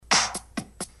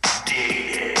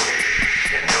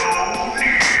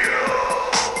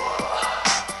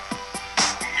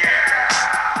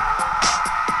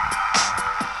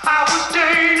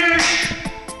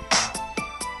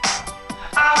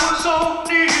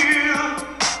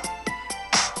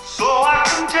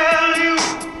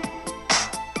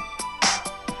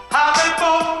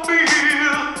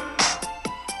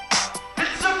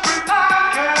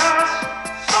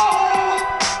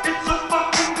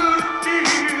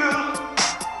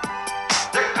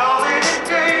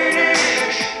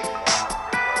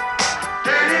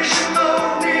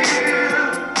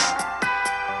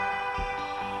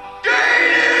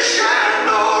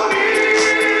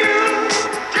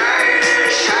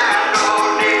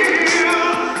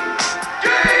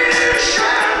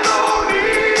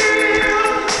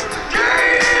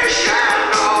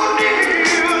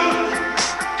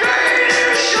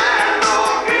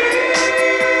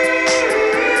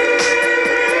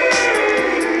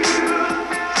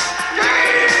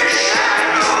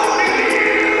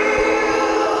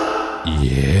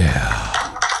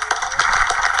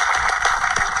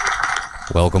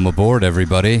Welcome aboard,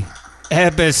 everybody.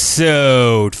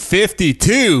 Episode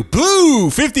 52. Blue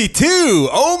 52.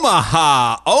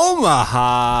 Omaha.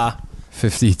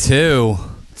 52.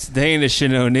 It's Danish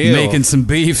and O'Neill. Making some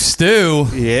beef stew.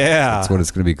 Yeah. That's what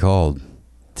it's going to be called.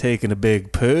 Taking a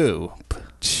big poo.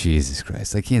 Jesus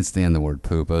Christ. I can't stand the word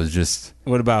poop. I was just...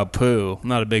 What about poo? I'm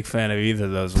not a big fan of either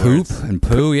of those Poop words. and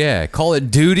poo, yeah. Call it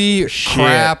duty,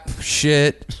 crap,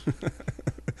 shit.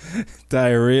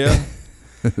 Diarrhea.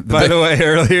 By the way,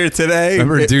 earlier today...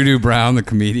 Remember Doo-Doo Brown, the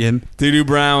comedian? Doo-Doo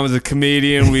Brown was a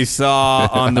comedian we saw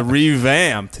on the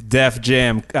revamped Def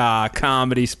Jam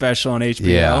comedy special on HBO.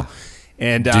 Yeah.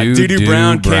 And Doo-Doo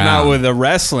Brown came out with a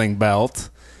wrestling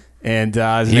belt. And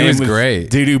his name was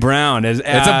great. Doo-Doo Brown. It's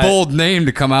a bold name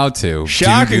to come out to.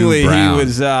 Shockingly, he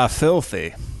was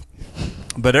filthy.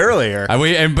 But earlier...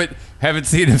 But haven't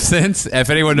seen him since. If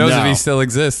anyone knows if he still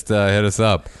exists, hit us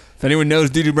up. If anyone knows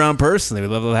Doo-Doo Brown personally,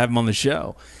 we'd love to have him on the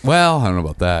show. Well, I don't know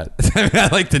about that. I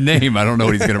like the name. I don't know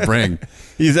what he's going to bring.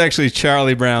 He's actually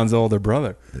Charlie Brown's older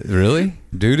brother. Really?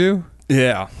 Doo-Doo?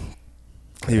 Yeah.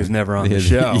 He was never on the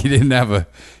show. He didn't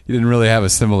really have a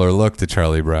similar look to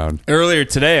Charlie Brown. Earlier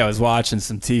today, I was watching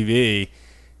some TV,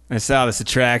 and I saw this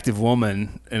attractive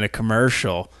woman in a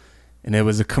commercial, and it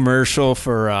was a commercial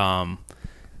for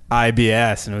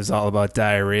IBS, and it was all about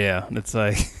diarrhea. And it's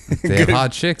like... They have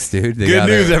hot chicks, dude. Good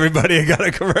news, everybody. I got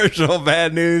a commercial.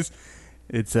 Bad news.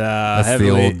 It's that's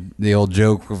heavily... the old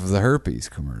joke of the herpes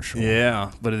commercial.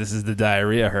 Yeah, but this is the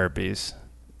diarrhea herpes.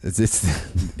 It's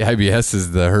IBS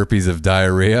is the herpes of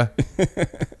diarrhea.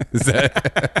 Is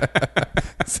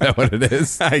that what it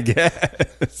is? I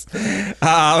guess.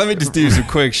 Let me just do some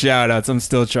quick shout outs. I'm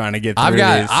still trying to get through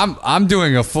these. I'm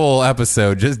doing a full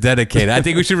episode just dedicated. I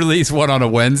think we should release one on a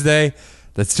Wednesday.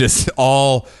 That's just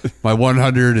all my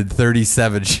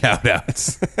 137 shout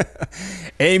outs.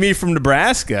 Amy from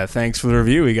Nebraska, thanks for the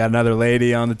review. We got another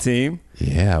lady on the team.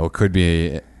 Yeah, well, it could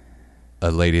be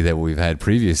a lady that we've had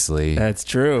previously. That's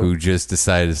true. Who just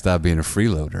decided to stop being a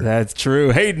freeloader. That's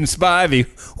true. Hayden Spivey.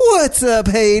 What's up,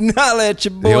 Hayden? I'll let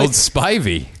you boy. The old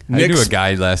Spivey. I knew a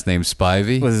guy last name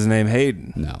Spivey. Was his name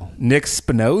Hayden? No. Nick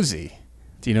Spinozzi.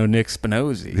 Do you know Nick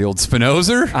Spinozzi? The old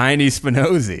Spinozer? Heine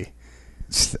Spinozzi.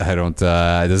 I don't,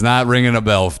 it does not ring a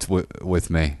bell with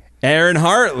me. Aaron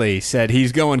Hartley said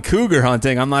he's going cougar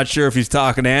hunting. I'm not sure if he's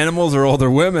talking animals or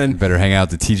older women. Better hang out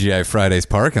the TGI Fridays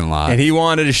parking lot. And he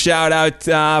wanted a shout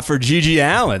out for Gigi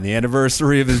Allen, the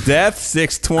anniversary of his death,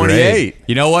 6/28. Great.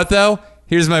 You know what, though?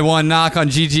 Here's my one knock on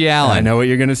Gigi Allen. I know what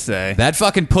you're going to say. That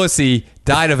fucking pussy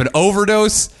died of an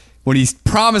overdose when he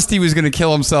promised he was going to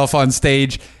kill himself on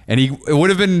stage. And it would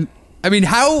have been, I mean,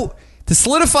 how to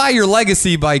solidify your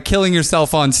legacy by killing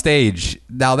yourself on stage.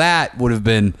 Now that would have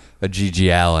been a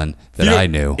Gigi Allen that I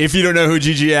knew. If you don't know who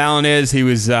Gigi Allen is, he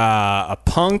was a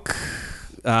punk.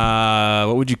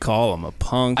 What would you call him? A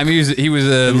punk? I mean, he was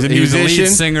a lead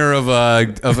singer of a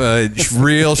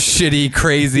real shitty,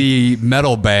 crazy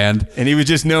metal band, and he was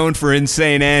just known for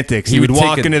insane antics. He would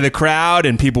walk into the crowd,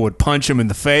 and people would punch him in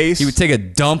the face. He would take a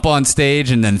dump on stage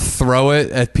and then throw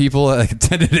it at people that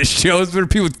attended his shows, where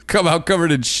people would come out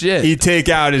covered in shit. He'd take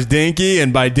out his dinky,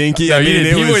 and by dinky, no, I mean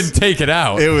he wouldn't take it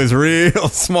out. It was real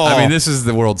small. I mean, this is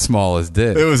the world's smallest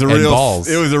dick. It was balls.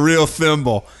 It was a real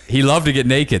thimble. He loved to get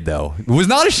naked, though. He was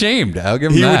not ashamed. I'll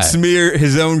give him that. He would smear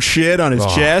his own shit on his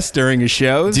chest during his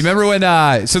shows. Do you remember when...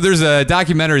 so there's a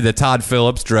documentary that Todd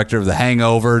Phillips, director of The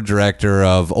Hangover, director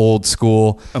of Old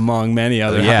School. Among many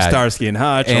other. Starsky and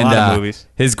Hutch, a lot of movies.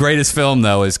 His greatest film,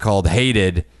 though, is called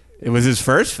Hated. It was his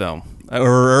first film.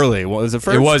 Or early. What was it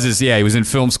first? It was his, he was in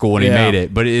film school when he made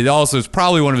it. But it also is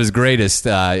probably one of his greatest.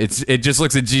 It just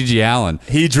looks at Gigi Allen.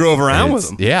 He drove around with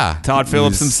him. Yeah. Todd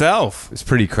Phillips himself. It's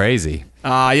pretty crazy.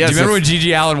 Yes, do you remember when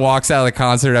Gigi Allen walks out of the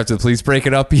concert after the police break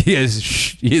it up?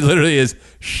 He literally has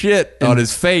shit on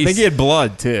his face. I think he had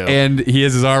blood, too. And he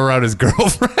has his arm around his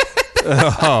girlfriend.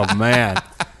 Oh, man.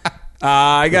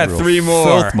 I got three more.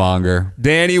 Filthmonger.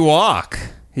 Danny Walk.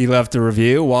 He left a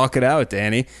review. Walk it out,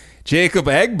 Danny. Jacob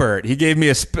Egbert. He gave me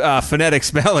a phonetic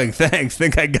spelling. Thanks.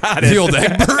 Think I got it. The old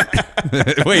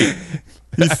Egbert? Wait.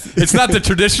 It's not the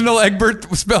traditional Egbert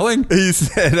spelling? He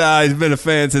said he's been a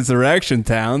fan since Erection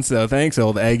Town, so thanks,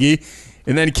 old Eggy.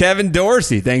 And then Kevin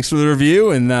Dorsey, thanks for the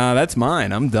review, and that's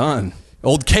mine. I'm done.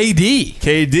 Old KD.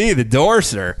 KD, the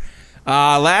Dorser.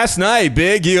 Last night,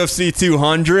 big UFC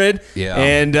 200. Yeah.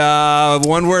 And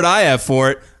one word I have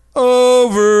for it,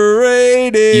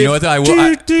 overrated. You know what?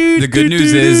 The good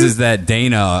news is that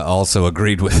Dana also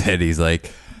agreed with it. He's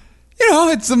like...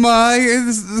 it's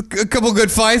a couple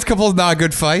good fights, couple not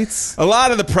good fights. A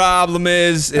lot of the problem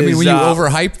is when you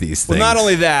overhype these things. Well, not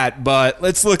only that, but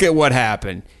let's look at what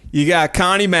happened. You got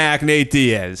Connie Mack, Nate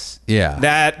Diaz. Yeah.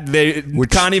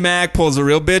 Connie Mack pulls a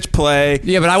real bitch play.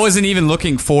 Yeah, but I wasn't even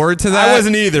looking forward to that. I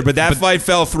wasn't either, but that fight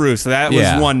fell through, so that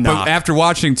was one knock. But after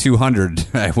watching 200,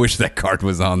 I wish that card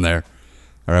was on there.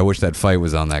 Or I wish that fight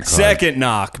was on that card. Second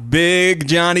knock, big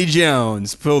Johnny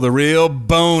Jones pulled a real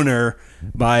boner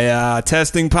by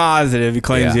testing positive. He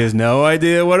claims he has no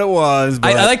idea what it was.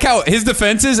 But I like how his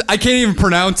defense is, I can't even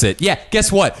pronounce it. Yeah,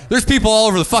 guess what? There's people all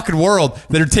over the fucking world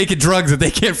that are taking drugs that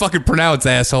they can't fucking pronounce,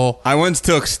 asshole. I once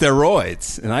took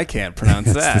steroids, and I can't pronounce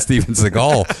that. That's the Steven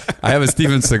Seagal. I have a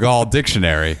Steven Seagal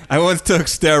dictionary. I once took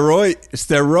steroids.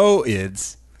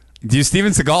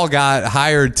 Steven Seagal got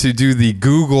hired to do the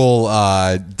Google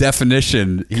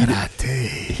definition.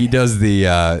 He does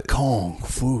the Kung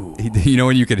Fu. You know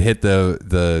when you could hit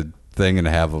the thing and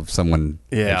have someone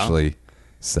actually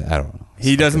say, I don't know.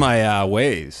 He does my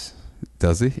ways.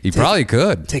 Does he? He probably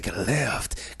could. Take a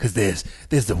left because there's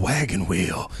the wagon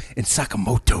wheel in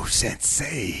Sakamoto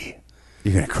Sensei.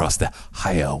 You're going to cross the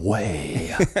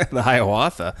highway. The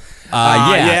Hiawatha.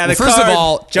 First of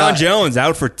all, John Jones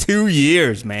out for 2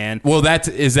 years, man. Well, did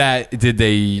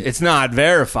they? It's not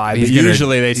verified, but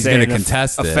usually they say an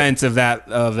offense of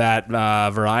that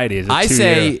variety is I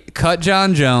say cut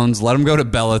John Jones, let him go to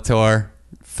Bellator,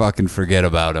 fucking forget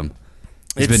about him.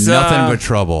 He's been nothing but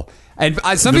trouble. And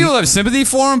some people have sympathy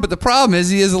for him, but the problem is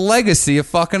he has a legacy of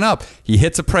fucking up. He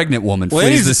hits a pregnant woman,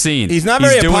 flees the scene. He's not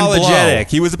very apologetic.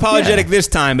 He was apologetic this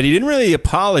time, but he didn't really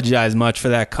apologize much for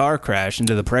that car crash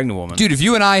into the pregnant woman. Dude, if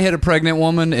you and I hit a pregnant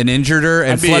woman and injured her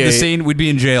and fled the scene, we'd be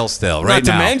in jail still, right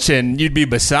now. Not to mention, you'd be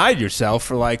beside yourself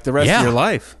for like the rest of your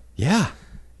life. Yeah.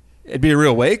 It'd be a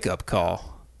real wake-up call.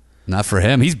 Not for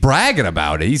him. He's bragging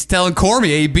about it. He's telling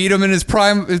Cormier he beat him in his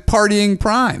partying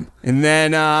prime. And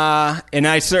then, a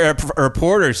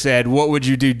reporter said, "What would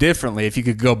you do differently if you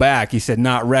could go back?" He said,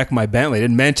 "Not wreck my Bentley."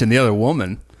 Didn't mention the other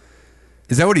woman.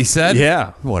 Is that what he said?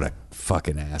 Yeah. What a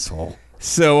fucking asshole.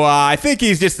 So I think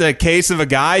he's just a case of a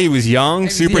guy. He was young,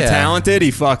 super talented.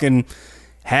 He fucking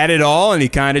had it all, and he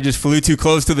kind of just flew too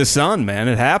close to the sun, man.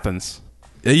 It happens.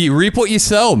 You reap what you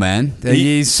sow, man.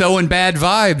 He's sowing bad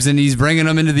vibes, and he's bringing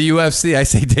them into the UFC. I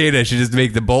say Dana should just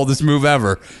make the boldest move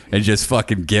ever and just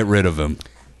fucking get rid of him.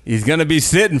 He's going to be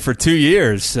sitting for 2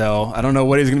 years, so I don't know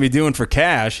what he's going to be doing for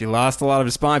cash. He lost a lot of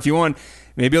his spine. If you want,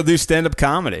 maybe he'll do stand-up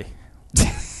comedy.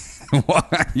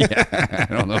 I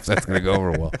don't know if that's going to go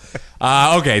over well.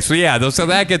 So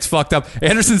that gets fucked up.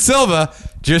 Anderson Silva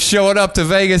just showing up to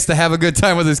Vegas to have a good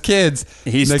time with his kids.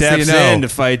 He steps in to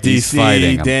fight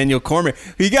DC Daniel Cormier.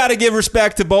 You got to give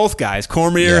respect to both guys.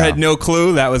 Cormier had no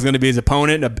clue that was going to be his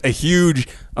opponent. A huge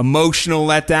emotional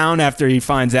letdown after he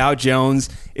finds out Jones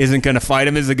isn't going to fight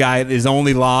him as a guy. His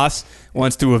only loss,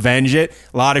 wants to avenge it.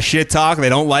 A lot of shit talk. They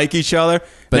don't like each other.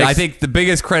 But I think the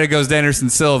biggest credit goes to Anderson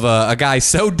Silva, a guy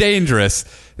so dangerous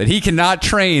that he cannot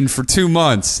train for 2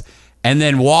 months and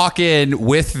then walk in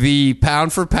with the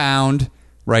pound for pound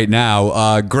right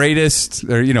now greatest,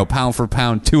 or pound for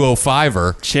pound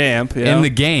 205er champ in the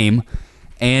game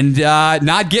and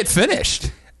not get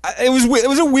finished. It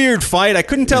was a weird fight. I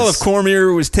couldn't tell if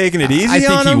Cormier was taking it easy on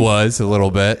him. I think he was a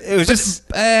little bit. It was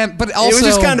but also, it was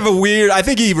just kind of a weird. I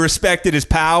think he respected his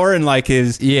power and like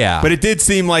his. Yeah. But it did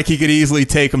seem like he could easily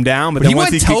take him down. But he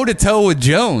went toe to toe with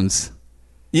Jones.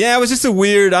 Yeah, it was just a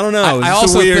weird. I don't know. It was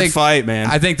just a weird fight, man.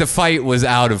 I think the fight was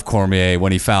out of Cormier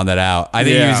when he found that out. I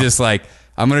think he was just like,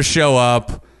 I'm going to show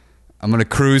up. I'm going to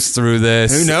cruise through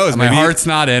this. Who knows? My heart's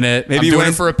not in it. Maybe I'm doing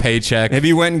it for a paycheck. Maybe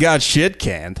he went and got shit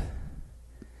canned.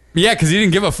 Yeah, because he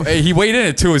didn't give he weighed in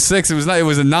at 206. It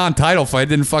was a non-title fight. It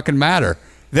didn't fucking matter.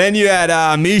 Then you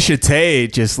had Misha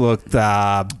Tate just looked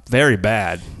very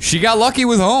bad. She got lucky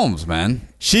with Holmes, man.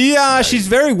 She's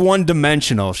very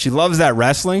one-dimensional. She loves that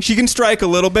wrestling. She can strike a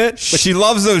little bit, but she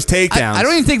loves those takedowns. I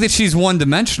don't even think that she's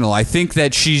one-dimensional. I think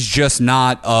that she's just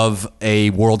not of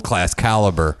a world-class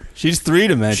caliber. She's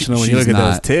three-dimensional when you look at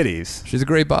those titties. She's a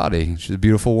great body. She's a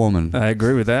beautiful woman. I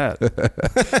agree with that.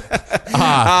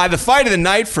 The fight of the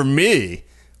night for me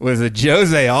was a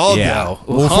Jose Aldo. Yeah.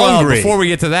 Well, before we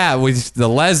get to that, was the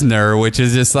Lesnar, which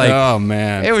is just like, oh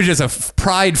man, it was just a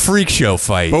pride freak show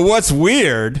fight. But what's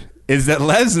weird is that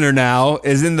Lesnar now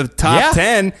is in the top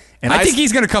 10, and I think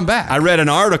he's going to come back. I read an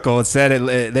article. It said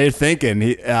they're thinking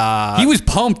he was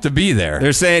pumped to be there.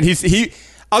 They're saying he.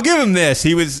 I'll give him this.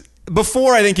 He was.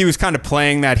 Before, I think he was kind of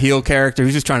playing that heel character. He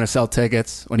was just trying to sell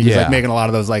tickets when he was like making a lot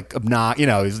of those like he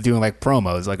was doing like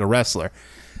promos like a wrestler.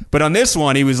 But on this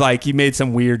one, he was like, he made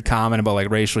some weird comment about like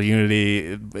racial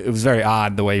unity. It was very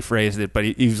odd the way he phrased it, but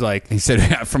he was like, he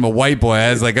said from a white boy.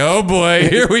 I was like, oh boy,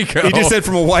 here we go. He just said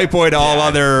from a white boy to all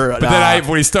other. But then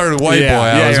when he started white boy,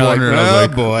 I was wondering. Like, I was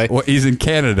like, boy, well, he's in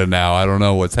Canada now. I don't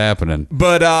know what's happening.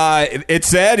 But it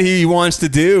said he wants to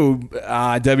do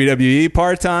WWE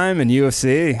part time and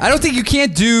UFC. I don't think you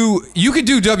can't do. You could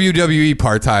do WWE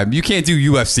part time. You can't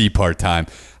do UFC part time.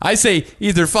 I say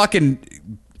either fucking,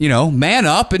 man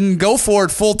up and go for it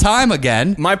full time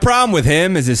again. My problem with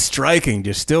him is his striking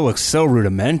just still looks so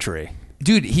rudimentary.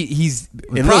 Dude, he's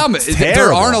it problem.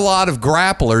 There aren't a lot of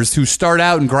grapplers who start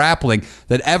out in grappling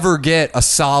that ever get a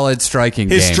solid striking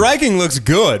game. His striking looks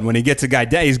good when he gets a guy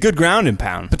down. He's good ground and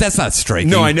pound. But that's not striking.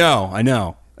 No, I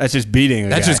know. That's just beating a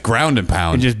guy. That's just ground and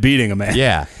pound. And just beating a man.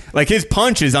 Yeah. Like his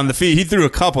punches on the feet, he threw a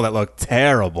couple that looked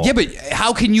terrible. Yeah, but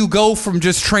how can you go from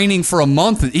just training for a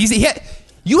month?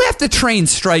 You have to train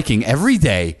striking every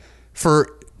day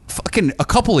for fucking a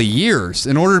couple of years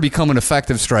in order to become an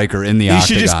effective striker in the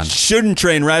octagon. Shouldn't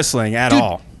train wrestling at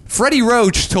all. Freddie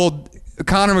Roach told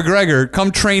Conor McGregor,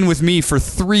 come train with me for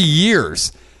 3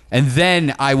 years. And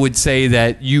then I would say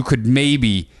that you could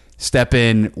maybe step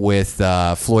in with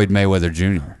Floyd Mayweather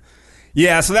Jr.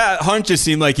 Yeah, so that Hunt just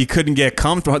seemed like he couldn't get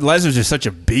comfortable. Lesnar's just such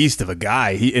a beast of a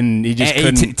guy. He just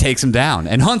couldn't. He takes him down.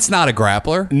 And Hunt's not a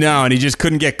grappler. No, and he just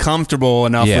couldn't get comfortable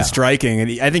enough with striking.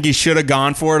 And I think he should have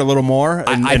gone for it a little more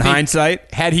in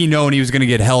hindsight. Had he known he was going to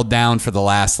get held down for the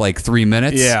last 3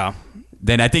 minutes,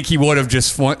 then I think he would have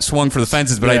just swung for the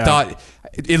fences. But I thought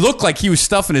it looked like he was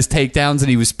stuffing his takedowns and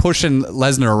he was pushing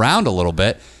Lesnar around a little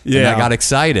bit. And I got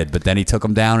excited, but then he took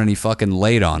him down and he fucking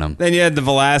laid on him. Then you had the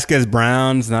Velasquez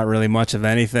Browns, not really much of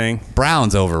anything.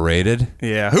 Brown's overrated.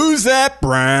 Yeah. Who's that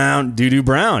Brown? Doo-Doo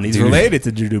Brown. He's related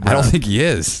to Doo-Doo Brown. I don't think he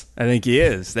is. I think he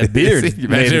is. That beard.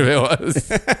 Imagine if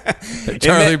it was.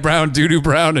 Charlie Brown, Doo-Doo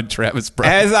Brown, and Travis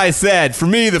Brown. As I said, for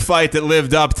me, the fight that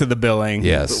lived up to the billing,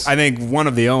 yes, I think one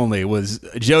of the only was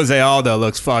Jose Aldo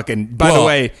looks fucking... By the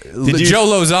way... Joe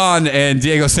Lozon and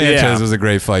Diego Sanchez was a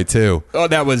great fight, too. Oh,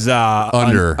 that was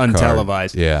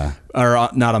untelevised. Yeah. Or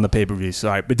not on the pay-per-view,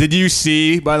 sorry. But did you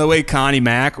see, by the way, Connie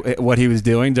Mack, what he was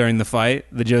doing during the fight?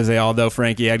 The Jose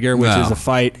Aldo-Frankie Edgar, which is a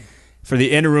fight for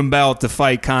the interim belt to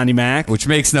fight Connie Mack. Which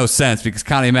makes no sense because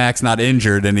Connie Mack's not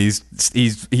injured and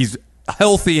he's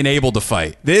healthy and able to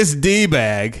fight. This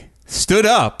D-bag stood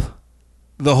up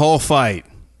the whole fight,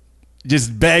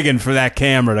 just begging for that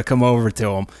camera to come over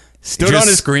to him. Stood on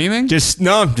his screaming? Just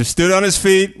stood on his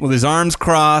feet with his arms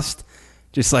crossed.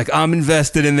 Just like, I'm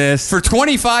invested in this. For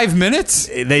 25 minutes?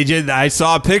 I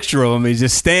saw a picture of him. He's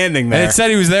just standing there. And it said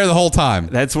he was there the whole time.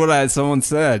 That's what someone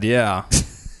said, yeah.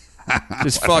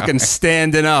 Just fucking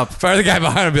standing up. If I were the guy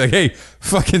behind him, I'd be like, hey,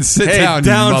 fucking sit down, you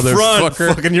motherfucker.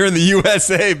 Front. Fucking, you're in the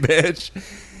USA, bitch.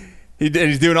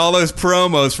 He's doing all those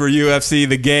promos for UFC,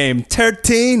 the game.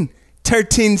 13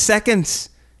 seconds.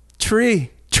 Tree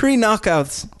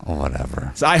knockouts.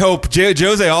 Whatever. So I hope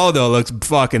Jose Aldo looks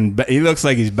he looks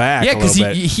like he's back. Yeah, because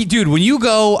he, dude, when you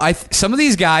go, some of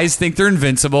these guys think they're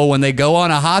invincible when they go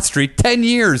on a hot streak. 10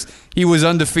 years he was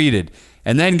undefeated.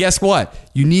 And then guess what?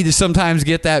 You need to sometimes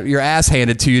get your ass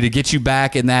handed to you to get you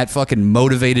back in that fucking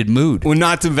motivated mood. Well,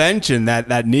 not to mention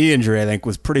that knee injury, I think,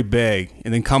 was pretty big.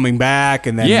 And then coming back,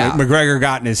 and then McGregor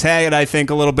got in his head, I think,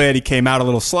 a little bit. He came out a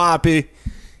little sloppy,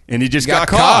 and he just got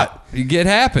caught. It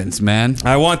happens, man.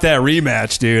 I want that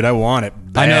rematch, dude. I want it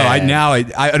bad. I know.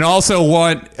 I and also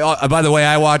want, by the way,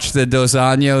 I watched the Dos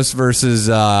Anjos versus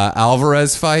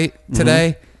Alvarez fight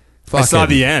today. Mm-hmm. I saw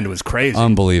the end. It was crazy.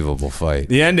 Unbelievable fight.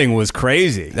 The ending was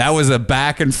crazy. That was a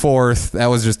back and forth. That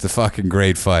was just a fucking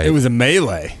great fight. It was a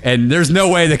melee. And there's no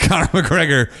way that Conor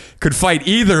McGregor could fight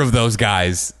either of those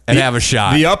guys and have a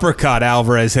shot. The uppercut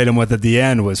Alvarez hit him with at the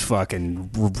end was fucking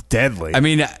deadly. I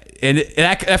mean, and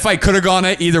that fight could have gone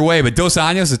either way, but Dos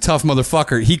Anjos is a tough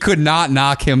motherfucker. He could not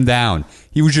knock him down.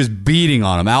 He was just beating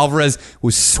on him. Alvarez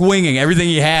was swinging everything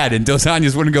he had, and Dos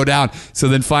Anjos wouldn't go down. So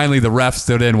then finally the ref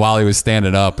stood in while he was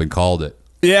standing up and called it.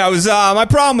 Yeah, it was my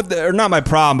problem or not my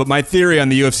problem, but my theory on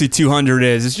the UFC 200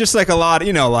 is it's just like a lot,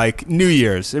 like New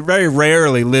Year's. It very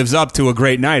rarely lives up to a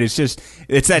great night. It's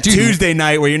that Tuesday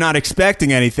night where you're not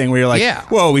expecting anything, where you're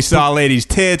like, whoa, we saw a lady's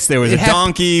tits, there was a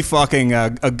donkey, fucking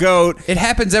a goat. It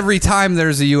happens every time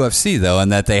there's a UFC, though,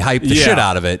 and that they hype the shit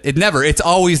out of it. It's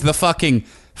always the fucking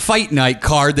fight night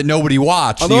card that nobody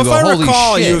watched. Although if I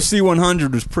recall, UFC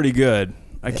 100 was pretty good.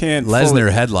 I can't.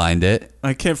 Lesnar headlined it.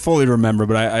 I can't fully remember,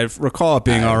 but I recall it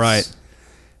being all right.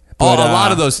 But, a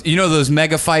lot of those, those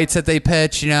mega fights that they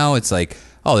pitch. It's like,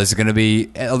 this is going to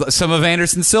be some of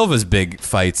Anderson Silva's big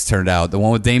fights. Turned out the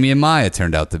one with Damian Maia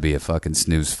turned out to be a fucking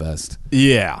snooze fest.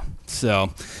 Yeah.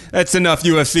 So that's enough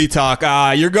UFC talk.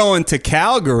 You're going to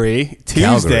Calgary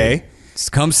Tuesday. Calgary.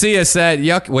 Come see us at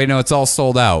Yuck. Wait, no, it's all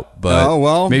sold out.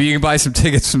 But maybe you can buy some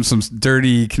tickets from some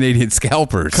dirty Canadian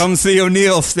scalpers. Come see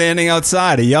O'Neill standing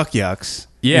outside of Yuck Yucks.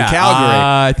 Yeah, in Calgary.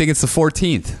 I think it's the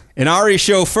 14th. And Ari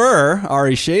Schaefer,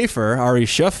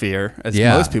 as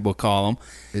most people call him,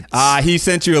 he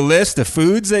sent you a list of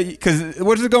foods because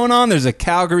what is going on? There's a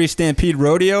Calgary Stampede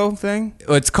Rodeo thing.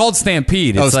 Well, it's called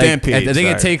Stampede. It's Stampede. I think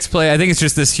it takes place. I think it's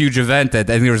just this huge event that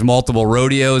I think there's multiple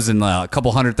rodeos and a couple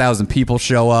 100,000 people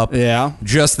show up. Yeah,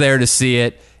 just there to see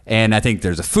it. And I think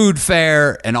there's a food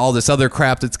fair and all this other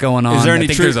crap that's going on. I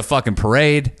think there's a fucking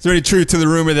parade. Is there any truth to the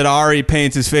rumor that Ari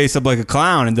paints his face up like a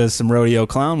clown and does some rodeo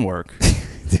clown work?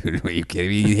 Dude, are you kidding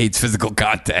me? He hates physical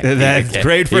contact. That's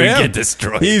great for him. Get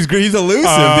destroyed. He's elusive,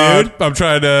 dude. I'm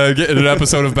trying to get in an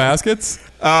episode of Baskets.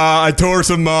 I tore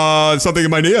something in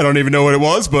my knee. I don't even know what it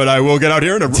was, but I will get out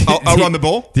here and I'll run the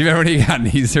bull. Do you remember when he got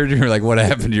knee surgery? You're like, what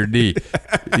happened to your knee?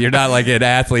 You're not like an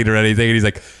athlete or anything. And he's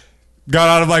like, got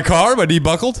out of my car, my knee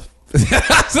buckled. Then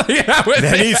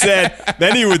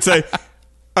he would say,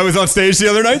 I was on stage the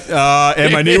other night,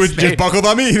 and my knee was just buckled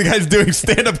on me. The guy's doing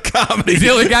stand-up comedy. He's the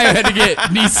only guy who had to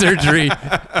get knee surgery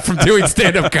from doing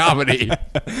stand-up comedy.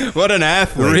 What an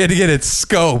athlete. We had to get it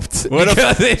scoped.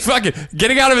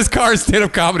 Getting out of his car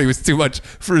stand-up comedy was too much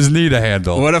for his knee to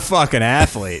handle. What a fucking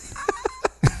athlete.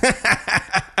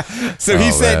 So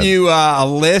he sent you a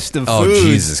list of foods. Oh,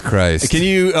 Jesus Christ. Can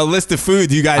you, a list of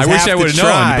foods you guys have to try? I wish I would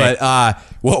have known, but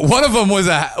one of them was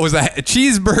a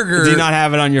cheeseburger. Do you not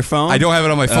have it on your phone? I don't have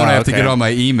it on my phone. I have to get it on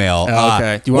my email.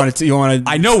 Okay. Do you want to?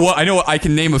 I know what. I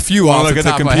can name a few off the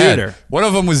top of my head. One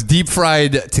of them was deep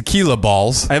fried tequila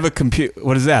balls. I have a computer.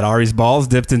 What is that? Ari's balls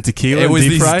dipped in tequila. It was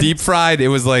deep fried. It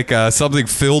was like something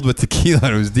filled with tequila,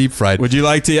 and it was deep fried. Would you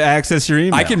like to access your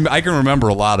email? I can remember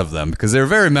a lot of them because they're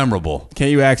very memorable. Can't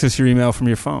you access your email from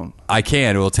your phone? I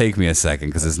can. It will take me a second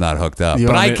because it's not hooked up.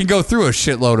 But I can go through a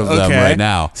shitload of them right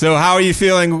now. So how are you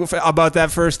feeling about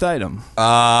that first item?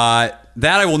 That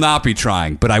I will not be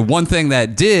trying. But one thing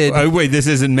that did... wait, this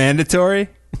isn't mandatory?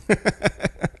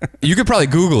 You could probably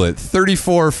Google it.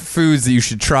 34 foods that you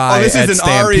should try at Stampede. This is an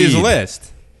Ari's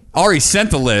list. Ari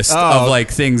sent a list of like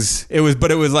things. It was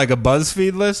like a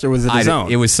BuzzFeed list, or was it his own?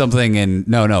 It was something in...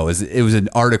 No, it was an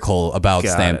article about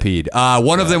Stampede.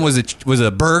 One of them was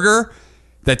a burger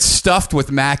that's stuffed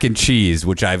with mac and cheese,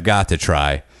 which I've got to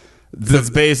try.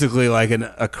 That's basically like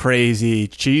a crazy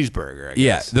cheeseburger, I guess.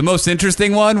 Yeah. The most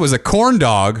interesting one was a corn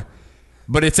dog,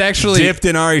 but it's actually... dipped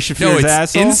in Ari Shafir's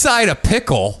asshole? Inside a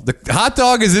pickle. The hot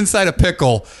dog is inside a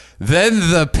pickle. Then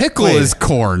the pickle is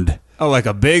corned. Oh, like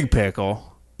a big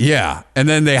pickle. Yeah. And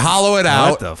then they hollow it out.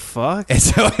 What the fuck? And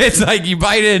so it's like you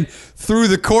bite in through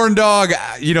the corn dog,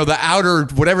 the outer,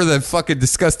 whatever the fucking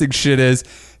disgusting shit is.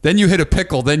 Then you hit a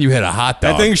pickle, then you hit a hot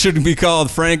dog. That thing should be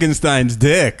called Frankenstein's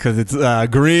dick because it's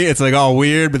green. It's like all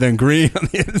weird, but then green on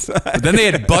the inside. But then they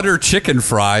had butter chicken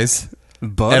fries.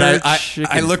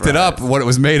 I looked it up, what it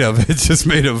was made of. It's just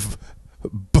made of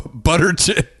butter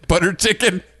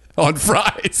chicken on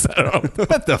fries. I don't know.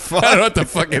 What the fuck? I don't know what the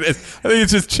fuck it is. I think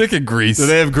it's just chicken grease. Do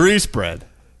they have grease bread?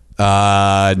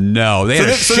 No, they had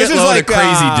a shitload of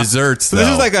crazy desserts. So this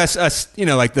is like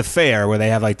a like the fair where they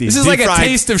have like these. This is like a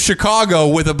taste of Chicago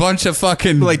with a bunch of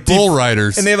fucking like bull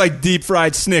riders, and they have like deep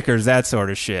fried Snickers, that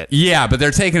sort of shit. Yeah, but they're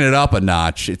taking it up a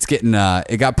notch. It's getting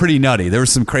it got pretty nutty. There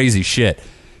was some crazy shit.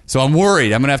 So I'm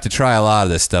worried. I'm gonna have to try a lot of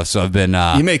this stuff. So I've been.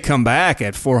 You may come back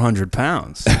at 400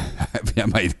 pounds. I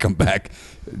might come back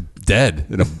dead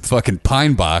in a fucking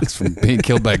pine box from being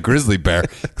killed by a grizzly bear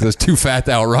because I was too fat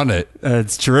to outrun it.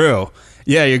 That's true.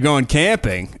 Yeah, you're going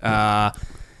camping.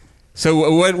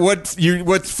 So what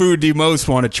food do you most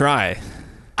want to try?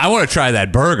 I want to try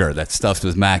that burger that's stuffed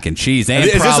with mac and cheese. And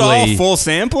is this all full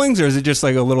samplings, or is it just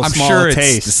like a little smaller taste? I'm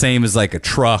sure it's the same as like a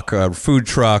truck, a food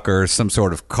truck, or some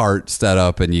sort of cart set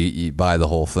up, and you buy the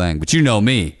whole thing. But you know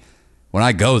me. When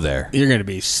I go there, you're going to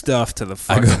be stuffed to the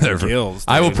fucking gills.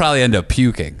 Dude. I will probably end up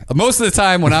puking. Most of the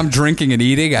time when I'm drinking and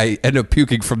eating, I end up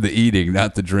puking from the eating,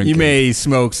 not the drinking. You may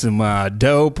smoke some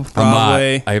dope,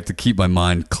 probably. I have to keep my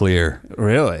mind clear.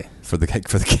 Really? For the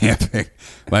camping.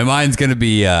 My mind's going to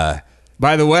be...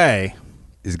 By the way...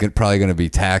 is probably going to be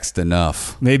taxed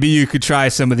enough. Maybe you could try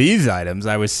some of these items.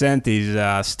 I was sent these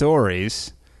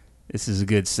stories. This is a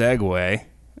good segue.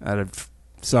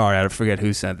 Sorry, I forget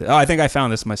who sent it. Oh, I think I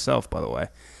found this myself, by the way.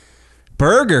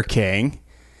 Burger King.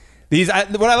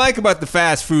 What I like about the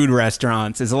fast food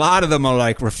restaurants is a lot of them are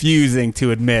like refusing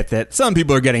to admit that some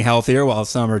people are getting healthier while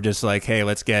some are just like, hey,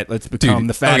 let's become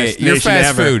the fattest nation you're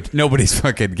fast ever. food. Nobody's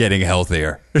fucking getting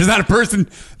healthier. There's not a person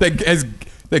that has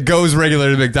that goes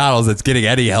regular to McDonald's that's getting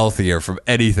any healthier from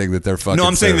anything that they're fucking. No,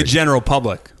 I'm saying the serving. general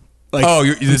public. Like,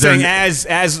 I'm saying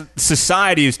as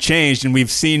society has changed and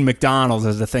we've seen McDonald's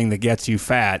as the thing that gets you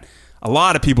fat, a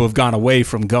lot of people have gone away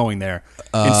from going there.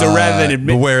 And so rather than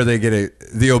admit, where they get it,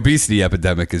 the obesity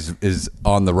epidemic is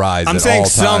on the rise. I'm at saying all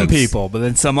some times. people, but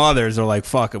then some others are like,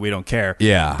 fuck it, we don't care.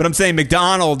 Yeah. But I'm saying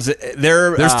McDonald's,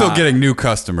 they're still getting new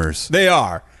customers. They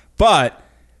are. But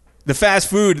the fast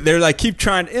food, they're like keep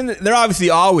trying, and they're obviously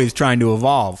always trying to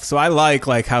evolve. So I like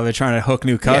how they're trying to hook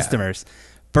new customers. Yeah.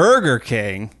 Burger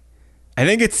King, I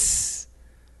think this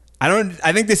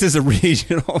is a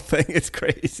regional thing. It's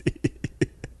crazy.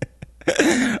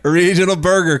 A regional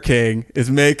Burger King is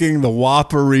making the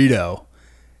Whopperito.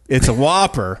 It's a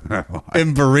Whopper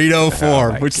in burrito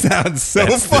form, which sounds so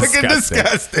fucking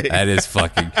disgusting. That is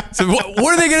fucking. So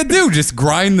what are they going to do? Just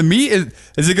grind the meat?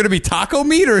 Is it going to be taco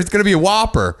meat or is it going to be a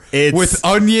Whopper with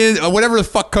onion or whatever the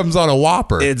fuck comes on a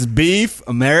Whopper? It's beef,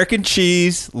 American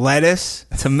cheese, lettuce,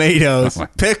 tomatoes,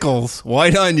 pickles,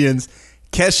 white onions,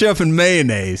 ketchup, and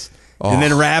mayonnaise, and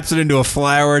then wraps it into a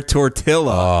flour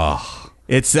tortilla. Oh.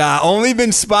 It's only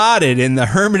been spotted in the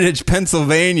Hermitage,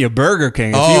 Pennsylvania Burger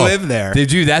King. If you live there, did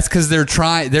you? That's because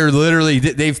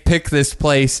they've picked this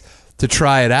place to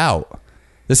try it out.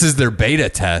 This is their beta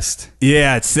test.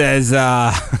 Yeah, it says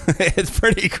it's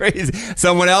pretty crazy.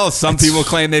 Some people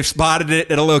claim they've spotted it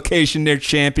at a location near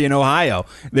Champion, Ohio.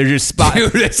 They're just spotting.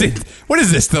 What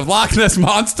is this? The Loch Ness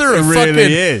Monster? It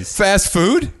really is fast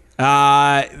food.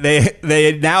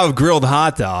 They now have grilled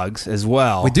hot dogs as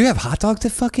well. We do have hot dogs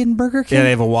at fucking Burger King? Yeah,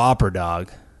 they have a Whopper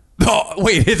dog. Oh,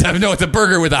 wait. It's a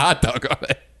burger with a hot dog on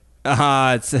it.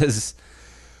 It says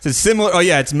similar. Oh,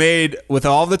 yeah, it's made with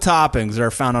all the toppings that are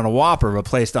found on a Whopper but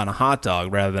placed on a hot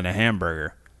dog rather than a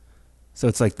hamburger. So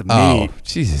it's like the meat. Oh,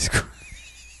 Jesus Christ.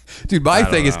 Dude, my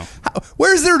thing is,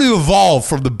 where's there to evolve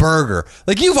from the burger?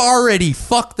 Like, you've already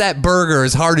fucked that burger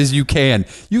as hard as you can.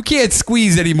 You can't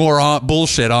squeeze any more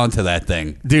bullshit onto that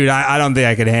thing. Dude, I don't think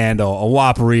I could handle a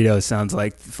Whopperito. Sounds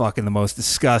like fucking the most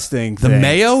disgusting thing. The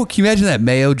mayo? Can you imagine that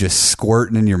mayo just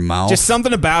squirting in your mouth? Just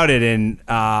something about it. And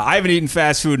I haven't eaten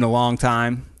fast food in a long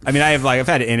time. I mean, I've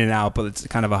had In-N-Out, but it's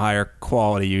kind of a higher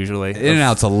quality usually.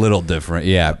 In-N-Out's a little different,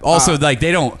 yeah. Also,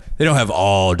 they don't have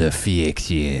all the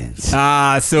fixings.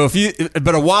 But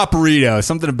a Whopperito,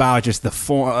 something about just the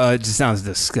form, just sounds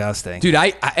disgusting. Dude,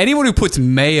 anyone who puts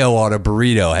mayo on a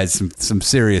burrito has some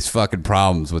serious fucking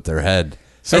problems with their head.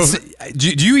 So, do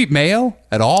you eat mayo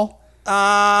at all?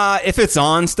 If it's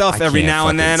on stuff every now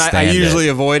and then, I usually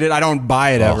avoid it. I don't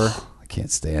buy it ever. I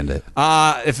can't stand it.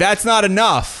 If that's not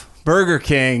enough, Burger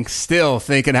King still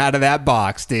thinking out of that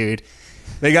box, dude.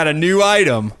 They got a new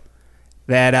item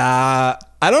that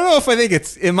I don't know if I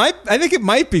think it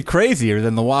might be crazier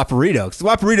than the Whopperito. Because the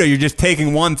Whopperito, you're just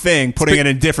taking one thing, putting it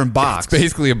in a different box. It's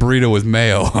basically a burrito with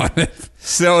mayo on it.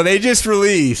 So they just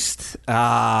released.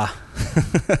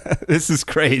 This is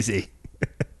crazy.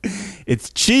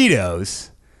 It's Cheetos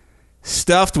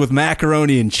stuffed with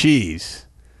macaroni and cheese.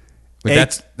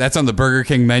 Wait, that's on the Burger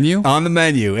King menu? On the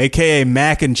menu, a.k.a.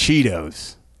 Mac and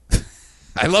Cheetos.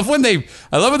 I love when they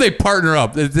partner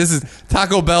up.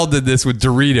 Taco Bell did this with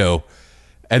Dorito,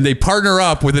 and they partner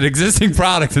up with an existing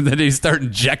product, and then they start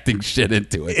injecting shit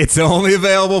into it. It's only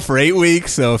available for 8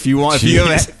 weeks, so if you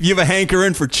have a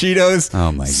hankering for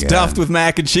Cheetos stuffed with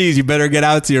mac and cheese, you better get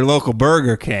out to your local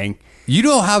Burger King. You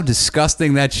know how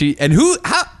disgusting that cheese and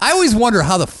I always wonder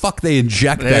how the fuck they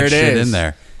inject that shit in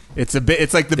there. It's the big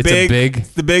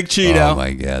Cheeto. Oh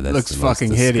my god, that looks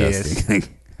fucking hideous. Thing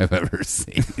I've ever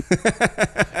seen.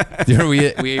 You know, we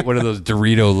ate one of those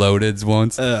Dorito loadeds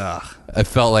once. Ugh. I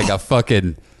felt like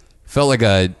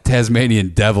a Tasmanian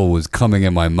devil was coming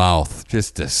in my mouth.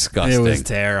 Just disgusting. It was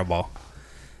terrible.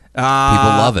 People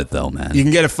love it though, man. You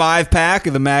can get a 5-pack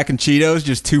of the Mac and Cheetos,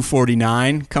 just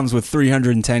 $2.49. Comes with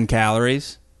 310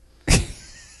 calories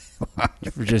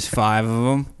for just 5 of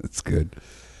them. That's good.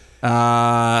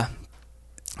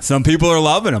 Some people are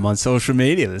loving them on social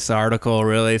media. This article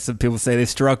really, some people say they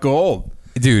struck gold.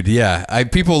 Dude, yeah.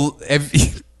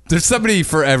 There's somebody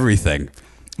for everything.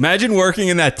 Imagine working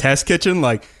in that test kitchen.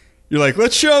 Like, you're like,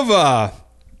 let's shove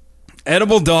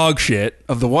edible dog shit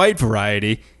of the white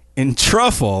variety in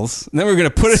truffles, and then we're going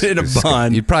to put it in a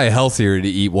bun. You're probably healthier to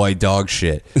eat white dog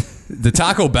shit. The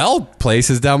Taco Bell place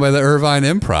is down by the Irvine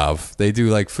Improv. They do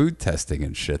like food testing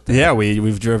and shit there. Yeah,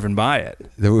 we've driven by it.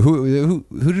 Who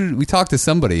did we talked to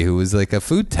somebody who was like a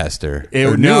food tester?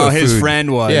 His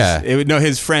friend was. Yeah.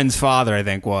 His friend's father, I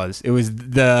think, was. It was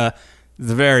the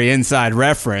very inside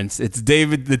reference. It's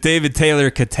the David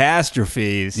Taylor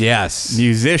Catastrophes. Yes.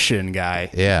 Musician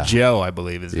guy. Yeah. Joe, I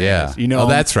believe his name is. You know,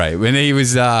 that's right. When he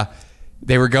was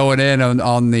they were going in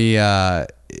on the.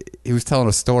 He was telling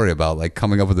a story about like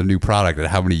coming up with a new product and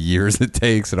how many years it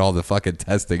takes and all the fucking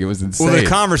testing. It was insane. Well, the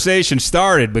conversation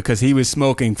started because he was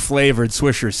smoking flavored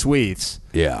Swisher Sweets.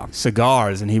 Yeah.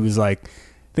 Cigars, and he was like,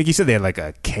 I think he said they had like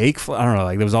a cake. I don't know,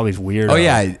 like there was all these weird. Oh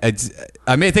yeah, I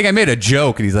think I made a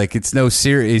joke, and he's like, "It's no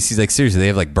serious." He's like, "Seriously, they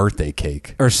have like birthday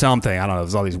cake or something." I don't know. It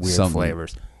was all these weird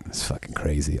flavors. It's fucking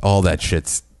crazy. All that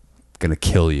shit's gonna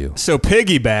kill you. So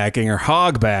piggybacking or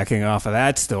hogbacking off of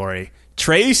that story,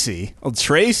 Tracy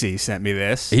sent me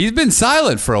this. He's been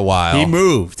silent for a while. He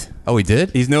moved. Oh, he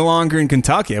did? He's no longer in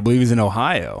Kentucky. I believe he's in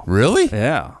Ohio. Really?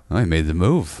 Yeah. Oh, he made the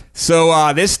move.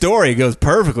 So this story goes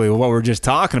perfectly with what we were just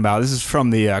talking about. This is from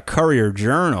the Courier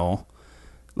Journal.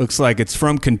 Looks like it's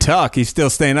from Kentucky. He's still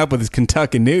staying up with his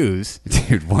Kentucky news.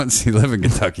 Dude, once you live in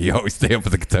Kentucky, you always stay up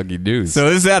with the Kentucky news. So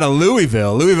this is out of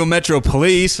Louisville. Louisville Metro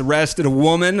Police arrested a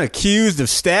woman accused of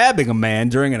stabbing a man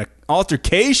during an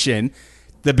altercation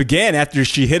that began after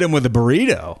she hit him with a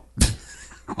burrito.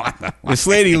 This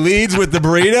lady leads with the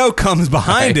burrito, comes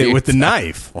behind it with the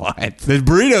knife. What? The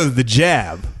burrito's the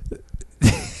jab.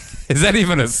 Is that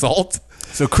even assault?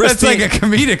 So That's like a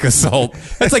comedic assault.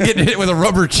 That's like getting hit with a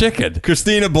rubber chicken.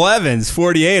 Christina Blevins,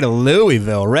 48, of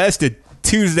Louisville, arrested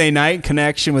Tuesday night in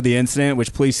connection with the incident,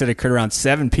 which police said occurred around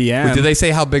 7 p.m. Wait, did they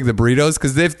say how big the burrito is?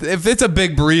 Because if it's a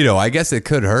big burrito, I guess it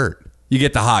could hurt. You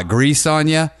get the hot grease on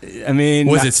you. I mean,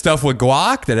 was it stuffed with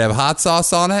guac? Did it have hot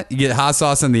sauce on it? You get hot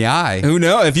sauce in the eye. Who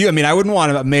knows? I wouldn't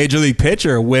want a major league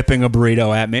pitcher whipping a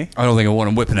burrito at me. I don't think I want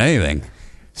him whipping anything.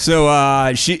 So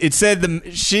it said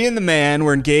she and the man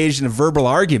were engaged in a verbal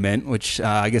argument, which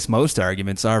I guess most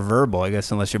arguments are verbal, I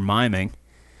guess, unless you're miming.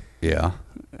 Yeah.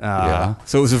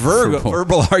 So it was a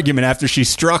verbal argument after she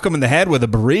struck him in the head with a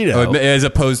burrito. As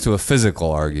opposed to a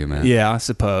physical argument. Yeah, I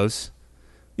suppose.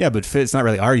 Yeah, but it's not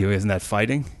really arguing. Isn't that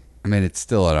fighting? I mean, it's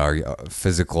still a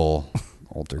physical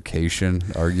altercation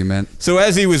argument. So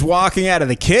as he was walking out of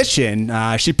the kitchen,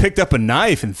 she picked up a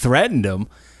knife and threatened him.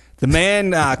 The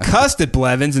man cussed at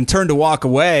Blevins and turned to walk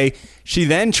away. She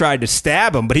then tried to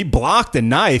stab him, but he blocked the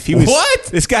knife. What?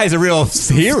 This guy's a real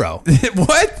hero.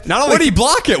 What? What did he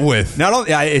block it with? Not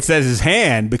only it says his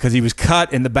hand, because he was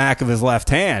cut in the back of his left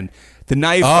hand. The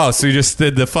knife. Oh, so he just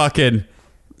did the fucking.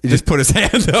 He just put his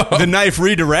hand up. The knife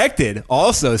redirected,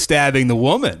 also stabbing the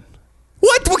woman.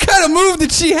 What kind of move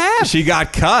did she have? She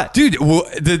got cut. Dude,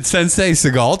 did Sensei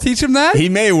Seagal teach him that? He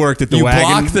may have worked at the you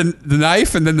wagon. You block the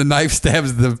knife, and then the knife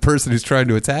stabs the person who's trying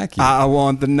to attack you. I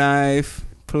want the knife,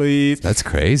 please. That's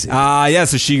crazy. Yeah,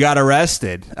 so she got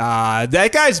arrested.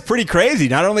 That guy's pretty crazy.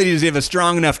 Not only does he have a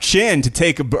strong enough chin to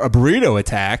take a burrito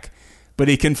attack, but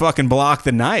he can fucking block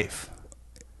the knife.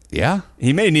 Yeah.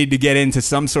 He may need to get into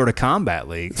some sort of combat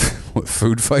league. What,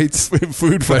 food fights?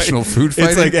 Professional food fighting?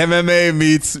 It's like MMA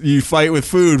meets you fight with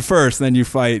food first, then you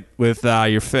fight with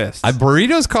your fists.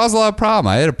 Burritos cause a lot of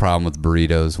problem. I had a problem with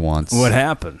burritos once. What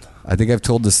happened? I think I've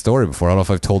told this story before. I don't know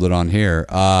if I've told it on here.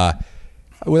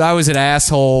 When I was an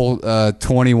asshole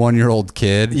 21-year-old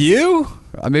kid. You?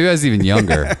 Maybe I was even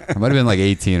younger. I might have been like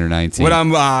 18 or 19. What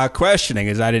I'm questioning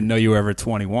is I didn't know you were ever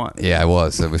 21. Yeah, I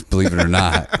was. Believe it or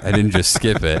not. I didn't just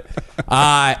skip it.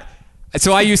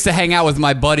 So I used to hang out with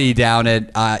my buddy down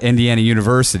at Indiana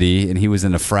University, and he was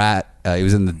in a frat. He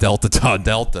was in the Delta Tau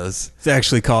Deltas. It's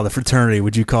actually called a fraternity.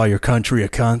 Would you call your country a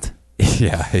cunt?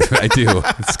 Yeah, I do.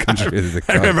 This country is a cunt.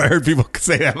 I remember I heard people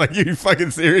say that. Like, you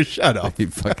fucking serious? Shut up.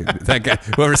 That guy,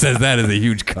 whoever says that is a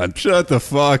huge cunt. Shut the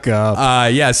fuck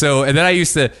up. Yeah. So, and then I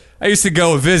used to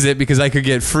go visit because I could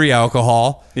get free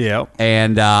alcohol. Yeah.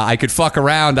 And I could fuck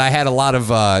around. I had a lot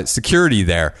of security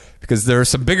there because there were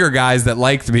some bigger guys that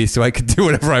liked me, so I could do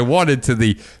whatever I wanted to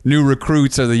the new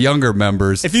recruits or the younger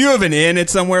members. If you have an inn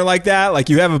at somewhere like that, like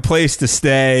you have a place to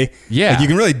stay, yeah, like you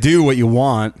can really do what you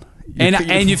want. And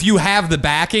if you have the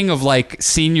backing of like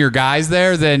senior guys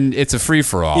there, then it's a free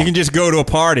for all. You can just go to a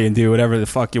party and do whatever the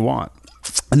fuck you want.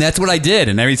 And that's what I did.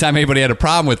 And every time anybody had a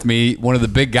problem with me, one of the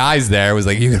big guys there was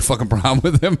like, "You got a fucking problem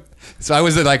with him?" So I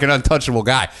was like an untouchable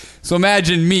guy. So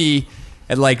imagine me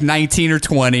at like 19 or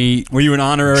 20. Were you an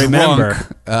honorary member?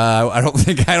 I don't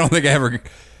think I ever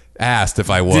asked if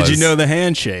I was. Did you know the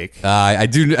handshake? I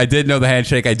did know the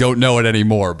handshake. I don't know it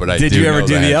anymore, but I did. Do you ever know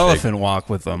do the handshake. elephant walk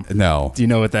with them? No. Do you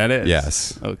know what that is?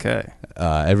 Yes. Okay.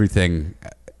 Everything.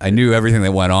 I knew everything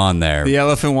that went on there. The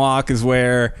elephant walk is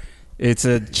where it's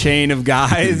a chain of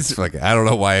guys. I don't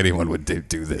know why anyone would do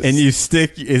this. And you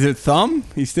stick. Is it thumb?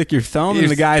 You stick your thumb in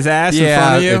the guy's ass in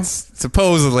front of you. It's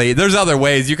supposedly, there's other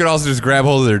ways. You could also just grab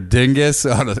hold of their dingus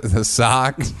on the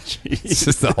sock. It's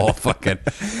just the whole fucking.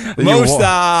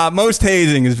 Most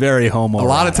hazing is very homoerotic. A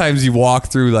lot of times you walk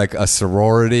through like a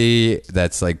sorority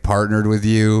that's like partnered with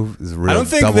you. I don't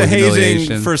think the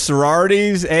hazing for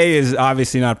sororities, A, is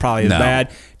obviously not probably as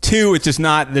bad. 2, it's just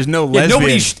not. There's no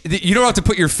lesbian. You don't have to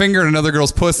put your finger in another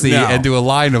girl's pussy and do a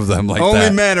line of them like Only that.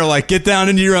 Only men are like, get down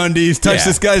into your undies, touch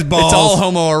this guy's balls. It's all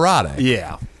homoerotic.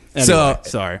 Yeah. Anyway,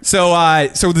 sorry.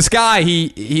 So this guy,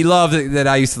 he loved that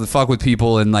I used to fuck with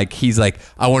people, and like he's like,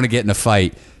 I want to get in a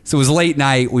fight. So it was late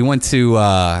night. We went to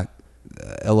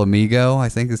El Amigo, I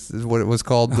think is what it was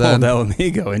called then. Oh, El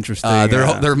Amigo, interesting.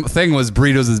 Their thing was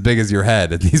burritos as big as your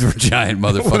head, and these were giant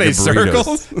motherfucking were they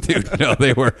burritos. Circles? Dude, no,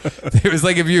 they were. It was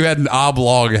like if you had an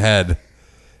oblong head.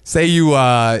 Say you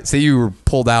were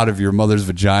pulled out of your mother's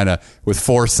vagina with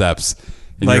forceps.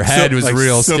 And like your head was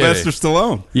real Sylvester skinny.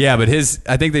 Stallone. Yeah, but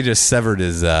I think they just severed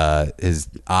his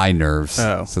eye nerves,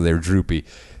 so they were droopy.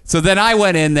 So then I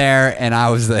went in there and I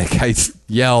was like, I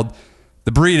yelled,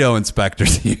 "The burrito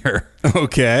inspector's here."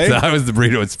 Okay. So I was the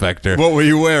burrito inspector. What were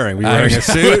you wearing? Were you wearing a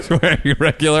suit? I was wearing a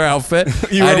regular outfit.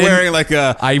 You were wearing like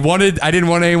a... I didn't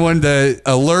want anyone to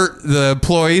alert the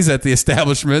employees at the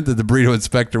establishment that the burrito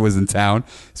inspector was in town,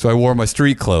 so I wore my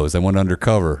street clothes. I went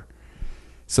undercover.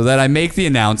 So then I make the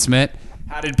announcement.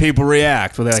 How did people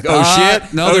react? Were they like, oh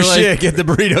shit? No, oh shit, get the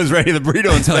burritos ready. The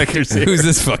burrito inspector's here. Who's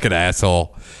this fucking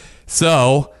asshole?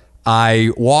 So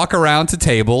I walk around to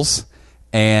tables,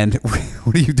 and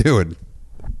what are you doing?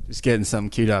 Just getting something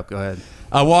queued up. Go ahead.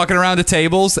 Walking around to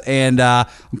tables, and I'm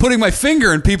putting my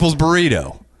finger in people's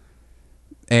burrito.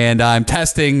 And I'm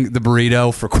testing the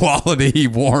burrito for quality,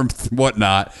 warmth,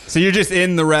 whatnot. So you're just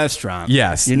in the restaurant?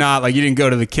 Yes. You're not like, you didn't go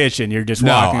to the kitchen. You're just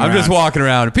walking around. I'm just walking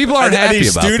around. People aren't happy about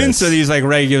this. Are these students or are these like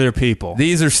regular people?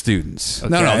 These are students. Okay.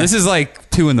 No, this is like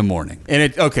 2 a.m.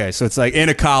 And so it's like in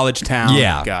a college town.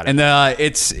 Yeah. Got it. And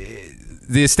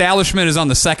the establishment is on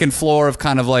the second floor of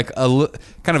kind of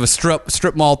a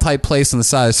strip mall type place on the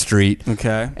side of the street.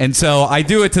 Okay. And so I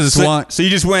do it to this one. So you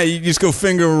just go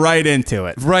finger right into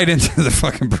it. Right into the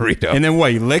fucking burrito. And then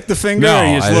what? You lick the finger No, or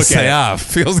you just I look just say, at it?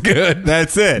 Feels good.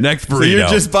 That's it. Next burrito.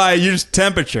 So you're just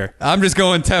temperature. I'm just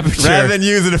going temperature. Rather than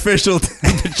use an official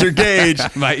temperature gauge,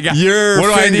 what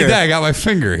do I need that? I got my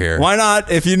finger here. Why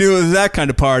not, if you knew it was that kind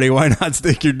of party, why not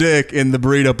stick your dick in the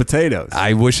burrito potatoes?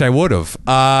 I wish I would have.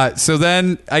 So then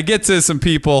I get to some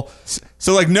people.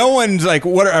 So like no one's like,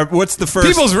 what's the first?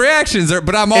 People's reactions are,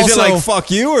 but I'm also. Is it like fuck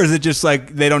you, or is it just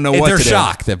like they don't know what to do? They're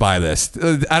shocked by this,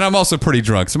 and I'm also pretty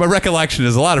drunk, so my recollection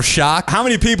is a lot of shock. How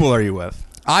many people are you with?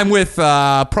 I'm with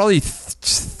probably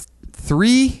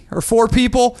 3 or 4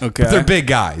 people. Okay, but they're big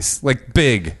guys, like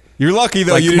big. You're lucky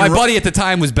though. My buddy at the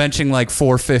time was benching like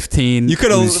 415. You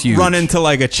could have run into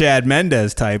like a Chad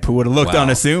Mendez type who would have looked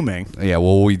unassuming. Yeah,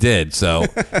 well, we did. So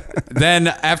then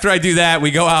after I do that, we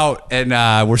go out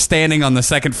and we're standing on the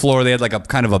second floor. They had like a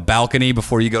kind of a balcony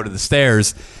before you go to the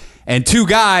stairs. And 2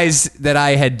 guys that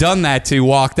I had done that to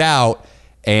walked out.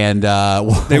 And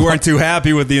they weren't too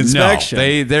happy with the inspection. No,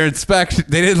 they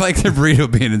didn't like their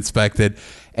burrito being inspected.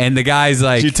 And the guy's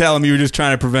like... Did you tell him you were just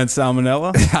trying to prevent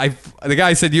salmonella? The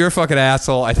guy said, "You're a fucking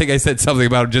asshole." I think I said something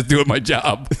about just doing my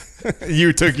job.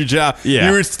 You took your job. Yeah.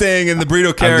 You were staying in the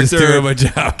burrito character. I'm just doing my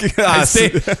job.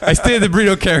 I stayed in the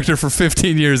burrito character for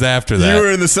 15 years after that. You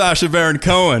were in the Sacha Baron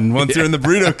Cohen. Once you're in the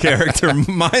burrito character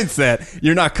mindset,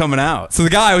 you're not coming out. So the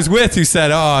guy I was with who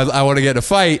said, I want to get in a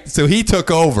fight. So he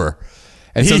took over.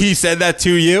 And he said that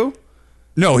to you?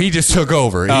 No, he just took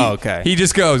over. Okay. He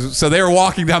just goes. So they were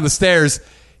walking down the stairs.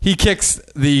 He kicks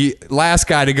the last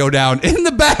guy to go down in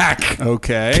the back.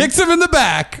 Okay. Kicks him in the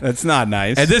back. That's not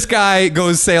nice. And this guy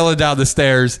goes sailing down the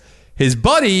stairs. His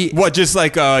buddy... What, just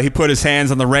like he put his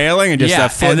hands on the railing and just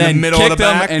that foot in the middle of the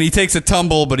back? And he takes a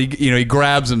tumble, but he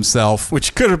grabs himself.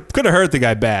 Which could have hurt the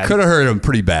guy bad. Could have hurt him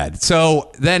pretty bad.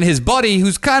 So then his buddy,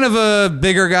 who's kind of a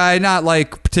bigger guy, not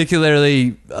like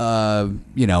particularly,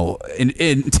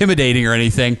 intimidating or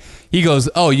anything, he goes,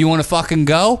 "Oh, you want to fucking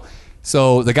go?"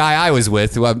 So the guy I was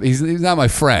with, he's not my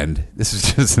friend. This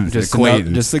is just an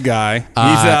acquaintance. Just a guy.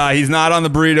 He's not on the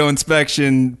burrito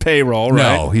inspection payroll,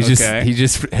 right? No, he's just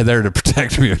there to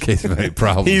protect me in case of any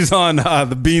problems. He's on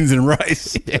the beans and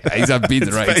rice. Yeah, he's on beans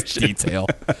and rice detail.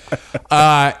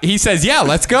 He says, "Yeah,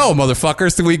 let's go,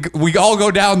 motherfuckers." So we all go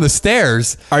down the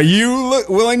stairs. Are you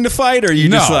willing to fight, or are you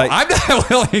just like... I'm not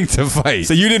willing to fight.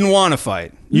 So you didn't want to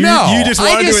fight? You just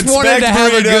wanted to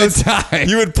have a good time.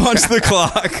 You would punch the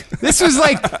clock. This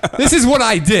is what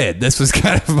I did. This was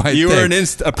kind of my You thing. were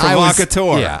a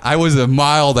provocateur. I was a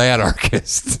mild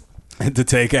anarchist. To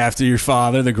take after your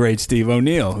father, the great Steve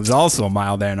O'Neill, who's also a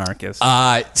mild anarchist.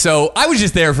 So I was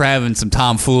just there for having some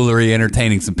tomfoolery,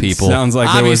 entertaining some people. Sounds like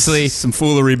obviously there was some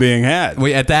foolery being had.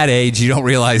 At that age, you don't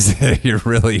realize that you're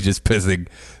really just pissing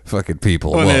fucking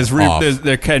people Well, off.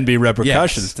 there can be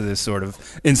repercussions Yes. to this sort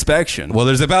of inspection. Well,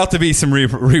 there's about to be some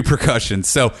repercussions.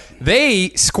 So they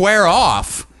square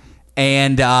off,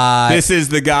 and this is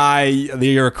the guy,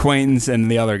 your acquaintance, and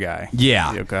the other guy.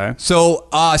 yeah. Okay. So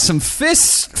some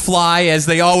fists fly as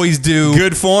they always do.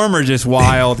 Good form or just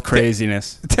wild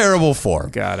craziness? Terrible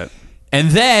form. Got it. And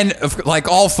then, like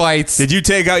all fights, Did you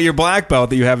take out your black belt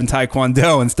that you have in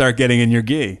Taekwondo and start getting in your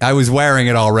gi? I was wearing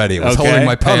it already. I was holding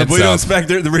my pants the burrito up.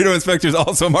 inspector. The burrito inspector is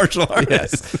also a martial artist.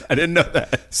 Yes. I didn't know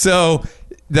that. So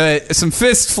some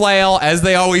fists flail as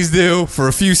they always do for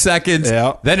a few seconds.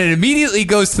 Yeah. Then it immediately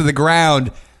goes to the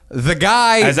ground. The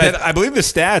guy I believe the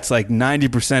stats, like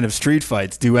 90% of street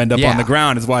fights do end up Yeah. on the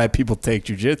ground. Is why people take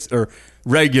jujitsu, or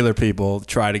regular people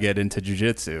try to get into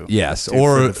jujitsu. yes,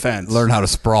 for or defense. learn how to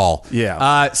sprawl.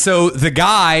 Yeah. So the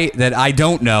guy that I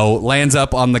don't know lands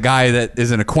up on the guy that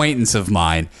is an acquaintance of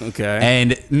mine. Okay.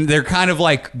 And they're kind of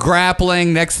like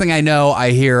grappling. Next thing I know,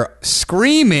 I hear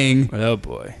screaming. Oh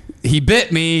boy. He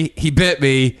bit me. He bit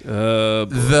me.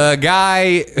 The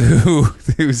guy who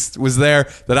was there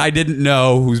that I didn't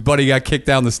know, whose buddy got kicked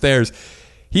down the stairs,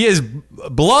 he has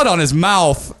blood on his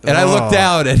mouth. And I looked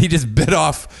down, and he just bit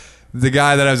off the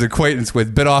guy that I was acquaintance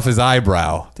with, bit off his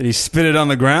eyebrow. Did he spit it on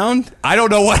the ground? I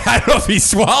don't know what. I don't know if he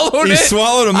swallowed He it.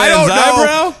 swallowed a I don't man's know.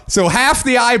 eyebrow? So half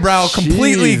the eyebrow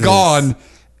completely Jesus. gone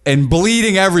and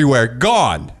bleeding everywhere.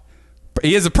 Gone.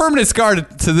 He has a permanent scar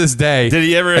to this day. Did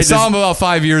he ever- I saw him about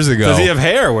 5 years ago. Does he have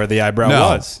hair where the eyebrow no.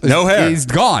 was? No hair. He's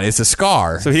gone. It's a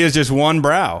scar. So he has just one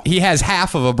brow. He has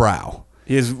half of a brow.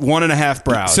 He has 1.5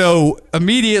 brows. So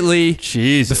immediately,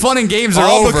 Jesus. the fun and games are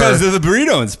all over. because of the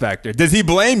burrito inspector. Does he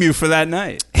blame you for that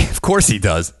night? Of course he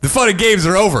does. The fun and games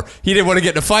are over. He didn't want to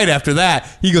get in a fight after that.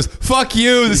 He goes, "Fuck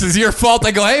you. This is your fault."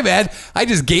 I go, "Hey man, I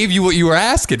just gave you what you were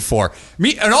asking for."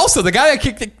 Me, and also the guy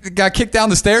that got kicked down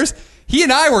the stairs. He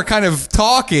and I were kind of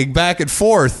talking back and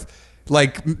forth.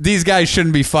 Like, these guys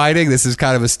shouldn't be fighting. This is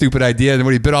kind of a stupid idea. And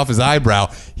when he bit off his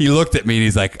eyebrow, he looked at me and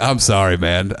he's like, "I'm sorry,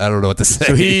 man. I don't know what to say."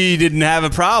 So he didn't have a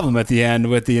problem at the end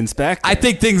with the inspector. I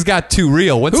think things got too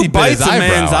real once Who he bit his bites a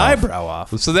man's off. eyebrow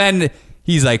off? So then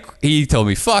he's like, he told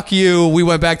me, "Fuck you." We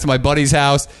went back to my buddy's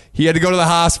house. He had to go to the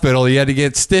hospital. He had to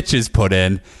get stitches put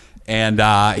in. And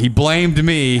he blamed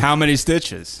me. How many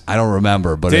stitches? I don't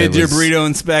remember, but Did it your was, burrito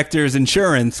inspector's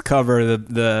insurance cover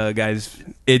the guy's?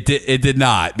 It did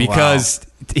not, because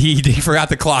he forgot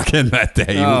to clock in that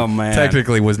day. Oh, He man.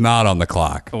 technically was not on the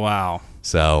clock. Wow.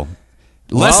 So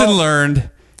lesson learned.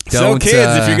 So Don't, kids,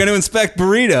 if you're going to inspect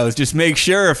burritos, just make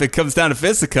sure if it comes down to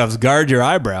fisticuffs, guard your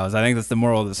eyebrows. I think that's the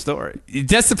moral of the story.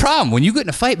 That's the problem. When you get in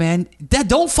a fight, man,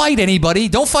 don't fight anybody.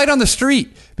 Don't fight on the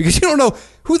street, because you don't know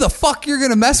who the fuck you're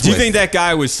going to mess Do you with. think that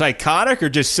guy was psychotic or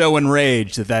just so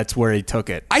enraged that that's where he took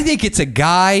it? I think it's a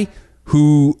guy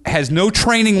who has no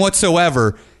training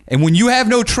whatsoever. And when you have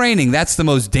no training, that's the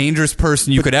most dangerous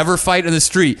person you could ever fight in the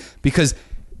street, because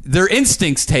their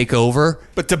instincts take over.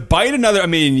 But to bite another, I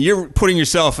mean, you're putting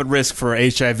yourself at risk for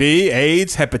HIV,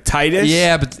 AIDS, hepatitis.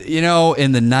 Yeah, but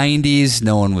in the 90s,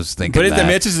 no one was thinking But that. I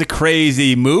mean, it's just a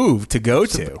crazy move to go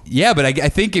to. Yeah, but I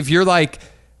think if you're like,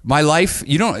 my life,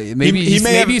 you don't, maybe He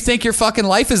may have- you think your fucking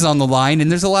life is on the line, and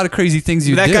there's a lot of crazy things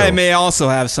you That do. guy may also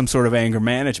have some sort of anger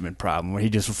management problem where he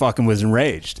just fucking was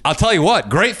enraged. I'll tell you what,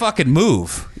 great fucking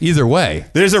move. Either way.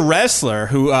 There's a wrestler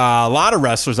who a lot of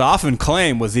wrestlers often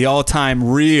claim was the all-time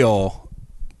real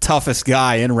toughest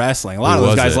guy in wrestling. A lot Who of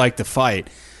those was guys it? like to fight.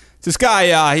 This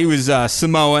guy, he was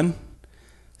Samoan.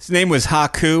 His name was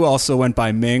Haku, also went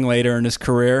by Ming later in his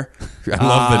career.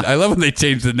 I love when they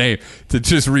change the name to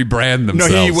just rebrand No,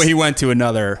 themselves. he went to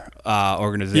another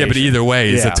organization. Yeah, but either way,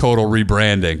 it's Yeah. a total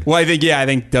rebranding. Well, I think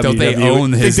WWE. Don't they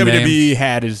own his I think name? WWE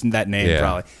had that name Yeah.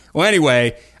 probably. Well,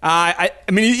 anyway, I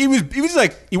mean, he was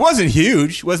like, he wasn't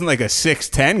huge. He wasn't like a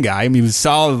 6'10" guy. I mean, he was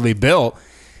solidly built.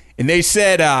 And they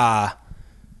said,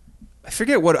 I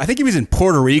forget what. I think he was in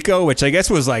Puerto Rico, which I guess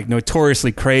was like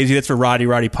notoriously crazy. That's where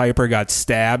Roddy Piper got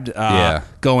stabbed.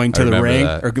 Going to I the remember ring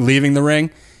that. or leaving the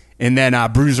ring. And then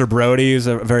Bruiser Brody, who's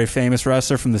a very famous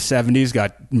wrestler from the 70s,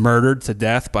 got murdered to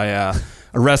death by a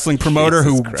wrestling promoter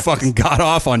Jesus who Christ. fucking got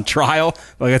off on trial.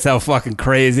 Like, that's how fucking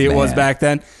crazy it was Man. back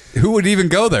then. Who would even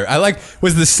go there?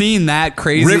 Was the scene that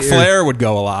crazy? Ric Flair would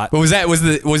go a lot. But was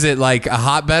it like a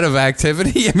hotbed of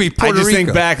activity? I mean, I Puerto just Rico.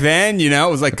 think back then, it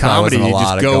was like probably comedy. wasn't a You lot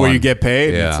just of go where going. you get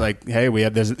paid. Yeah. It's like, hey,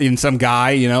 there's even some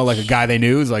guy, like a guy they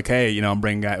knew is like, hey, I'm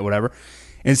bringing guy, whatever.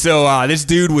 And so this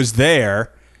dude was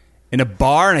there, in a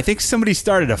bar, and I think somebody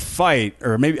started a fight,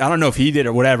 or maybe I don't know if he did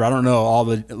or whatever. I don't know all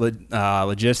the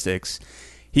logistics.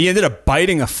 He ended up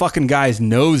biting a fucking guy's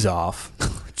nose off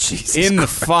in the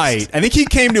fight. I think he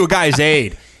came to a guy's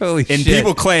aid. Holy and shit.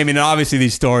 people claim, and obviously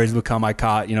these stories become, I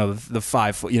caught, the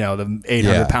 5 foot, the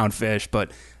 800-pound fish,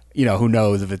 but who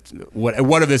knows if it's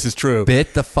what if this is true?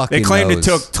 Bit the fucking They claimed nose. it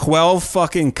took 12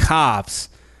 fucking cops.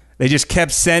 They just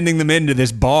kept sending them into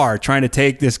this bar trying to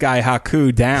take this guy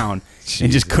Haku down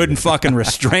and just couldn't fucking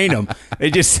restrain him. They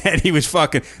just said he was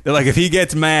fucking. They're like, if he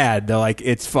gets mad, they're like,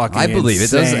 it's fucking. I believe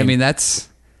insane. it does. I mean, that's.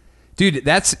 Dude,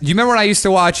 do you remember when I used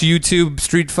to watch YouTube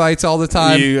street fights all the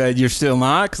time? You're still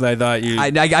not? Because I thought you...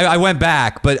 I went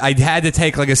back, but I had to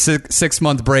take like a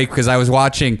 6-month break because I was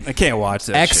watching I can't watch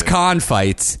that ex-con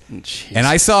fights, Jeez. and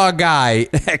I saw a guy...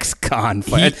 Ex-con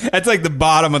fight. That's like the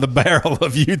bottom of the barrel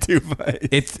of YouTube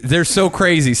fights. They're so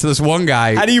crazy. So this one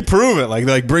guy... How do you prove it?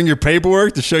 Like bring your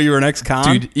paperwork to show you're an ex-con?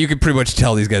 Dude, you could pretty much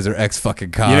tell these guys are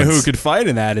ex-fucking-cons. You know who could fight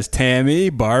in that is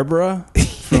Tammy, Barbara...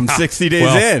 From 60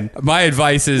 Days In. My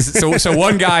advice is, so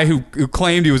one guy who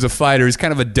claimed he was a fighter, he's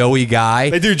kind of a doughy guy.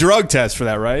 They do drug tests for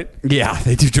that, right? Yeah,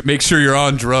 they do to make sure you're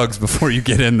on drugs before you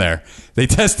get in there. They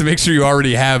test to make sure you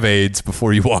already have AIDS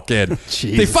before you walk in.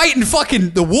 They fight in fucking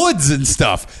the woods and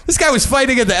stuff. This guy was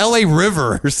fighting at the LA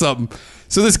River or something.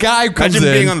 So this guy comes Imagine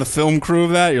in. being on the film crew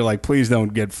of that. You're like, please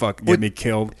don't get me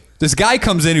killed. This guy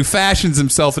comes in who fashions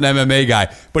himself an MMA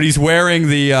guy, but he's wearing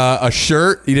the a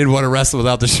shirt. He didn't want to wrestle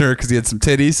without the shirt because he had some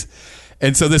titties.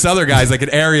 And so this other guy's like an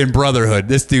Aryan Brotherhood.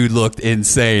 This dude looked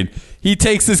insane. He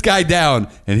takes this guy down,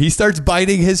 and he starts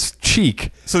biting his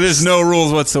cheek. So there's no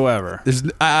rules whatsoever. There's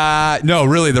no,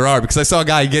 really there are, because I saw a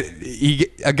guy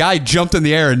a guy jumped in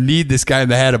the air and kneed this guy in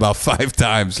the head about 5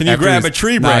 times. Can you grab a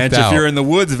tree branch if you're in the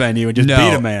woods venue and just beat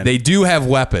a man? They do have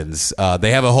weapons.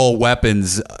 They have a whole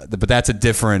weapons, but that's a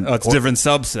different. Oh, it's a different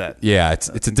subset. Yeah, it's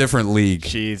a different league.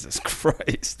 Jesus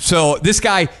Christ. So this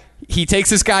guy, he takes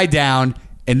this guy down.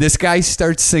 And this guy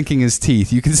starts sinking his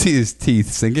teeth. You can see his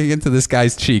teeth sinking into this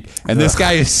guy's cheek. And this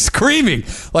guy is screaming.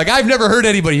 Like, I've never heard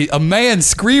a man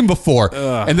scream before.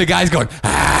 And the guy's going,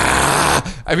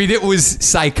 ah! I mean, it was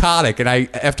psychotic. And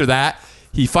after that,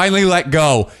 he finally let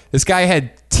go. This guy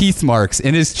had teeth marks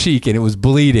in his cheek, and it was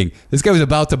bleeding. This guy was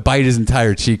about to bite his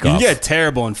entire cheek off. You can get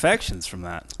terrible infections from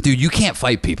that. Dude, you can't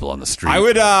fight people on the street. I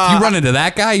would. If you run into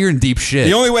that guy, you're in deep shit.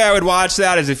 The only way I would watch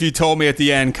that is if you told me at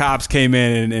the end cops came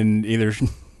in and either.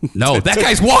 No, that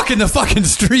guy's walking the fucking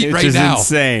street right now. It's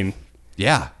insane.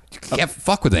 Yeah, you can't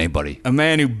fuck with anybody. A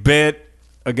man who bit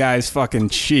a guy's fucking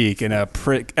cheek in a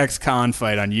ex-con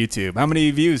fight on YouTube. How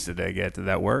many views did they get? Did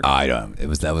that work? I don't.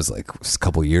 That was like a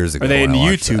couple years ago. Are they when in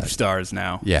I watched YouTube that. stars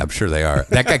now? Yeah, I'm sure they are.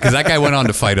 That guy, because that guy went on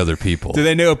to fight other people. Do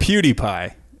they know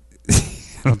PewDiePie?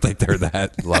 I don't think they're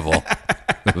that level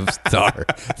of star.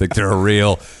 I think they're a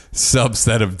real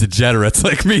subset of degenerates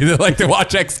like me that like to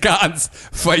watch ex-cons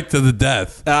fight to the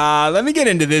death. Let me get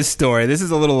into this story. This is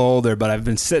a little older, but I've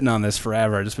been sitting on this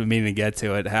forever. I've just been meaning to get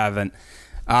to it. Haven't.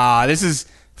 This is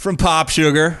from Pop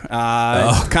Sugar.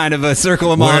 It's kind of a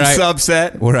Circle of Moms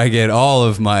subset. Where I get all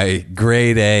of my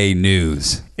grade A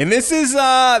news. And this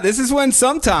is when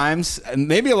sometimes, and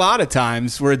maybe a lot of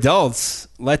times, where adults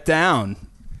let down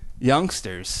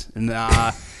youngsters. And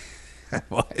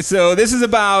so this is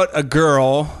about a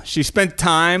girl. She spent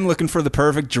time looking for the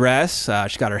perfect dress.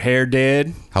 She got her hair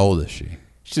did. How old is she?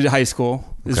 She's in high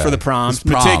school. This is Okay. for the prom. This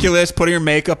prom. Meticulous, putting her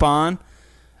makeup on.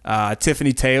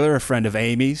 Tiffany Taylor, a friend of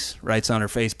Amy's, writes on her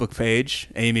Facebook page.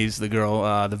 Amy's the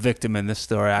girl, the victim in this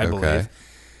story, I believe.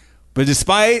 But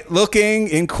despite looking,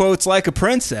 in quotes, like a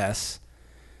princess,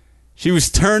 she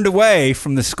was turned away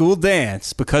from the school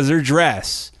dance because her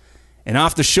dress, an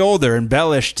off-the-shoulder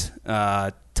embellished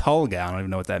tulle gown, I don't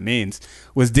even know what that means,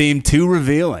 was deemed too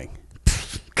revealing.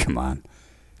 Come on.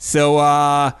 So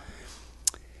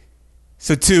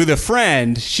to the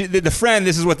friend,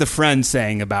 this is what the friend's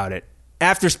saying about it.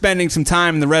 After spending some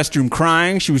time in the restroom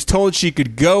crying, she was told she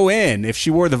could go in if she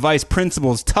wore the vice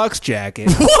principal's tux jacket.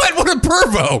 What a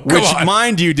pervo! Which,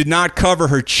 mind you, did not cover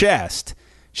her chest.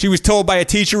 She was told by a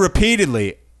teacher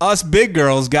repeatedly, us big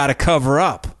girls got to cover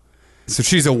up. So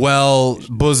she's a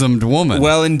well-bosomed woman.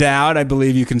 Well endowed, I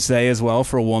believe you can say as well,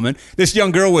 for a woman. This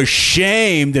young girl was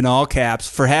shamed, in all caps,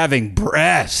 for having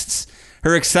breasts.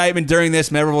 Her excitement during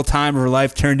this memorable time of her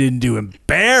life turned into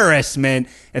embarrassment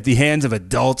at the hands of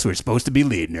adults who are supposed to be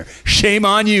leading her. Shame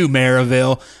on you,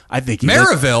 Maryville. I think you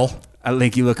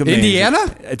look amazing.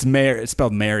 Indiana? It's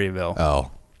spelled Maryville.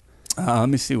 Oh. Let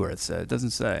me see where it said. It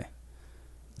doesn't say.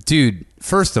 Dude,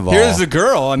 first of all... Here's the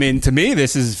girl. I mean, to me,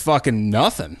 this is fucking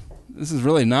nothing. This is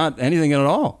really not anything at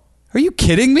all. Are you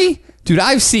kidding me? Dude,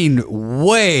 I've seen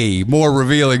way more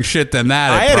revealing shit than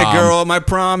that. I at had prom. a girl at my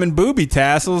prom in booby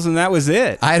tassels, and that was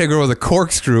it. I had a girl with a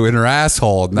corkscrew in her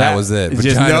asshole, and that was it.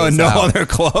 Just Vagina was no out. other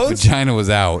clothes. Vagina was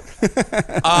out.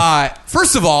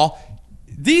 First of all,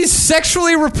 these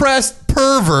sexually repressed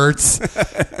perverts.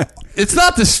 It's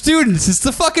not the students, it's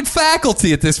the fucking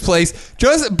faculty at this place.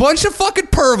 Just a bunch of fucking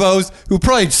pervos who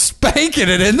probably spanking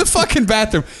it in the fucking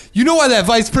bathroom. You know why that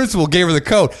vice principal gave her the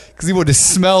coat? Because he wanted to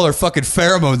smell her fucking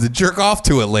pheromones and jerk off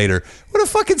to it later. What a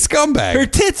fucking scumbag. Her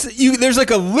tits, there's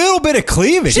like a little bit of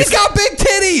cleavage. She's got big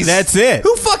titties. That's it.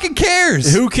 Who fucking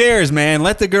cares? Who cares, man?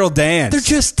 Let the girl dance. They're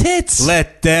just tits.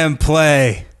 Let them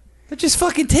play. They're just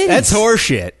fucking titties. That's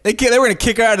horseshit. They were going to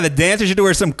kick her out of the dance. She had to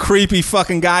wear some creepy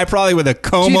fucking guy probably with a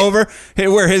comb over. He'd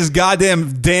wear his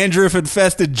goddamn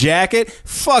dandruff-infested jacket.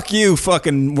 Fuck you,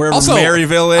 fucking wherever Also,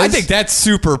 Maryville is. I think that's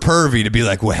super pervy to be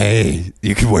like, well, hey,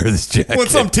 you can wear this jacket. when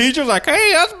some teacher's like,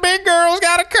 hey, us big girls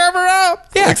got to cover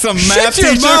up. Yeah, like some shut math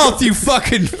your teacher. mouth, you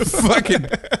fucking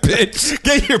bitch.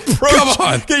 Get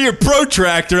your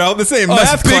protractor out. This ain't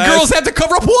math Big class. girls have to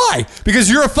cover up. Why? Because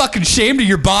you're a fucking ashamed of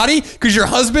your body? Because your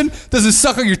husband doesn't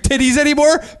suck on your titties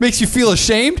anymore? Makes you feel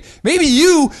ashamed? Maybe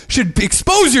you should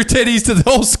expose your titties to the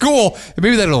whole school, and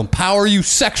maybe that'll empower you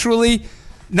sexually.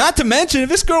 Not to mention, if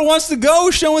this girl wants to go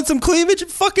showing some cleavage,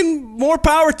 fucking more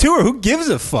power to her. Who gives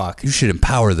a fuck? You should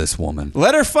empower this woman.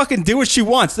 Let her fucking do what she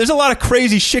wants. There's a lot of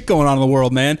crazy shit going on in the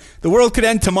world, man. The world could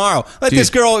end tomorrow. Let this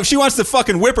girl, if she wants to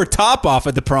fucking whip her top off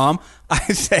at the prom, I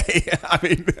say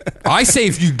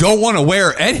if you don't want to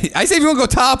wear any, I say if you want to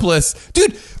go topless,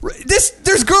 dude.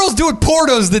 There's girls doing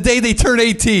pornos the day they turn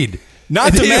 18.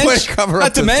 Not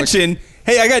to mention,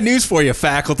 hey, I got news for you,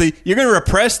 faculty. You're going to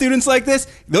repress students like this?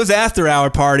 Those after-hour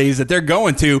parties that they're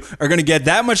going to are going to get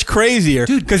that much crazier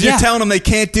because you're telling them they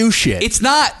can't do shit. It's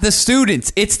not the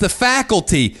students. It's the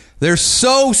faculty. They're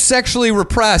so sexually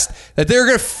repressed that they're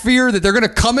going to fear that they're going to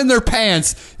come in their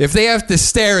pants if they have to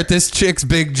stare at this chick's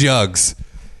big jugs.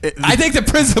 I think the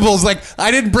principal's like,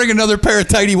 I didn't bring another pair of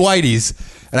tidy whities,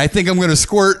 and I think I'm going to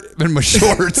squirt in my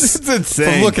shorts It's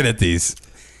insane. from looking at these.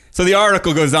 So the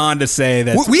article goes on to say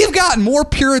that We've gotten more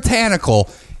puritanical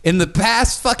in the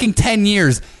past fucking 10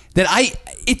 years that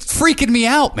it's freaking me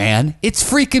out, man. It's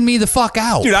freaking me the fuck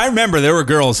out. Dude, I remember there were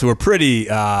girls who were pretty,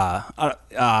 how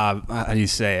do you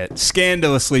say it,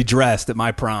 scandalously dressed at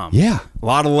my prom. Yeah. A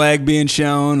lot of leg being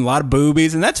shown, a lot of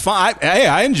boobies, and that's fine.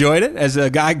 I enjoyed it as a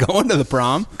guy going to the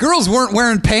prom. Girls weren't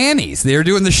wearing panties. They were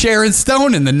doing the Sharon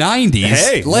Stone in the 90s.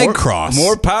 Hey, leg cross.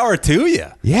 More power to you.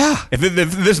 Yeah. If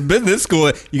this business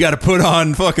school, you got to put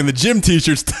on fucking the gym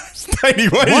teacher's tiny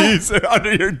whities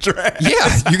under your dress.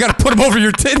 Yeah, you got to put them over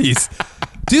your titties.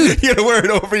 Dude, You got to wear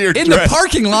it over your dress. in the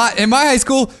parking lot in my high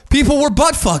school, people were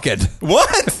butt fucking.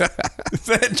 What? Is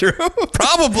that true?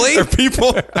 Probably. Are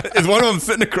people, is one of them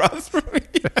sitting across from me?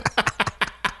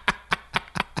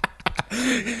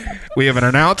 We have an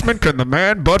announcement. Can the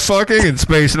man butt fucking in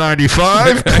Space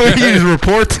 95 please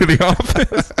report to the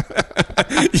office?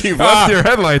 You've Left your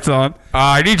headlights on.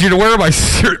 I need you to wear my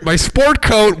sport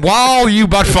coat while you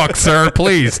butt fuck, sir.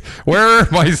 Please wear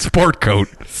my sport coat.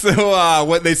 So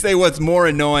what they say what's more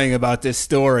annoying about this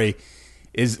story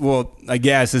is, well, I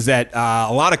guess, is that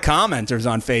a lot of commenters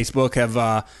on Facebook have,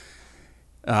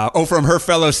 from her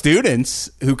fellow students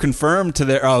who confirmed to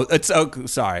their,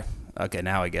 sorry. Okay,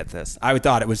 now I get this. I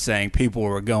thought it was saying people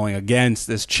were going against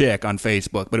this chick on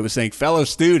Facebook, but it was saying fellow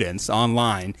students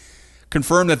online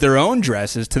confirmed that their own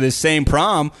dresses to this same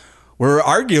prom were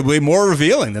arguably more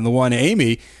revealing than the one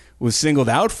Amy was singled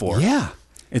out for. Yeah.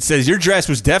 It says your dress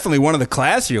was definitely one of the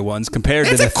classier ones compared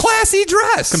to It's a classy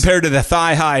dress. compared to the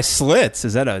thigh-high slits.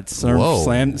 Is that a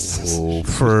slam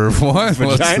For what?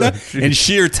 vagina? And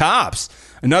sheer tops.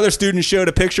 Another student showed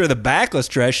a picture of the backless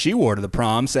dress she wore to the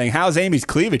prom, saying, how's Amy's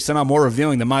cleavage somehow more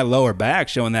revealing than my lower back,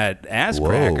 showing that ass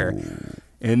cracker.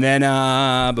 And then,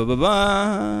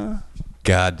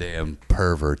 Goddamn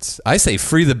perverts. I say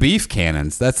free the beef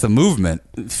cannons. That's the movement.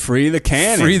 free the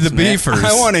cannons. Free the man. beefers.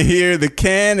 I want to hear the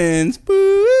cannons.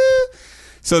 Boo.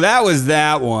 So that was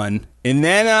that one. And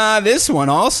then this one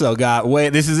also got,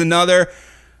 this is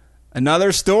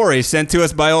another story sent to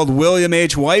us by old William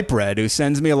H. Whitebread, who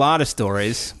sends me a lot of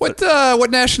stories. What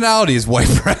nationality is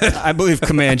Whitebread? I believe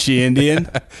Comanche Indian.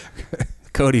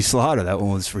 Cody Slaughter, that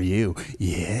one was for you.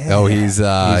 Yeah. Oh, he's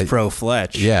pro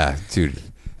Fletch. Yeah, dude.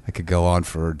 I could go on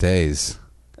for days.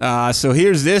 So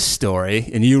here's this story,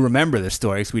 and you remember this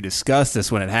story because we discussed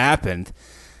this when it happened.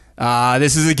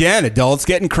 This is, again, adults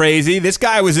getting crazy. This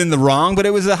guy was in the wrong, but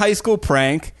it was a high school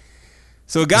prank.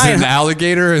 So a guy... Is it an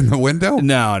alligator in the window?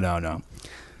 No.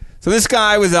 So this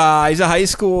guy was, he's a high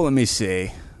school, let me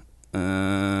see.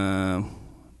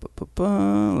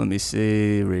 Let me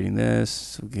see. Reading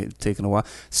this. Taking a while.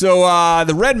 So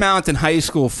the Red Mountain High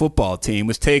School football team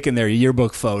was taking their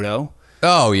yearbook photo.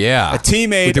 Oh, yeah. A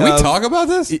teammate. Did we talk about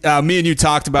this? Me and you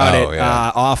talked about it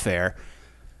yeah. Off air.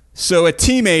 So a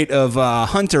teammate of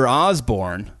Hunter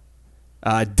Osborne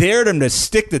dared him to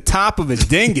stick the top of his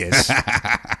dingus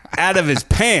out of his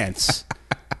pants.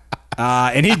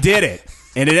 And he did it.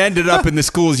 And it ended up in the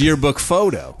school's yearbook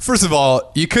photo. First of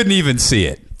all, you couldn't even see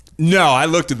it. No, I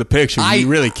looked at the picture. You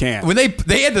really can't. When they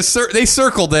had they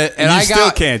circled it, and I still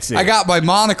can't see it. I got my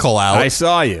monocle out. I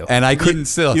saw you, and I couldn't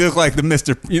still. You look like You look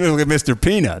like Mr.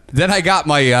 Peanut. Then I got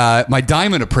my my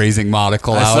diamond appraising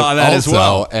monocle out. I saw that also, as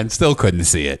well, and still couldn't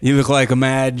see it. You look like a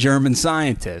mad German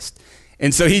scientist.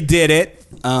 And so he did it.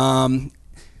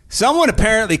 Someone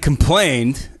apparently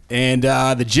complained, and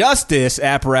the justice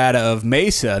apparatus of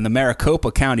Mesa and the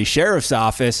Maricopa County Sheriff's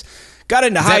Office got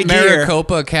into high gear.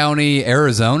 Maricopa County,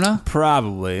 Arizona?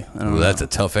 Probably. I don't know. That's a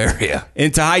tough area.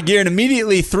 Into high gear and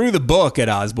immediately threw the book at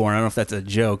Osborne. I don't know if that's a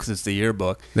joke because it's the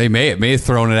yearbook. They may have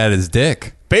thrown it at his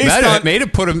dick. May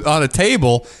have put him on a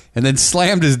table and then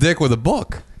slammed his dick with a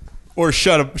book. Or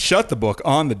shut the book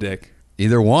on the dick.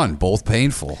 Either one, both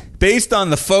painful. Based on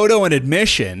the photo and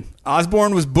admission,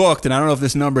 Osborne was booked, and I don't know if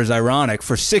this number is ironic,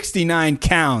 for 69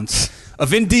 counts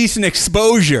of indecent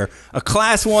exposure, a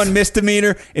Class 1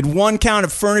 misdemeanor, and 1 count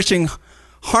of furnishing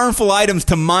harmful items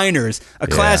to minors, a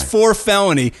Class 4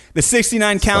 felony. The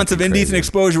 69 counts of indecent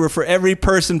exposure were for every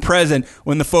person present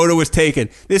when the photo was taken.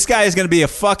 This guy is going to be a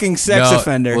fucking sex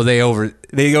offender. Well, they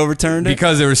overturned it?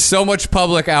 Because there was so much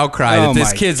public outcry that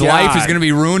this kid's life is going to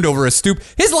be ruined over a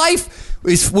His life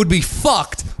would be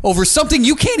fucked over something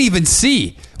you can't even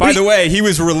see. By the way, he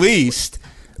was released.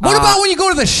 What about when you go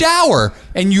to the shower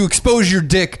and you expose your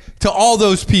dick to all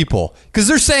those people? Because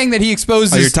they're saying that he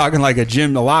exposed you're talking like a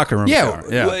gym, the locker room. Yeah,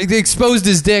 they exposed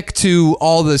his dick to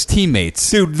all those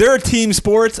teammates. Dude, there are team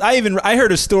sports. I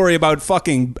heard a story about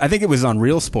I think it was on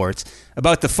Real Sports,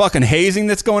 about the fucking hazing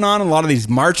that's going on in a lot of these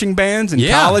marching bands and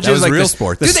colleges. That was like Real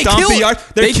Sports. Dude, they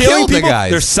killing people. The guys.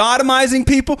 They're sodomizing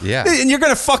people. Yeah. And you're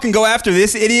going to fucking go after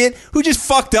this idiot who just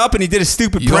fucked up and he did a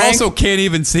stupid prank. You also can't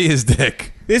even see his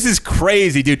dick. This is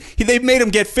crazy, dude. They made him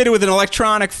get fitted with an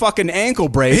electronic fucking ankle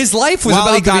brace. His life was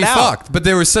about to be fucked, but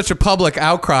there was such a public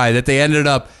outcry that they ended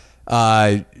up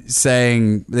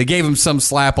saying they gave him some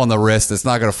slap on the wrist that's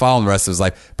not going to follow him the rest of his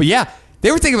life. But yeah,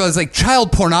 they were thinking about it as like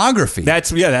child pornography.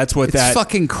 That's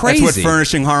fucking crazy. That's what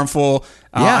furnishing harmful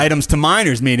items to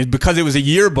minors mean. Is because it was a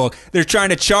yearbook. They were trying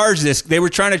to charge this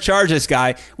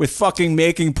guy with fucking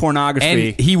making pornography.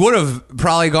 And he would have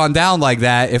probably gone down like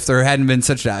that if there hadn't been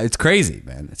such a... It's crazy,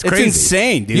 man. It's crazy. It's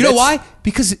insane, dude. You know why?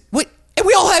 Because we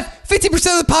all have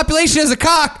 50% of the population has a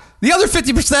cock. The other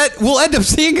 50% will end up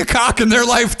seeing a cock in their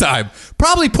lifetime.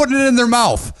 Probably putting it in their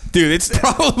mouth. Dude, it's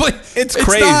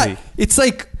crazy. It's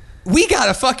like, we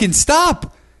gotta fucking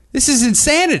stop. This is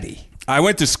insanity. I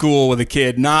went to school with a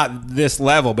kid, not this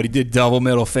level, but he did double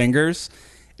middle fingers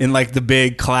in like the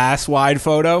big class-wide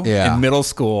photo in middle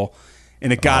school.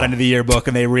 And it got into the yearbook,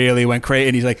 and they really went crazy.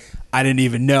 And he's like, I didn't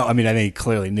even know. I mean, I think he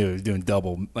clearly knew he was doing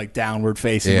double, like downward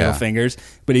facing middle fingers.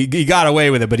 But he got away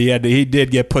with it. But he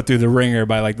did get put through the ringer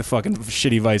by like the fucking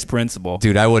shitty vice principal.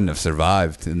 Dude, I wouldn't have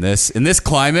survived in this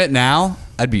climate. Now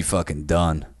I'd be fucking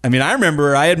done. I mean, I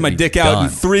remember I had my dick out in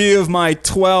 3 of my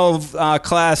 12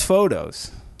 class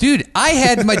photos. Dude, I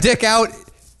had my dick out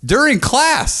during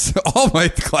class, all my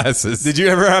classes. Did you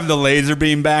ever have the laser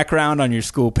beam background on your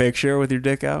school picture with your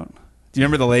dick out? Do you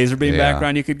remember the laser beam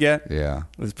background you could get? Yeah.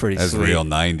 It was pretty That's sweet. real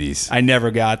 90s. I never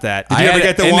got that. Did you ever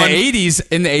get the one?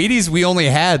 In the 80s, we only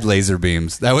had laser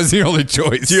beams. That was the only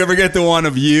choice. Did you ever get the one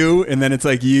of you, and then it's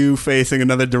like you facing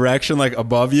another direction, like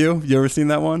above you? You ever seen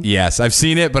that one? Yes, I've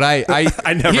seen it, but I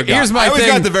never got it. Here's my I always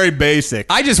thing. got the very basic.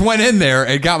 I just went in there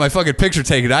and got my fucking picture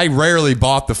taken. I rarely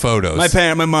bought the photos.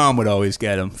 My mom would always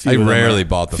get them. I rarely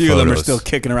bought the photos. A few of them are still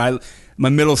kicking around. My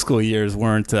middle school years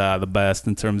weren't the best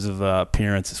in terms of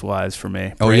appearances-wise for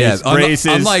me. Braces.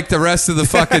 Unlike the rest of the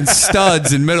fucking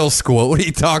studs in middle school. What are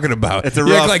you talking about? It's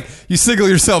you act like you single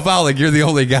yourself out like you're the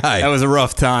only guy. That was a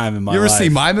rough time in my life. You ever see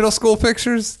my middle school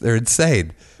pictures? They're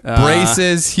insane.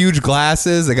 Braces, huge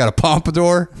glasses. I got a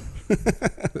pompadour.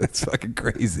 That's fucking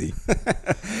crazy.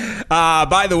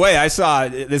 By the way, I saw,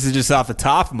 this is just off the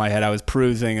top of my head, I was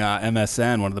perusing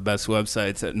MSN, one of the best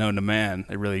websites known to man.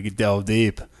 They really delve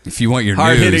deep. If you want your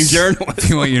hard-hitting news, journalism. If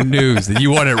you want your news, and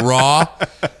you want it raw,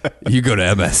 you go to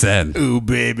MSN. Ooh,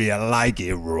 baby, I like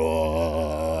it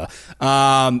raw.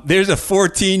 There's a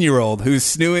 14-year-old who's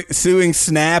suing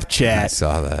Snapchat. I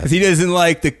saw that. Because he doesn't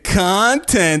like the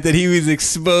content that he was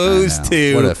exposed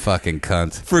to. What a fucking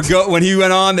cunt. When he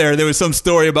went on there was some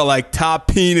story about like top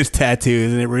penis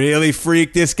tattoos, and it really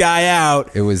freaked this guy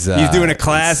out. It was. He's doing a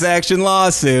class action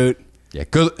lawsuit. Yeah,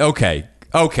 good. Okay.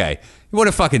 What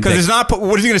a fucking dick. Because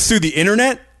what is he going to sue the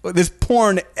internet? There's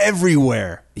porn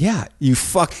everywhere. Yeah. You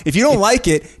fuck. If you don't like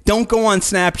it, don't go on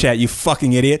Snapchat, you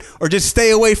fucking idiot. Or just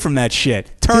stay away from that shit.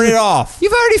 Turn it off.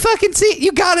 You've already fucking seen.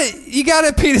 You got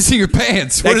a penis in your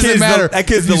pants. What does it matter? That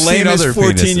kid's the lamest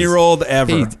 14-year-old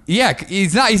ever.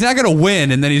 He's not going to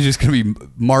win, and then he's just going to be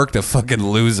marked a fucking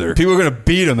loser. People are going to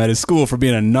beat him at his school for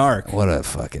being a narc. What a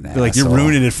fucking asshole. They're like, you're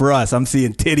ruining it for us. I'm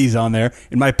seeing titties on there,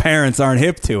 and my parents aren't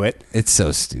hip to it. It's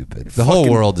so stupid. The whole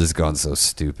world has gone so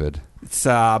stupid. It's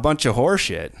a bunch of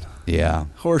horseshit. Yeah,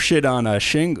 horseshit on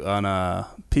a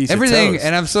piece everything, of toast.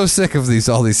 And I'm so sick of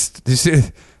all these.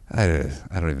 I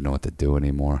don't even know what to do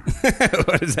anymore.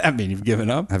 What does that mean? You've given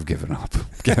up? I've given up.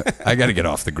 I got to get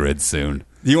off the grid soon.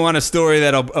 Do you want a story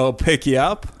that'll pick you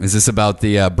up? Is this about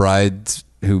the bride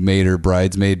who made her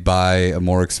bridesmaid buy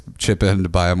chip in to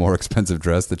buy a more expensive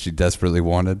dress that she desperately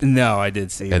wanted? No, I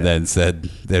did see that. And then said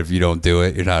that if you don't do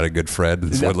it, you're not a good friend.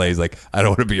 And this one lady's like, I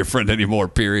don't want to be your friend anymore,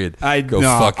 period. Fuck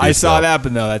yourself. I saw that,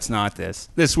 but no, that's not this.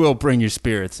 This will bring your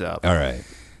spirits up. All right.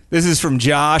 This is from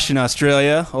Josh in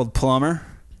Australia, old plumber.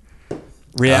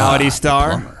 Reality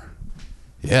star. Plumber.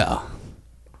 Yeah.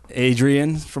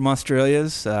 Adrian from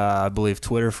Australia's, I believe,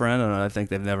 Twitter friend. I think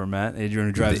they've never met. Adrian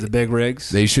who drives the big rigs.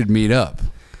 They should meet up.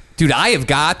 Dude, I've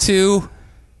got to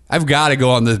go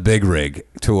on this big rig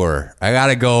tour. I got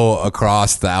to go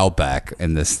across the outback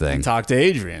in this thing. Talk to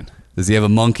Adrian. Does he have a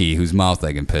monkey whose mouth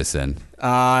I can piss in?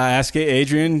 Ask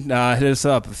Adrian. Hit us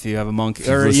up if you have a monkey.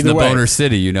 Or Listen either to way. Boner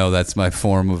City, that's my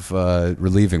form of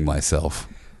relieving myself.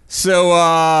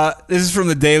 So this is from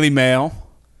the Daily Mail.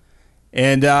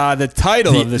 And the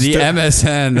title of the the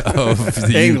MSN of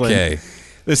the UK.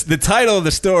 The title of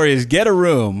the story is Get a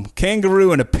Room.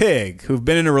 Kangaroo and a pig who've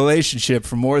been in a relationship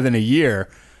for more than a year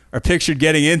are pictured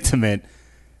getting intimate.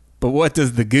 But what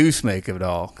does the goose make of it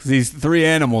all? Because these three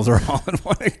animals are all in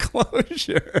one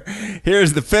enclosure.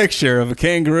 Here's the picture of a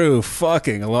kangaroo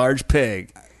fucking a large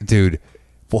pig. Dude,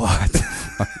 what the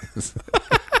fuck is the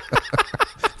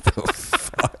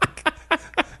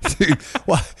fuck? Dude,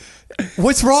 what?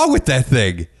 What's wrong with that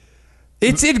thing?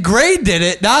 It's ingrained in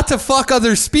it not to fuck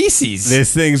other species.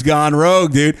 This thing's gone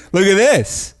rogue, dude. Look at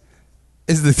this.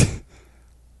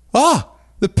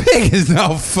 The pig is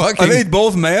now fucking. Are they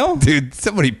both male? Dude,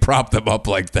 somebody propped them up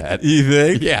like that. You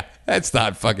think? Yeah, that's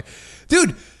not fucking.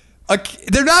 Dude,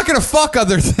 they're not going to fuck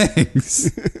other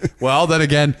things. Well, then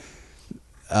again,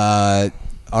 our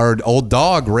old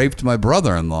dog raped my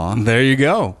brother-in-law. There you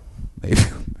go. Maybe.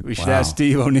 We should ask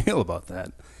Steve O'Neill about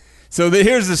that. So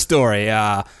here's the story.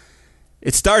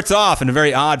 It starts off in a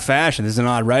very odd fashion. This is an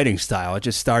odd writing style. It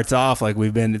just starts off like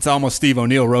it's almost Steve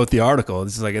O'Neill wrote the article.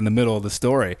 This is like in the middle of the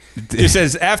story. It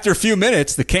says, after a few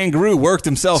minutes, the kangaroo worked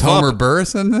himself up. Is Homer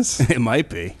Burris in this? It might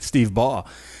be. Steve Baugh.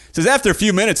 It says, after a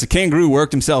few minutes, the kangaroo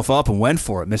worked himself up and went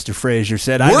for it, Mr. Fraser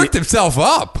said. Worked himself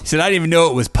up? He said, I didn't even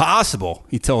know it was possible,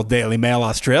 he told Daily Mail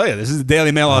Australia. This is the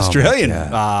Daily Mail Australian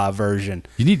version.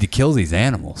 You need to kill these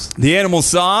animals. The animals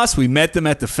saw us. We met them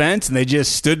at the fence, and they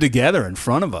just stood together in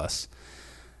front of us.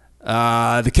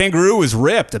 The kangaroo was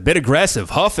ripped, a bit aggressive,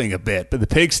 huffing a bit, but the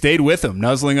pig stayed with him,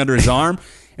 nuzzling under his arm,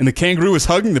 and the kangaroo was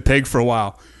hugging the pig for a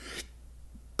while.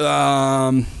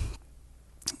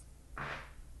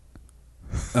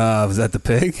 Was that the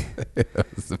pig?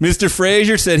 Mr.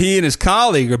 Fraser said he and his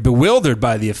colleague are bewildered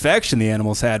by the affection the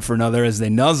animals had for another as they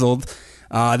nuzzled.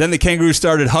 Then the kangaroo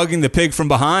started hugging the pig from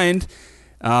behind,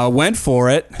 went for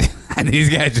it. And these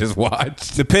guys just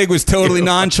watched. The pig was totally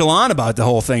nonchalant about the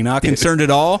whole thing, not concerned at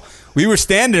all. We were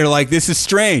standing there like, this is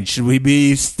strange. Should we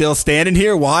be still standing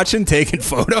here watching, taking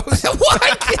photos?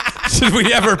 What? Should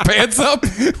we have our pants up?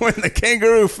 When the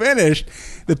kangaroo finished,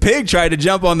 the pig tried to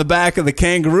jump on the back of the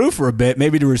kangaroo for a bit,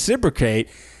 maybe to reciprocate.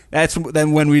 That's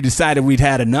then when we decided we'd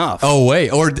had enough. Oh, wait.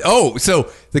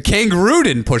 So the kangaroo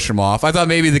didn't push him off. I thought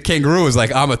maybe the kangaroo was like,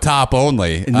 I'm a top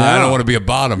only. No. I don't want to be a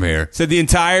bottom here. So the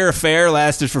entire affair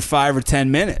lasted for 5 or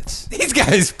 10 minutes.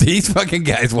 These fucking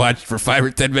guys watched for 5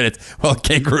 or 10 minutes while a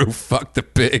kangaroo fucked the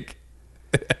pig.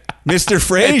 Mr.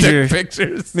 Fraser,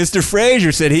 pictures. Mr.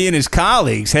 Fraser said he and his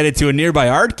colleagues headed to a nearby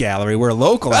art gallery where a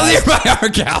local. A nearby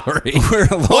art gallery.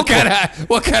 What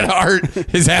kind of art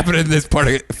is happening in this part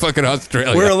of fucking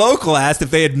Australia? Where a local asked if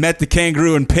they had met the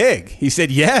kangaroo and pig. He said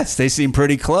yes, they seem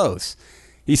pretty close.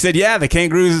 He said, yeah, the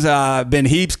kangaroo's been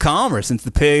heaps calmer since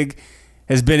the pig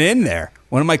has been in there.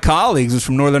 One of my colleagues was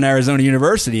from Northern Arizona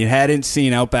University and hadn't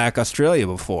seen Outback Australia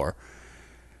before.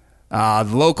 The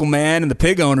local man and the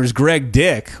pig owner is Greg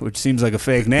Dick, which seems like a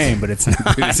fake name, but it's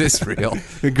not. Is this real?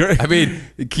 I mean,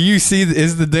 can you see,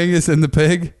 is the dingus in the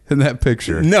pig in that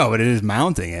picture? No, but it is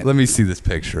mounting it. Let me see this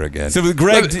picture again. So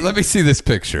let me see this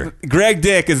picture. Greg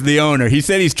Dick is the owner. He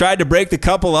said he's tried to break the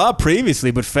couple up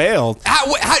previously, but failed.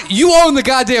 You own the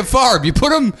goddamn farm. You put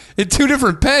them in 2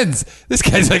 different pens. This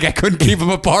guy's like, I couldn't keep them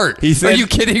apart. Are you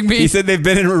kidding me? He said they've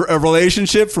been in a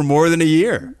relationship for more than a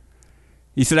year.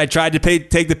 He said, I tried to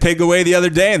take the pig away the other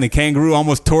day, and the kangaroo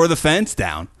almost tore the fence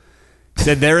down. He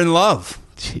said they're in love.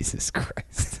 Jesus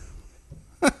Christ.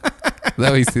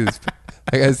 Let me see this.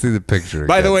 I got to see the picture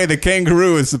By again. the way, the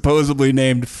kangaroo is supposedly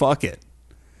named Fuck It.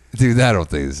 Dude, I don't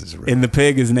think this is real. And the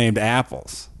pig is named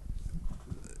Apples.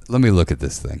 Let me look at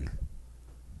this thing.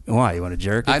 Why? You want to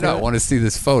jerk it? I know. I want to see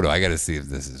this photo. I got to see if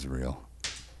this is real.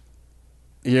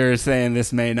 You're saying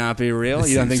this may not be real?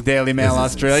 This You don't is- think Daily Mail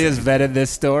this is Australia has insane. vetted this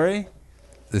story?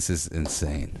 This is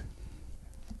insane.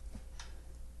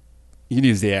 You can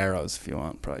use the arrows if you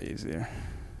want. Probably easier.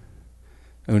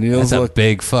 O'Neill's That's a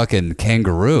big fucking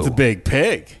kangaroo. It's a big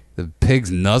pig. The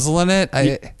pig's nuzzling it.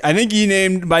 I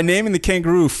think by naming the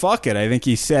kangaroo Fuck It, I think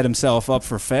he set himself up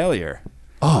for failure.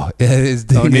 His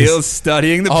dingus. O'Neill's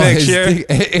studying the his picture.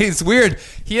 It's weird.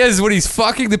 He has, when he's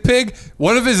fucking the pig,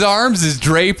 one of his arms is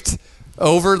draped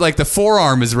over, like the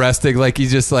forearm is resting, like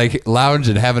he's just like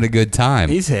lounging, having a good time.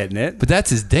 He's hitting it. But that's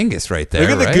his dingus right there.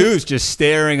 Look at right? the goose just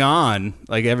staring on,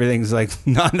 like everything's like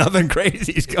nothing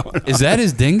crazy's going on. Is that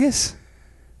his dingus?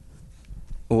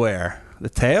 Where? The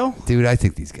tail? Dude, I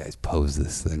think these guys pose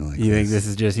this thing like You think this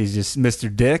is he's just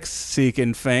Mr. Dix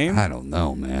seeking fame? I don't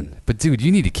know, man. But dude,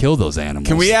 you need to kill those animals.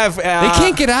 Can we have? They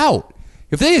can't get out.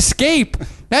 If they escape,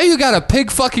 now you got a pig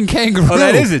fucking kangaroo. Oh,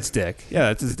 that is its dick. Yeah,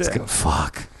 that's his dick.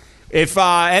 Fuck. If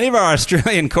any of our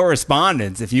Australian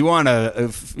correspondents, if you want to,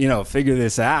 figure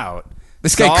this out,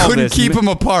 This guy solve couldn't this. keep them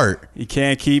apart. You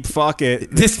can't keep Fuck It.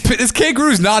 This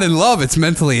kangaroo's not in love. It's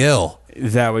mentally ill.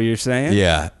 Is that what you're saying?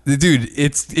 Yeah. Dude,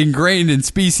 it's ingrained in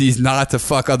species not to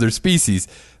fuck other species.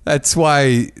 That's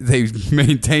why they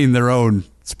maintain their own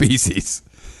species.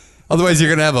 Otherwise, you're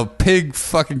going to have a pig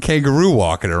fucking kangaroo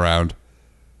walking around.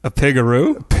 A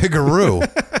pigaroo? Pigaroo.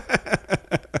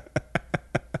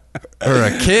 Or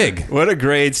a kig. What a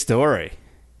great story.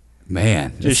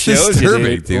 Man, Just it's shows you,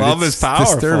 disturbing, dude. Love is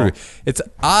powerful. Disturbing. It's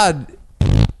odd.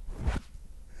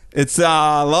 It's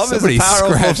love Somebody is a powerful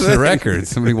scratched thing. the record.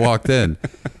 Somebody walked in.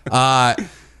 I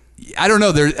don't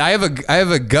know. I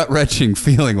have a gut wrenching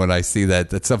feeling when I see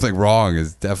that something wrong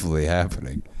is definitely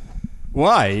happening.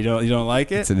 Why? You don't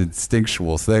like it? It's an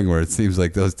instinctual thing where it seems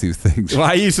like those two things. Why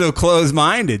are you so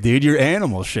close-minded, dude? You're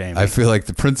animal shaming. I feel like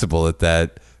the principal at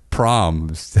that prom.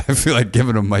 I feel like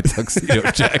giving him my tuxedo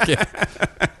jacket,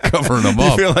 covering him You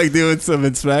up. feel like doing some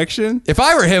inspection? If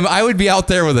I were him, I would be out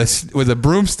there with a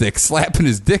broomstick slapping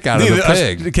his dick out Dude, of the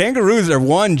pig. The kangaroos are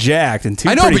one jacked and two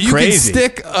I know, pretty but you crazy.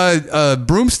 can stick a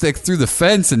broomstick through the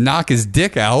fence and knock his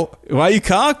dick out. Why are you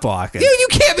cock blocking? Dude, you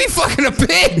can't be fucking a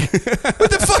pig. What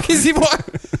the fuck is he?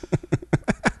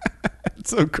 It's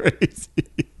so crazy.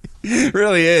 It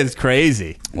really is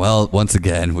crazy. Well, once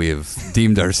again, we have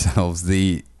deemed ourselves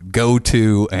the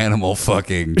go-to animal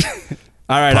fucking.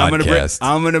 All right, podcast.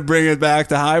 I'm gonna bring it back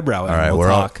to highbrow. All right, animal we're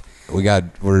talk. we got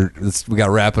to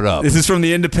wrap it up. This is from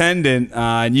the Independent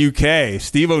in UK.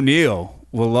 Steve O'Neill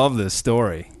will love this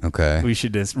story. Okay. We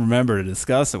should just remember to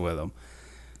discuss it with him.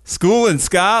 School in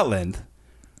Scotland.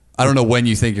 I don't know when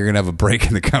you think you're gonna have a break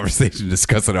in the conversation to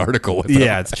discuss an article with them.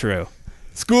 Yeah, it's true.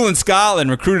 School in Scotland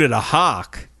recruited a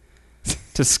hawk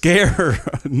to scare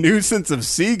a nuisance of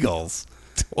seagulls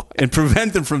and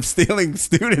prevent them from stealing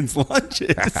students'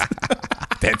 lunches.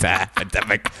 That's a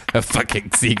epidemic of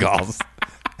fucking seagulls.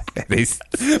 They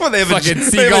They have fucking a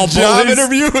seagull job bullies.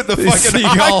 interview with the These fucking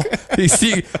seagull.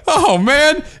 hawk. Oh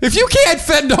man, if you can't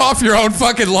fend off your own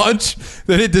fucking lunch,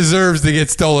 then it deserves to get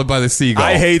stolen by the seagull.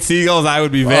 I hate seagulls. I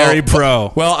would be very Oh,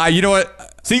 pro. Well, you know what?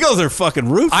 Seagulls are fucking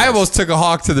ruthless. I almost took a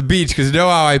hawk to the beach because you know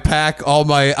how I pack all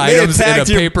my items in a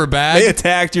paper bag? They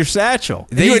attacked your satchel.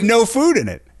 They- You had no food in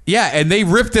it. Yeah, and they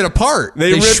ripped it apart.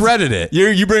 They shredded it.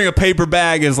 You bring a paper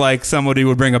bag as like somebody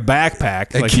would bring a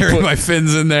backpack. I Like you carried put my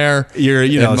fins in there. your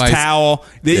and my- towel.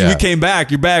 Yeah. You came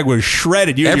back, your bag was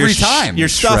shredded. Every time. Your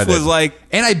stuff shredded. was like,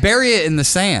 And I bury it in the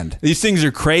sand. these things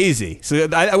are crazy. So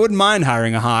I wouldn't mind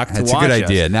hiring a hawk to That's watch a good us.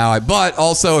 idea. But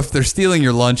also, if they're stealing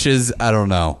your lunches, I don't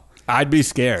know. I'd be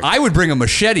scared. I would bring a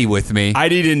machete with me.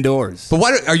 I'd eat indoors. But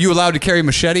what are you allowed to carry a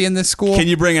machete in this school? Can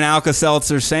you bring an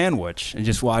Alka-Seltzer sandwich and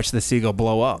just watch the seagull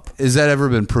blow up? Has that ever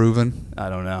been proven? I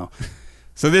don't know.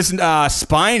 So this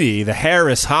Spiny, the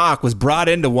Harris hawk, was brought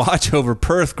in to watch over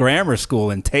Perth Grammar School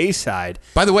in Tayside.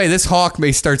 By the way, this hawk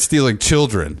may start stealing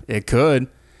children. It could.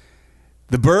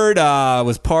 The bird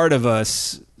was part of a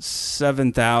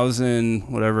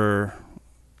 7,000 whatever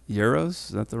euros. Is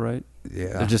that the right?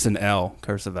 Yeah. They're just an L,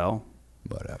 cursive L.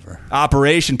 Whatever.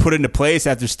 Operation put into place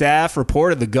after staff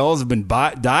reported the gulls have been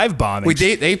dive bombing.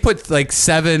 Wait, they put like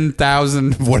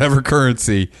 7,000 whatever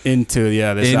currency into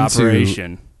this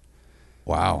operation.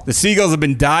 Wow. The seagulls have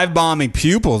been dive bombing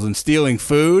pupils and stealing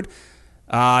food.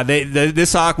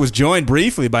 This hawk was joined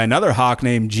briefly by another hawk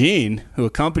named Gene, who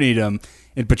accompanied him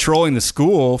in patrolling the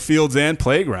school, fields, and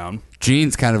playground.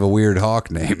 Gene's kind of a weird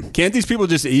hawk name. Can't these people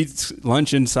just eat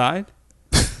lunch inside?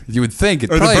 You would think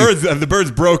it. Or probably, the birds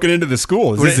broken into the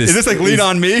school. Is this like Lean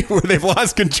on Me, where they've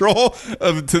lost control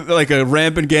to like a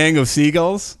rampant gang of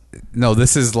seagulls? No,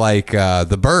 this is like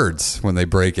the birds when they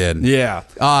break in. Yeah.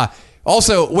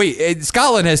 Also, wait,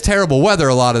 Scotland has terrible weather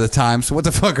a lot of the time, so what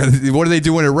the fuck? What do they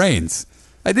do when it rains?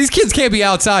 These kids can't be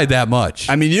outside that much.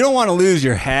 I mean, you don't want to lose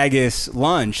your haggis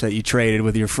lunch that you traded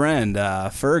with your friend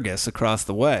Fergus across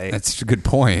the way. That's a good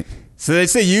point. So they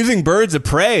say using birds of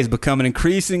prey has become an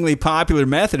increasingly popular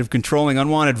method of controlling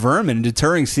unwanted vermin and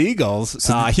deterring seagulls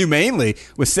humanely,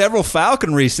 with several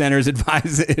falconry centers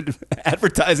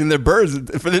advertising their birds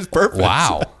for this purpose.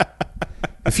 Wow.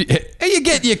 If you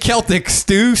get your Celtic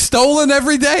stew stolen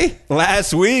every day?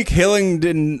 Last week,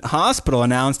 Hillingdon Hospital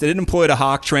announced it employed a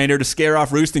hawk trainer to scare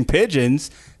off roosting pigeons,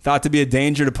 thought to be a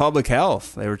danger to public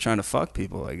health. They were trying to fuck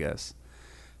people, I guess.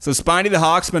 So Spiny the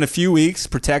hawk spent a few weeks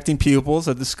protecting pupils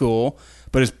at the school,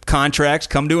 but his contract's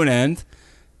come to an end.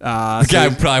 The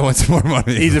guy probably wants more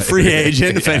money. He's a free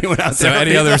agent. If anyone else, so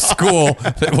any other school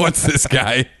that wants this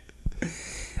guy.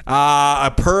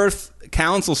 A Perth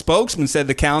council spokesman said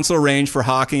the council arranged for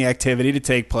hawking activity to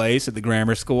take place at the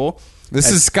grammar school.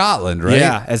 This is Scotland, right?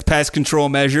 Yeah, as pest control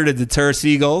measure to deter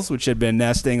seagulls, which had been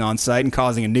nesting on site and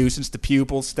causing a nuisance to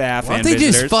pupils, staff, and visitors. Why don't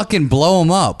they just fucking blow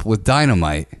them up with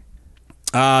dynamite?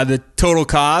 The total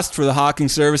cost for the hawking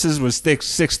services was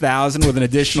 $6,000, with an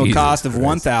additional cost of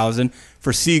 $1,000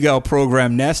 for seagull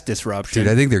program nest disruption.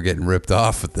 Dude, I think they're getting ripped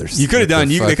off with their. You could have done.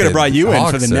 They could have brought you in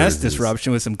for the nest services.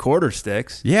 disruption with some quarter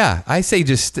sticks. Yeah, I say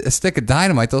just a stick of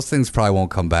dynamite. Those things probably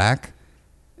won't come back.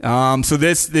 So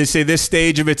they say this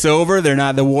stage of it's over.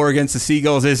 The war against the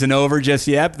seagulls isn't over just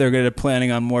yet. They're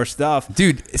planning on more stuff.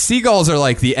 Dude, seagulls are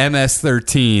like the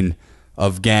MS-13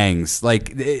 of gangs.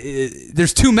 Like,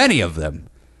 there's too many of them.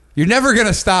 You're never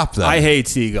gonna stop them. I hate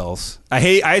seagulls.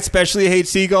 I especially hate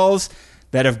seagulls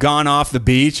that have gone off the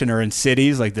beach and are in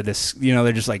cities, like they're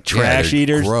just like trash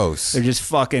eaters. Gross. They're just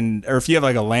fucking. Or if you have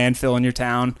like a landfill in your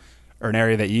town or an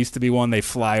area that used to be one, they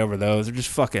fly over those. They're just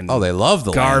fucking. Oh, they love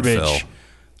the garbage. landfill.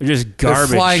 They're just garbage.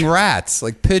 They're flying rats,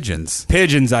 like pigeons.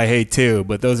 Pigeons I hate too,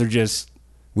 but those are just.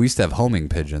 We used to have homing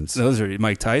pigeons. Those are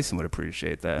Mike Tyson would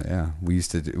appreciate that. Yeah,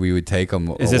 we would take them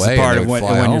away. Is this a part of when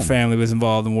home. your family was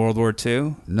involved in World War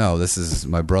II? No, this is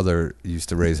my brother used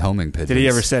to raise homing pigeons. Did he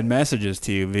ever send messages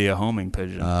to you via homing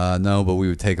pigeon? No, but we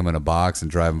would take them in a box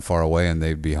and drive them far away, and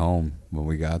they'd be home when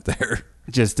we got there.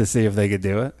 Just to see if they could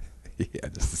do it? Yeah,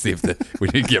 just to see if we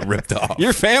didn't get ripped off.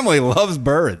 Your family loves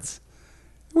birds.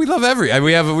 We love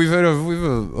we've had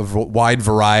a wide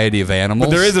variety of animals.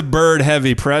 But there is a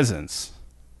bird-heavy presence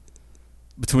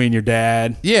between your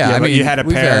dad. Yeah, I mean, you had a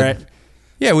parrot.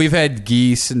 We've had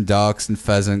geese and ducks and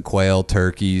pheasant, quail,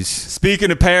 turkeys. Speaking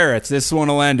of parrots, this one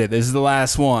will end it. This is the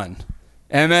last one.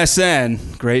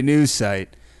 MSN, great news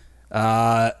site.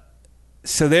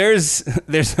 So there's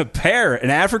a parrot,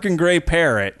 an African gray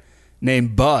parrot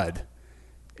named Bud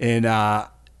in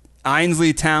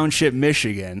Ainsley Township,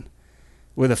 Michigan,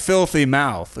 with a filthy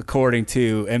mouth, according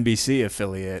to NBC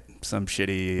affiliate, some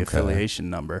shitty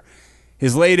affiliation number.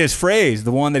 His latest phrase,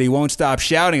 the one that he won't stop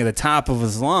shouting at the top of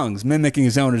his lungs, mimicking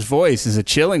his owner's voice, is a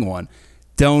chilling one.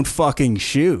 Don't fucking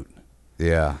shoot.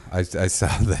 Yeah, I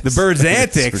saw that. The bird's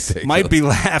antics might be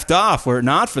laughed off were it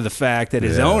not for the fact that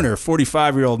his owner,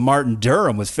 45-year-old Martin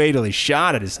Durham, was fatally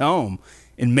shot at his home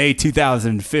in May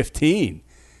 2015.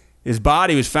 His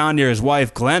body was found near his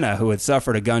wife, Glenna, who had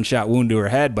suffered a gunshot wound to her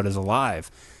head but is alive.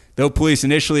 Though police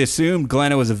initially assumed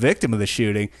Glenna was a victim of the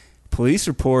shooting, police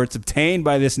reports obtained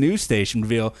by this news station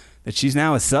reveal that she's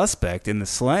now a suspect in the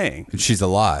slaying. And she's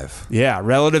alive. Yeah,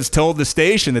 relatives told the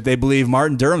station that they believe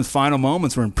Martin Durham's final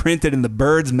moments were imprinted in the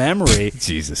bird's memory.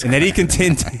 Jesus. And that he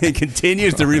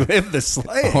continues to relive the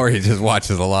slaying. Or he just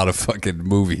watches a lot of fucking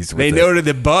movies. They noted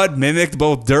that Bud mimicked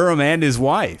both Durham and his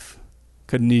wife.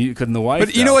 Couldn't the wife?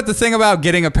 But you know what the thing about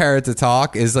getting a parrot to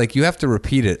talk is, like, you have to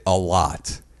repeat it a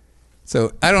lot.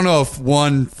 So I don't know if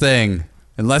one thing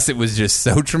Unless it was just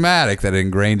so traumatic that it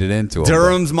ingrained it into him.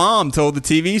 Durham's mom told the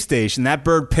TV station that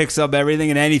bird picks up everything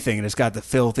and anything, and it's got the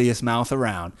filthiest mouth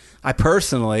around. I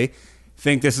personally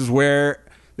think this is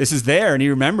there, and he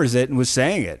remembers it and was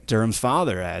saying it. Durham's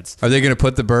father adds. Are they going to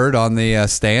put the bird on the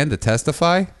stand to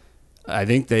testify? I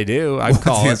think they do. I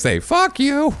call it. Going to say, fuck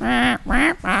you.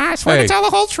 I swear to tell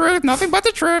the whole truth, nothing but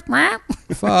the truth.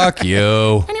 Fuck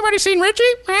you. Anybody seen Richie?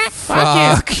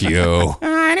 Fuck you.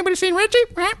 Anybody seen Richie?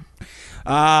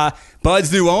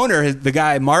 Bud's new owner, the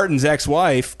guy Martin's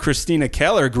ex-wife, Christina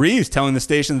Keller, agrees, telling the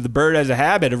station that the bird has a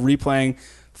habit of replaying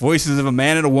voices of a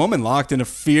man and a woman locked in a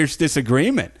fierce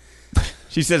disagreement.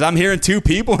 She says, I'm hearing two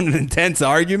people in an intense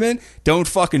argument. Don't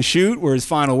fucking shoot were his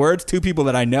final words. Two people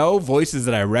that I know, voices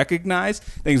that I recognize.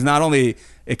 Things not only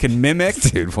it can mimic.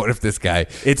 Dude, what if this guy...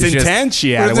 It's intense,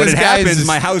 she added. When it happens,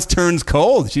 my house turns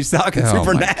cold. She's talking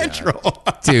supernatural.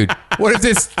 Dude, what if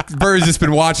this bird's just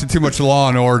been watching too much Law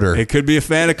and Order? It could be a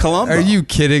fan of Columbo. Are you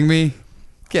kidding me?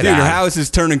 Get Dude, out. your house is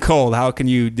turning cold. How can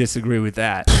you disagree with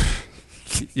that?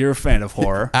 You're a fan of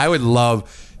horror. I would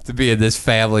love to be in this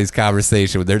family's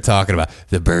conversation when they're talking about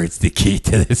the bird's the key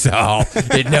to this all.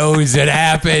 It knows it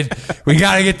happened. We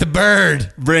got to get the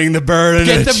bird. Bring the bird in.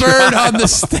 Get the bird on the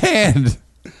stand.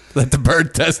 Let the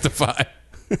bird testify.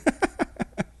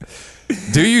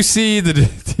 Do you see the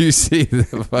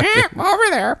fucking... Over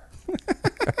there.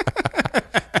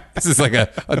 This is like a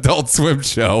Adult Swim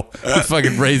show. He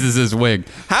fucking raises his wing.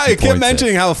 How you kept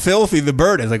mentioning how filthy the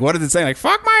bird is. Like, what does it say? Like,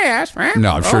 fuck my ass, man.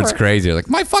 No, I'm sure it's crazy. Like,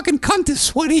 my fucking cunt is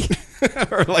sweaty.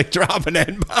 Or like dropping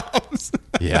N-bombs.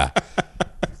 Yeah.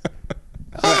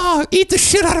 Oh, eat the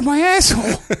shit out of my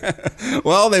asshole.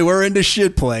 Well, they were into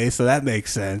shit play, so that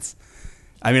makes sense.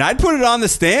 I mean, I'd put it on the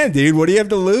stand, dude. What do you have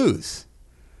to lose?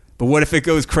 But what if it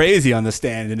goes crazy on the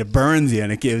stand and it burns you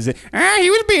and it gives it... He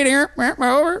was beating her.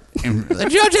 Over. The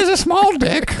judge has a small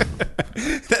dick.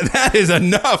 That is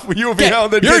enough. You will be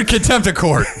held in... You're in contempt of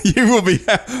court. You will be...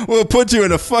 We'll put you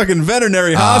in a fucking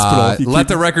veterinary hospital. Let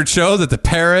the record show that the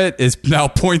parrot is now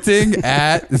pointing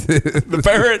at... The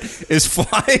parrot is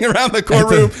flying around the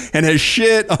courtroom and has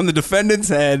shit on the defendant's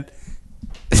head.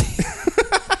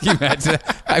 Can you imagine?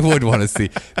 I would want to see.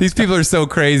 These people are so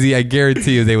crazy. I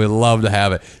guarantee you they would love to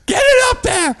have it. Get it up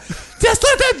there. Just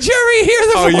let that jury hear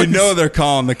the voice. You know they're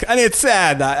calling the... I mean, it's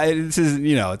sad. This is,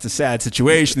 it's a sad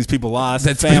situation. These people lost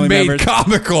That's family been made members.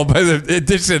 comical by the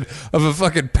addition of a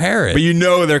fucking parrot.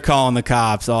 But they're calling the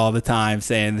cops all the time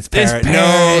saying this parrot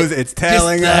knows, it's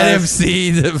telling just us. let him see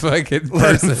the fucking person.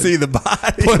 Let him see the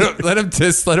body.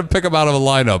 Let him pick him out of a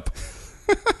lineup.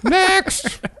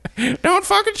 Next. Don't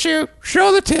fucking shoot.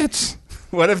 Show the tits.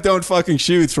 What if Don't Fucking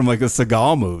Shoot's from like a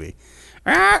Seagal movie?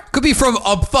 Could be from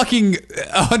a fucking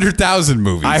 100,000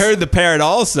 movies. I heard the parrot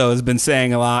also has been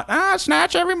saying a lot.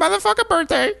 Snatch every motherfucking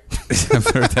birthday. I've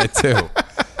heard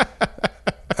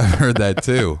that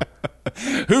too.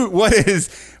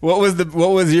 What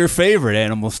was your favorite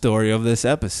animal story of this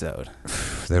episode?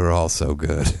 They were all so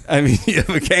good. I mean, you have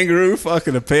a kangaroo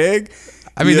fucking a pig.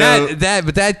 I mean, you have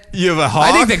a hawk.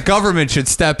 I think the government should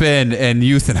step in and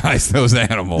euthanize those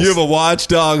animals. You have a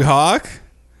watchdog hawk.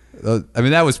 I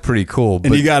mean, that was pretty cool.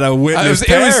 And you got a witness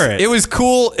parrot. It was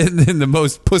cool in the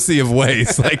most pussy of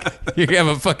ways. Like, you have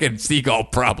a fucking seagull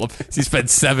problem. You spent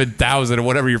 $7,000 or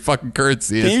whatever your fucking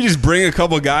currency is. Can you just bring a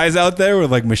couple guys out there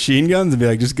with like machine guns and be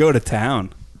like, just go to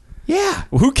town? Yeah.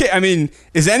 Who can? I mean,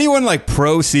 is anyone like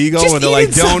pro seagull? Just where they're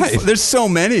eat like, inside. There's so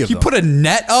many of them. You put a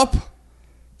net up.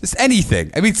 Just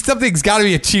anything. I mean, something's got to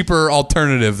be a cheaper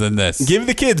alternative than this. Give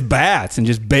the kids bats and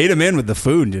just bait them in with the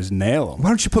food and just nail them. Why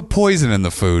don't you put poison in the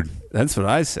food? That's what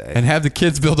I say. And have the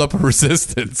kids build up a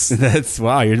resistance. That's,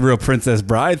 wow, you're a real Princess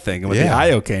Bride thinking with the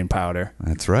iocane powder.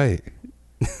 That's right.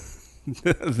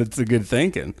 That's a good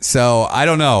thinking. So, I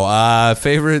don't know.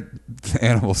 Favorite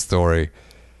animal story?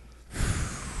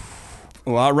 A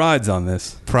lot rides on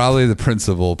this. Probably the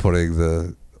principal putting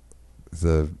the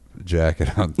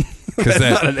jacket on.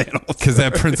 Because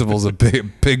that principal's a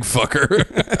big fucker.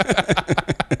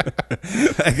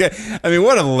 I mean,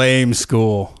 what a lame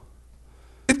school.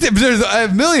 There's a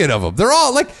million of them. They're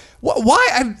all like,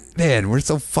 why? Man, we're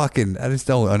so fucking... I just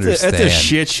don't understand. It's a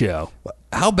shit show.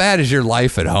 How bad is your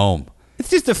life at home? It's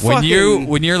just a fucking...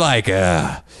 When you're like,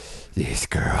 this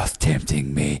girl's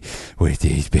tempting me with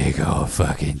these big old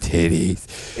fucking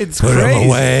titties. It's Put crazy. them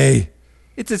away.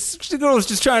 The girl's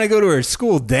just trying to go to her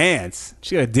school dance.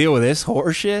 She got to deal with this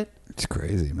horse shit. It's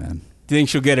crazy, man. Do you think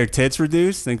she'll get her tits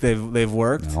reduced? Think they've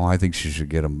worked? No, I think she should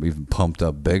get them even pumped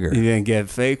up bigger. You didn't get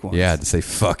fake ones. Yeah, to say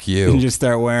fuck you. And just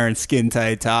start wearing skin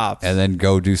tight tops. And then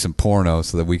go do some porno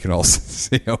so that we can all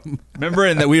see them.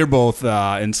 Remember that we were both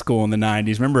in school in the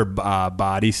 90s. Remember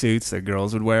bodysuits that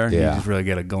girls would wear? Yeah. You just really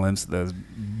get a glimpse of those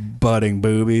budding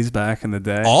boobies back in the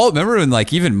day. Remember when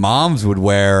like even moms would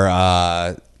wear,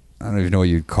 I don't even know what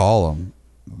you'd call them.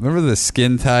 Remember the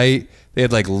skin tight? They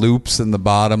had like loops in the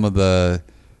bottom of they're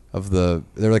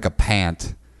like a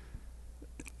pant.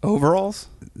 Overalls?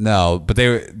 No, but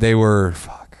they were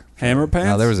Hammer pants?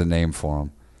 No, there was a name for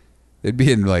them. They'd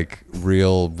be in like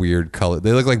real weird color.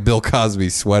 They look like Bill Cosby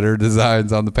sweater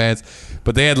designs on the pants,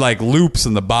 but they had like loops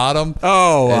in the bottom.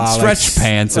 Oh, and stretch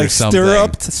pants or something.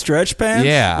 Stirrup stretch pants?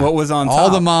 Yeah. What was on top? All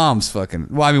the moms fucking.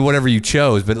 Well, I mean, whatever you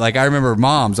chose, but like I remember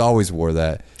moms always wore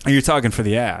that. And you're talking for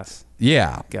the ass.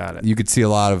 Yeah, Got it. You could see a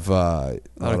lot of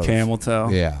camel toe.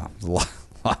 Yeah, a lot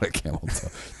of camel toe.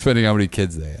 Depending on how many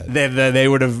kids they had. They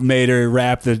would have made her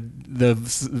wrap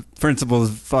the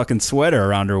principal's fucking sweater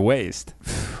around her waist.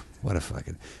 What a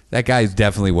fucking... That guy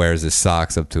definitely wears his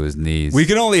socks up to his knees. We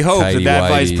can only hope Tighty that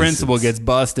vice whities. principal gets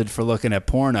busted for looking at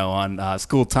porno on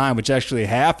school time, which actually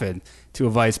happened to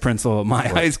a vice principal at my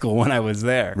high school when I was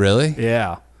there. Really?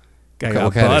 Yeah. Guy got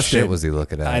What kind of busted. shit was he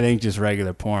looking at? I think just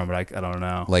regular porn, but I don't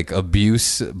know. Like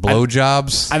abuse,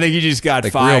 blowjobs? I think he just got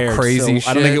Like fired. real crazy so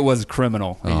I don't think shit? it was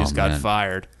criminal. He Oh, just got man.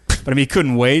 fired. But I mean, he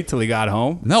couldn't wait till he got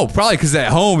home. No, probably because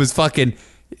at home is fucking...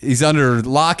 He's under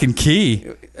lock and key.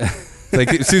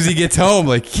 Like as soon as he gets home,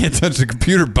 like you can't touch the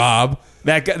computer, Bob.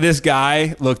 This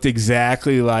guy looked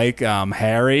exactly like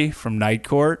Harry from Night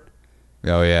Court.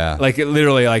 Oh yeah. Like it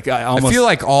literally, like almost. I feel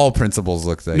like all principals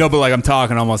look like... No, but like I'm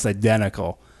talking almost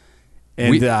identical. And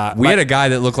we had a guy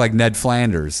that looked like Ned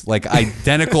Flanders, like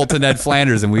identical to Ned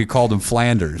Flanders, and we called him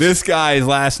Flanders. This guy's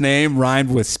last name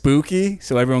rhymed with Spooky,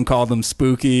 so everyone called him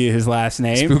Spooky, his last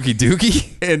name. Spooky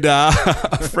Dookie? And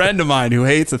a friend of mine who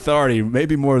hates authority,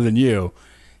 maybe more than you,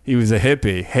 he was a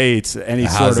hippie, hates any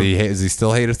sort of... Does he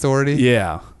still hate authority?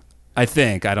 Yeah, I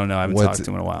think. I don't know. I haven't talked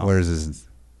to him in a while. Where's his...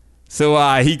 So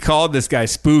he called this guy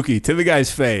Spooky to the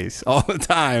guy's face all the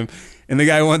time. And the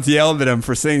guy once yelled at him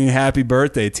for singing "Happy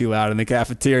Birthday" too loud in the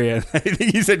cafeteria. I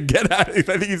think he said, "Get out!" I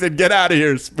think he said, "Get out of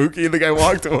here, Spooky!" And the guy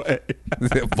walked away.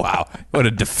 Wow, what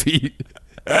a defeat,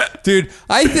 dude!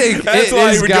 I think That's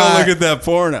why he would go look at that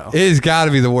porno. It has got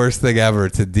to be the worst thing ever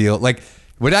to deal. Like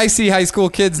when I see high school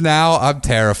kids now, I'm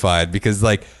terrified because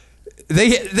like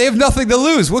they have nothing to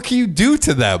lose. What can you do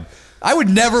to them? I would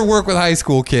never work with high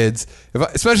school kids,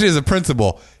 especially as a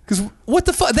principal. Because what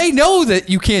the fuck? They know that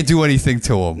you can't do anything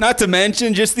to them. Not to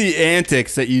mention just the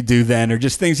antics that you do then are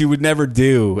just things you would never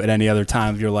do at any other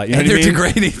time of your life. You know And what I they're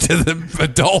mean? degrading to the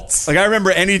adults. Like I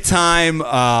remember any time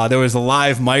there was a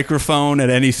live microphone at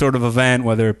any sort of event,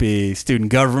 whether it be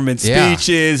student government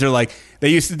speeches or like they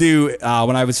used to do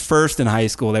when I was first in high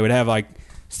school, they would have like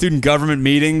student government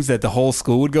meetings that the whole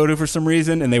school would go to for some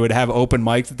reason, and they would have open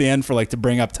mics at the end for like to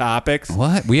bring up topics.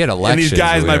 What? We had And elections. these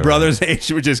guys, my brother's age,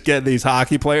 would just get these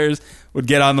hockey players would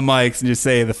get on the mics and just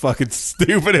say the fucking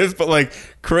stupidest but like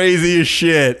craziest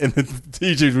shit, and the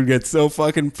teachers would get so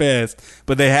fucking pissed,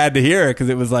 but they had to hear it because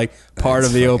it was like part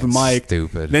of the open mic.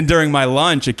 Stupid. Then during my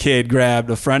lunch, a kid grabbed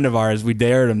a friend of ours. We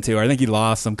dared him to. I think he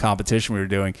lost some competition we were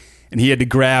doing, and he had to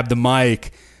grab the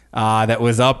mic that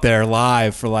was up there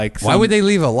live for like. Why would they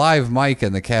leave a live mic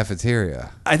in the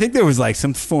cafeteria? I think there was like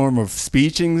some form of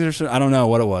speechings or something. I don't know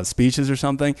what it was, speeches or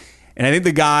something. And I think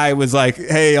the guy was like,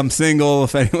 "Hey, I'm single.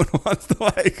 If anyone wants to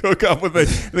like hook up with me," I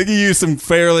think he used some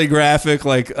fairly graphic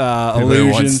like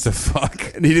allusions. Wants to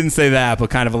fuck. And he didn't say that, but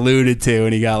kind of alluded to,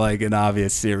 and he got like an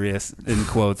obvious, serious in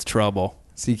quotes trouble.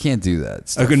 So you can't do that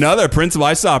stuff. Like another principal,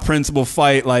 I saw a principal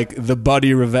fight like the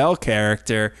Buddy Revell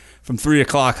character from 3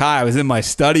 O'Clock High. I was in my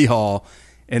study hall,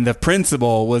 and the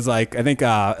principal was like, I think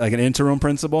like an interim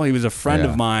principal. He was a friend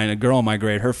of mine, a girl in my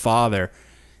grade, her father.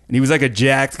 And he was like a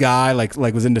jacked guy, like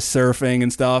was into surfing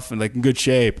and stuff, and like in good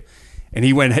shape. And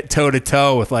he went toe to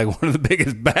toe with like one of the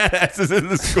biggest badasses in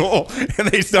the school. And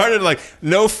they started like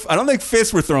I don't think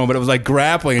fists were thrown, but it was like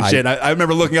grappling and shit. I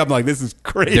remember looking up and like, this is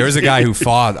crazy. There was a guy who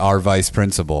fought our vice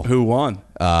principal. Who won?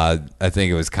 I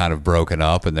think it was kind of broken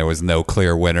up, and there was no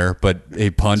clear winner. But he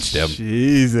punched him.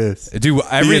 Jesus, Dude, did you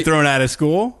get thrown out of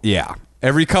school? Yeah.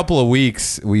 Every couple of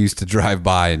weeks, we used to drive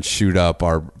by and shoot up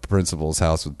our principal's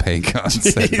house with paint guns.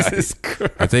 Jesus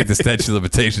Christ. I think the statute of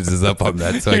limitations is up on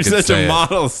that. So You're I can such say a it.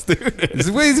 model student.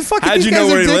 Wait, fucking How'd these you guys know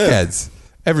are where he lived? dickheads.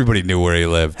 Everybody knew where he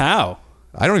lived. How?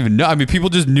 I don't even know. I mean, people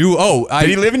just knew. Did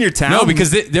he live in your town? No,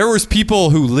 because there was people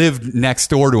who lived next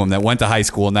door to him that went to high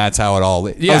school, and that's how it all.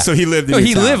 Yeah. Oh, so he lived.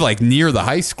 He lived like near the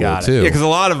high school too. Yeah, because a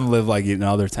lot of them live like in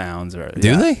other towns.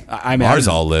 Do they? I mean, ours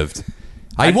all lived.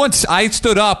 I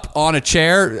stood up on a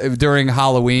chair during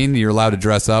Halloween. You're allowed to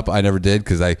dress up. I never did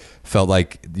because I felt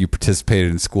like you participated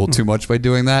in school too much by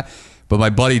doing that. But my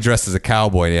buddy dressed as a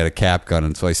cowboy and he had a cap gun,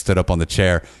 and so I stood up on the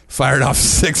chair, fired off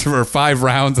 6 or 5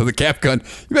 rounds of the cap gun.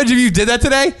 Imagine if you did that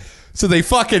today. So they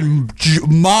fucking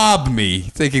mobbed me,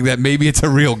 thinking that maybe it's a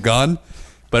real gun.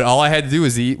 But all I had to do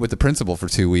was eat with the principal for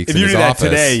 2 weeks. If in you his did that office.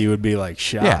 today, you would be like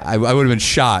shot. Yeah, I would have been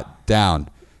shot down.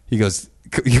 He goes,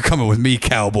 "You're coming with me,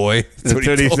 cowboy." That's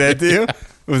what he said to you?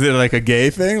 Was it like a gay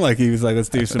thing? Like he was like, let's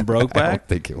do some broke I back? don't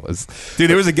think it was. Dude,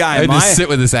 there was a guy I in had my... to sit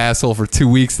with this asshole for 2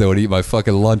 weeks, though, and eat my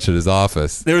fucking lunch at his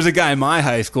office. There was a guy in my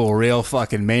high school, a real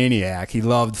fucking maniac. He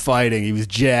loved fighting. He was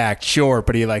jacked, short,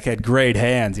 but he like had great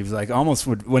hands. He was like almost,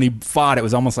 when he fought, it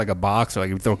was almost like a boxer. Like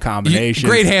he would throw combinations.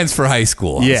 Great hands for high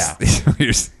school. Yeah.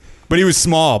 But he was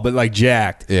small, but like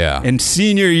jacked. Yeah. And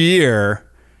senior year,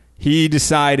 he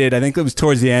decided, I think it was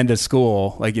towards the end of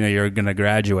school, like, you know, you're going to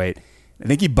graduate. I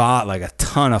think he bought like a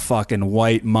ton of fucking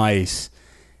white mice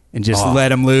and just let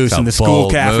them loose in the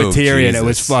school cafeteria. And it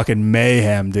was fucking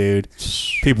mayhem, dude.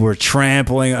 People were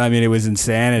trampling. I mean, it was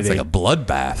insanity. It's like a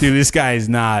bloodbath. Dude, this guy is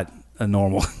not a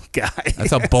normal guy.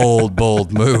 That's a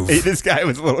bold move. This guy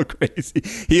was a little crazy.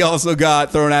 He also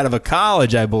got thrown out of a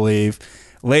college, I believe,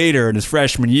 later in his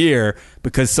freshman year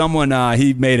because someone,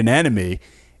 he made an enemy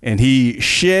and he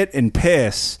shit and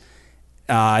piss.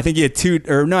 I think he had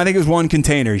I think it was one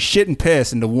container. He shit and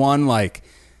piss into one like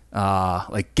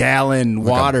gallon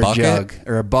water jug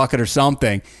or a bucket or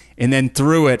something, and then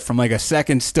threw it from like a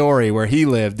second story where he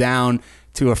lived down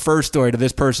to a first story to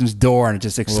this person's door, and it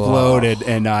just exploded. Whoa.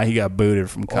 And he got booted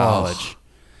from college. Oh.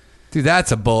 Dude,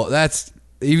 that's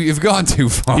you've gone too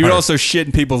far. He would also shit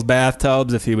in people's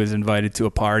bathtubs if he was invited to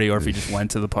a party or if he just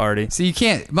went to the party. See, you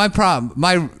can't.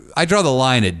 I draw the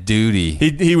line at duty.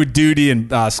 He would duty in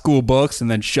school books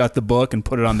and then shut the book and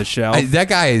put it on the shelf. That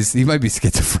guy he might be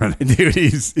schizophrenic. Dude,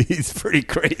 he's pretty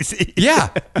crazy. Yeah.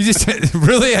 He just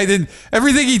really,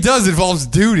 everything he does involves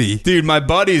duty. Dude, my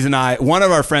buddies and I, one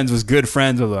of our friends was good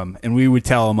friends with him, and we would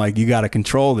tell him, like, you got to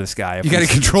control this guy. You got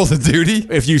to control the duty?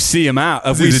 If you see him out.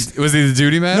 Was he the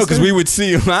duty master? No, because we would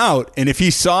see him out, and if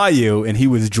he saw you and he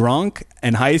was drunk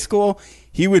in high school,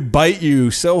 he would bite you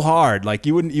so hard, like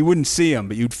you wouldn't see him,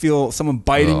 but you'd feel someone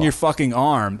biting your fucking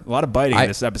arm. A lot of biting in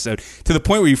this episode, to the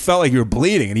point where you felt like you were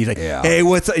bleeding. And he's like, "Hey,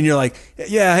 what's up?" And you're like,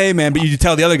 "Yeah, hey man," but you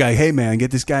tell the other guy, "Hey man,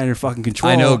 get this guy under fucking control."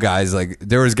 I know guys like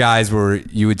there was guys where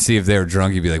you would see if they were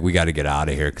drunk, you'd be like, "We got to get out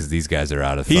of here because these guys are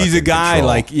out of." He's a guy control.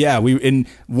 like and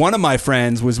one of my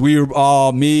friends we were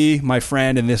all me, my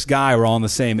friend, and this guy were all in the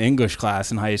same English class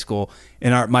in high school,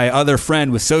 and my other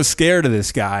friend was so scared of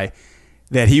this guy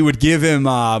that he would give him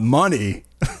money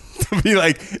to be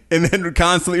like, and then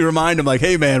constantly remind him like,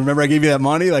 "Hey man, remember I gave you that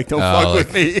money? Like, don't fuck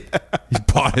with me."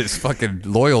 He bought his fucking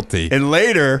loyalty. And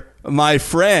later, my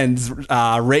friends,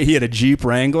 he had a Jeep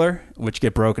Wrangler, which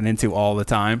get broken into all the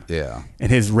time. Yeah.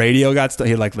 And his radio he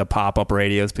had like the pop-up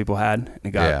radios people had, and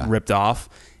it got ripped off.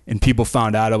 And people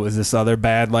found out it was this other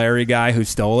bad Larry guy who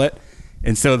stole it.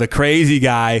 And so the crazy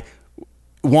guy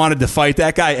wanted to fight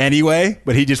that guy anyway,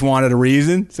 but he just wanted a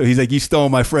reason. So he's like, "You stole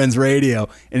my friend's radio."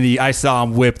 And I saw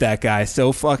him whip that guy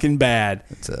so fucking bad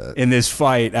in this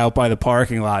fight out by the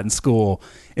parking lot in school.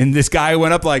 And this guy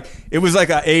went up like, it was like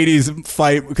a 80s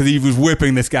fight because he was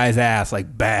whipping this guy's ass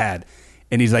like bad.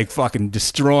 And he's like fucking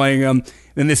destroying him.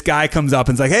 Then this guy comes up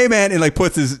and's like, "Hey man," and like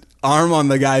puts his arm on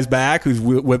the guy's back who's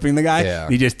whipping the guy. Yeah.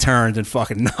 And he just turns and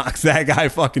fucking knocks that guy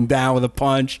fucking down with a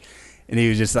punch. And he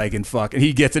was just like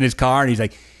he gets in his car and he's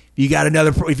like, if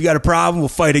you got a problem, we'll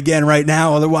fight again right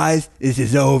now. Otherwise, this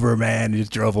is over, man. And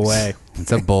just drove away. It's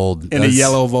a bold in a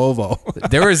yellow Volvo.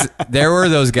 There were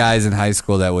those guys in high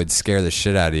school that would scare the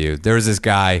shit out of you. There was this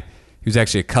guy, he was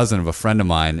actually a cousin of a friend of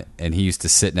mine, and he used to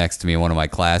sit next to me in one of my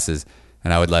classes.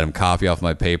 And I would let him copy off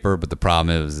my paper, but the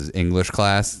problem is his English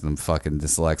class. I'm fucking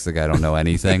dyslexic. I don't know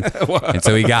anything. And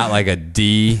so he got like a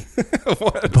D.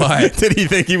 But did he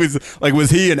think he was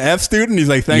he an F student? He's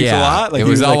like, "Thanks a lot." Like, it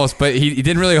was almost, but he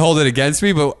didn't really hold it against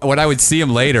me. But when I would see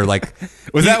him later, like,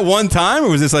 was that one time or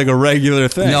was this like a regular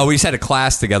thing? No, we just had a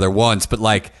class together once, but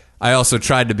like, I also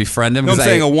tried to befriend him. No, I'm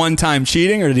saying a one-time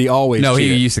cheating, or did he always? No,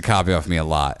 cheat? He used to copy off me a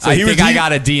lot. So I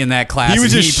got a D in that class.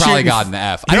 He probably got an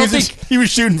F. I don't think he was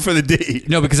shooting for the D.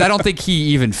 No, because I don't think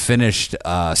he even finished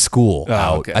school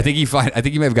out. Okay. I think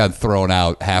he may have gotten thrown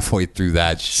out halfway through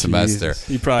that semester.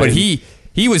 He probably. But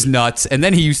he was nuts, and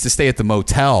then he used to stay at the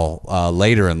motel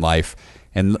later in life.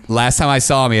 And last time I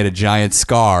saw him, he had a giant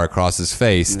scar across his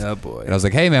face. Oh, boy. And I was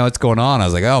like, hey, man, what's going on? I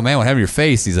was like, oh, man, what happened to your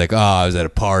face? He's like, oh, I was at a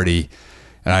party.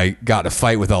 And I got in a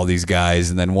fight with all these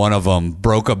guys, and then one of them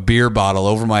broke a beer bottle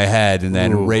over my head and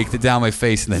then raked it down my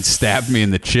face and then stabbed me in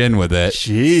the chin with it.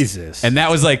 Jesus. And that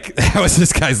was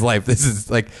this guy's life. This is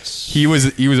like he was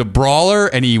a brawler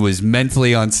and he was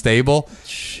mentally unstable.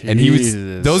 And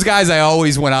those guys I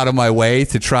always went out of my way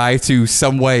to try to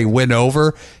some way win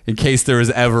over in case there was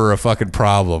ever a fucking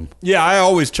problem. Yeah, I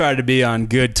always try to be on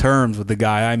good terms with the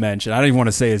guy I mentioned. I don't even want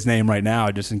to say his name right now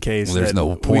just in case there's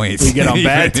no point. We get on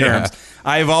bad Yeah. terms.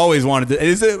 I've always wanted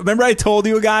to. Remember I told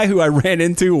you a guy who I ran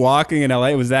into walking in LA?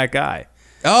 It was that guy.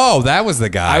 Oh, that was the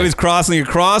guy. I was crossing a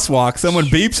crosswalk. Someone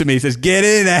beeps at me. He says, "Get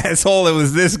in, asshole." It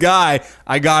was this guy.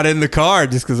 I got in the car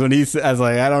just because when he said, I was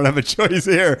like, I don't have a choice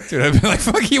here. Dude, I'd be like,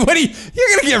 fuck you. You're going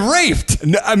to get raped.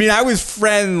 No, I mean, I was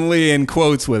friendly in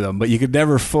quotes with him, but you could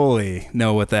never fully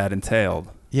know what that entailed.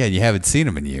 Yeah, you haven't seen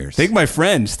him in years. I think my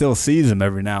friend still sees him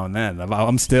every now and then.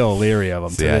 I'm still leery of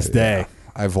him to this day.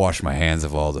 I've washed my hands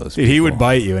of all those Dude, people. he would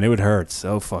bite you, and it would hurt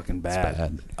so fucking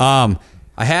bad.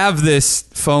 I have this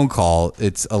phone call.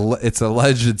 It's a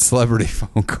alleged celebrity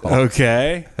phone call.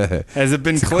 Okay. Has it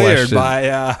been It's a cleared question.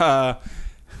 by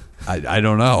I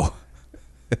don't know.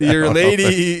 your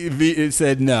lady?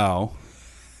 Said no.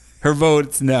 Her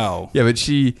vote's no. Yeah, but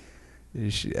she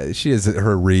has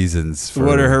her reasons. For,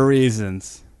 What are her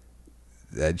reasons?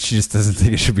 She just doesn't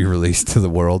think it should be released to the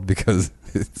world because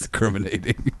it's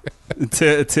incriminating.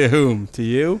 To whom? To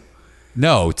you?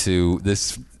 No, to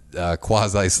this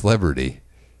quasi-celebrity.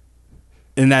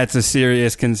 And that's a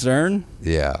serious concern?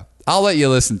 Yeah. I'll let you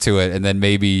listen to it, and then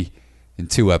maybe in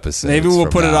 2 episodes. Maybe we'll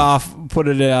from put it now. off, put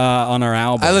it on our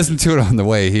album. I listened to it on the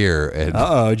way here. And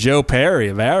Uh-oh, Joe Perry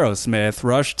of Aerosmith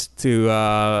rushed to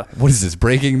what is this,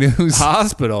 breaking news?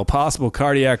 hospital, possible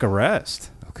cardiac arrest.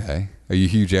 Okay. Are you a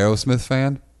huge Aerosmith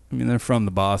fan? I mean, they're from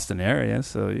the Boston area,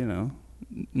 so,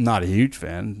 not a huge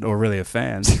fan, or really a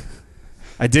fan.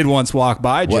 I did once walk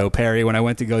by Joe Perry when I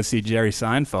went to go see Jerry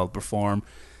Seinfeld perform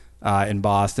in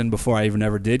Boston before I even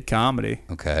ever did comedy.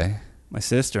 Okay. My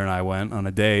sister and I went on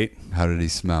a date. How did he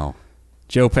smell?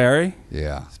 Joe Perry?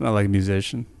 Yeah. Smelled like a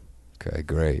musician. Okay,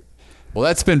 great. Well,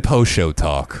 that's been post-show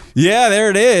talk. Yeah, there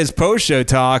it is. Post-show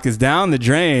talk is down the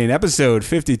drain. Episode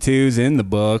 52's in the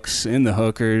books, in the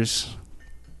hookers.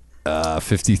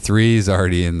 53 is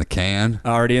already in the can.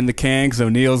 Already in the can because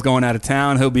O'Neill's going out of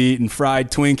town. He'll be eating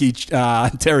fried Twinkie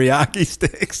teriyaki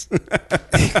sticks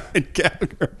in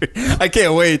Calgary. I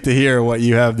can't wait to hear what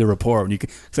you have to report.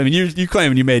 You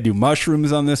claim you may do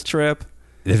mushrooms on this trip.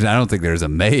 I don't think there's a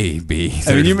maybe.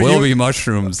 There I mean, will be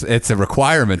mushrooms. It's a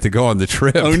requirement to go on the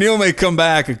trip. O'Neill may come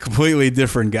back a completely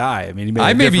different guy. I mean,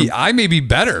 I may be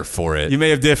better for it. You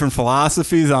may have different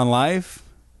philosophies on life.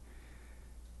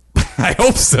 I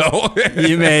hope so.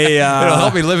 You may. It'll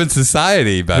help me live in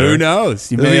society better. Who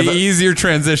knows? You It'll may be have easier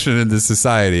transition into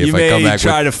society You if I come may back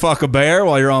try to fuck a bear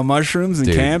while you're on mushrooms and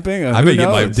Dude, camping. I may get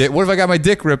my dick. What if I got my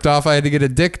dick ripped off? I had to get a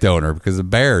dick donor because a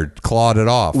bear clawed it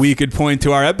off. We could point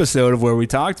to our episode of where we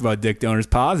talked about dick donors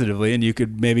positively, and you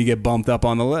could maybe get bumped up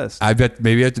on the list. I bet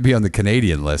maybe I have to be on the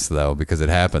Canadian list though because it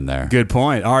happened there. Good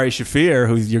point. Ari Shafir,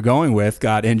 who you're going with,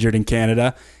 got injured in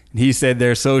Canada, and he said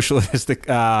their socialistic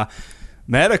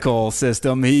medical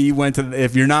system. He went to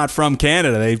if you're not from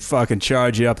Canada, they fucking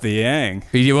charge you up the yang.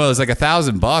 Well, it's like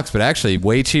 $1,000, but actually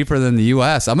way cheaper than the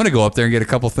U.S. I'm gonna go up there and get a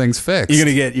couple things fixed. You're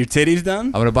gonna get your titties done?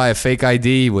 I'm gonna buy a fake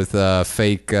ID with a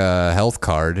fake health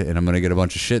card, and I'm gonna get a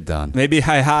bunch of shit done. Maybe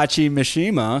Heihachi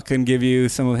Mishima can give you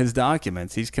some of his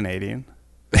documents. He's Canadian.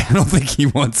 I don't think he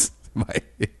wants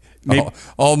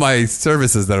all my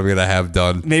services that I'm gonna have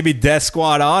done. Maybe Death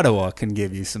Squad Ottawa can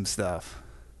give you some stuff.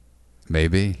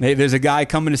 Maybe There's a guy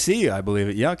coming to see you, I believe,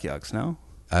 at Yuck Yucks, no?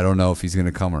 I don't know if he's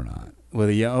gonna come or not. With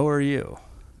a yo or you?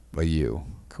 But you.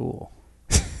 Cool.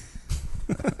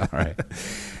 All right.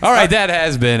 That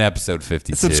has been episode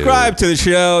 52. Subscribe to the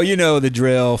show. You know the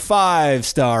drill.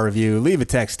 5-star review. Leave a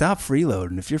text. Stop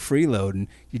freeloading. If you're freeloading,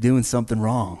 you're doing something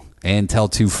wrong. And tell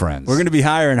 2 friends. We're going to be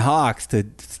hiring hawks to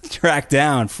track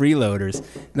down freeloaders.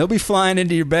 They'll be flying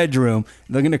into your bedroom.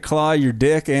 They're going to claw your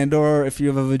dick and or if you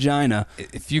have a vagina.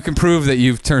 If you can prove that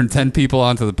you've turned 10 people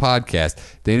onto the podcast,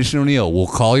 Danish and O'Neill will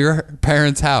call your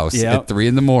parents' house at 3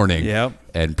 in the morning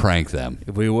and prank them.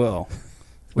 We will.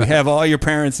 We have all your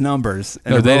parents' numbers.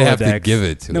 No, they'd have to give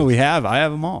it to us. No, we have. I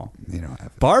have them all. You don't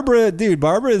have it.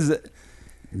 Barbara is...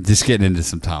 Just getting into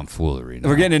some tomfoolery now.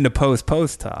 We're getting into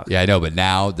post talk. Yeah, I know, but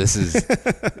now this is...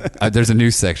 there's a new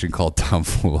section called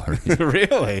tomfoolery.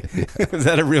 Really? Is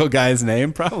that a real guy's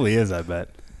name? Probably is, I bet.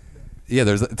 Yeah,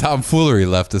 there's Tom Foolery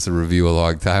left us a review a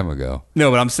long time ago.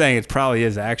 No, but I'm saying it probably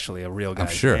is actually a real guy. I'm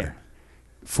sure. Name.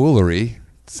 Foolery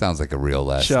sounds like a real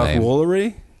last Chuck name.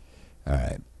 Woolery? All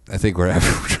right. I think we're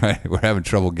having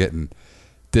trouble getting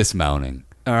dismounting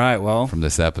All right, well, from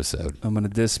this episode. I'm going to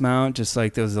dismount just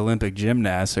like those Olympic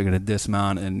gymnasts are going to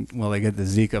dismount and they get the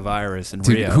Zika virus in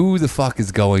Dude, Rio. who the fuck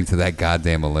is going to that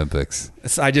goddamn Olympics?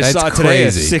 I just That's saw today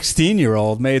crazy. a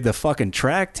 16-year-old made the fucking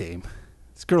track team.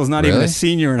 This girl's not even Really? a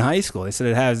senior in high school. They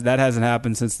said that hasn't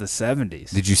happened since the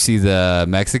 70s. Did you see the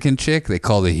Mexican chick? They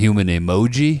call the human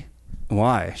emoji.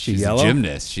 Why? She's She's yellow? a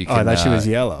gymnast. She Oh, I can, thought she was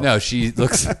yellow. No, she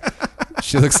looks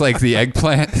she looks like the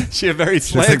eggplant. She had very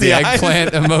She looks like the slanty eyes.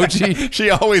 eggplant emoji. She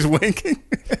always winking.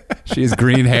 She has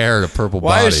green hair and a purple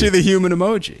Why body. is she the human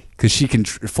emoji? Because she can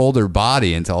fold her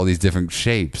body into all these different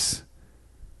shapes.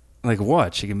 Like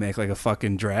what? She can make like a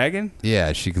fucking dragon?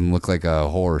 Yeah, she can look like a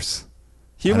horse.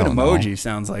 Human I don't emoji know.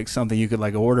 sounds like something you could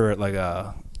like order at like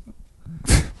a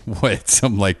What?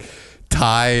 Some like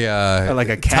Thai Or like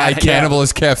a Thai cat-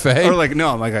 cannibalist cafe? or like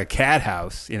like a cat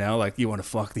house, like you want to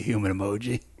fuck the human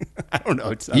emoji. I don't know.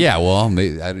 It sounds- Yeah, well,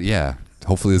 maybe, yeah.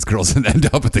 Hopefully, this girl doesn't end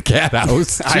up at the cat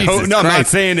house. I Jesus hope, no, I'm not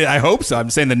Christ. saying it. I hope so. I'm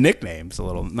saying the nickname's a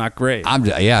little not great. I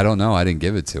don't know. I didn't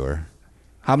give it to her.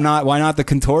 I'm not. Why not the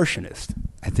contortionist?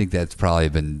 I think that's probably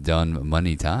been done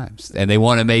many times, and they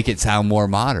want to make it sound more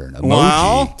modern. Emoji.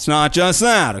 Well, it's not just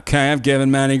that. Okay, I've given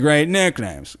many great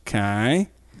nicknames. Okay,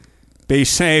 be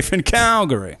safe in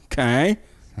Calgary. Okay,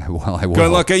 Well, I will.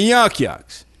 good luck at Yuck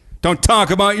Yucks. Don't talk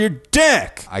about your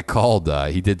dick. I called.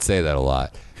 He did say that a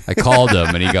lot. I called him,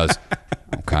 and he goes,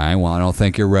 "Okay, well, I don't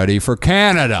think you're ready for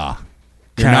Canada.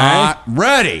 You're Okay. not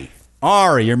ready.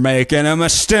 Ari, you're making a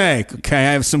mistake. Okay,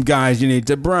 I have some guys you need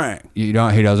to bring. You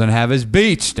don't. He doesn't have his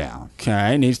beats down.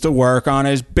 Okay, needs to work on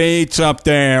his beats up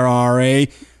there, Ari.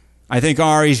 I think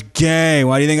Ari's gay.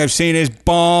 Why do you think I've seen his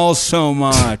balls so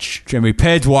much? Jimmy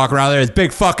Page walking around there with his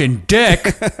big fucking dick.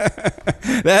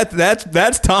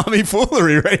 That's Tommy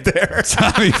Foolery right there.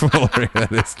 Tommy Foolery.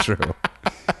 That is true.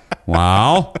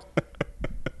 Wow.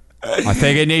 I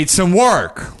think it needs some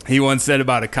work. He once said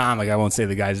about a comic, I won't say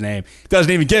the guy's name,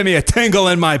 doesn't even give me a tingle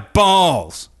in my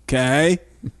balls. Okay?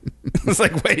 It's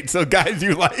like, wait, so guys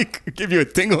you like give you a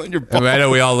tingle in your I balls? mean, I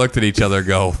know we all looked at each other and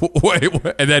go, wait.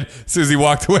 And then as soon as he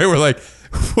walked away, we're like,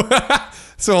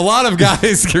 so a lot of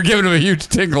guys are giving him a huge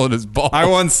tingle in his ball. I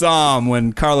once saw him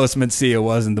when Carlos Mencia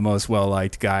wasn't the most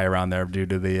well-liked guy around there due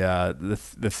to the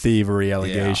thievery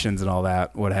allegations and all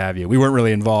that, what have you. We weren't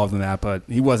really involved in that, but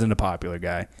he wasn't a popular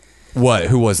guy. What?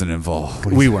 Who wasn't involved?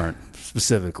 We weren't,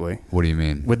 specifically, What do you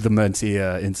mean? with the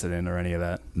Mencia incident or any of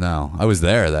that. No, I was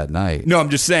there that night. No, I'm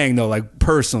just saying, though, like,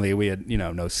 personally, we had,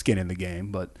 no skin in the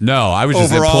game, but... No, I was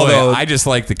just Overall, employed. though- I just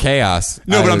like the chaos.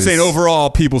 No, but I I'm was- saying overall,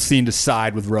 people seem to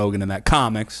side with Rogan in that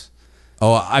comics.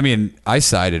 Oh, I mean, I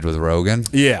sided with Rogan.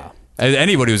 Yeah.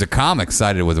 Anybody who's a comic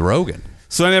sided with Rogan.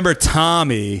 So I remember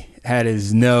Tommy had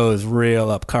his nose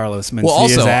real up Carlos Mencia's Well,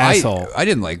 also, asshole. I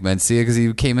didn't like Mencia because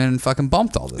he came in and fucking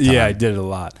bumped all the time. Yeah, I did it a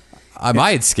lot.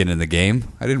 I had skin in the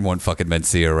game. I didn't want fucking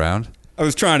Mencia around. I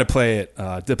was trying to play it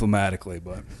diplomatically,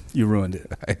 but you ruined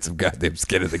it. I had some goddamn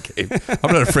skin in the game.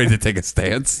 I'm not afraid to take a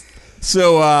stance.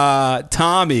 So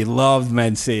Tommy loved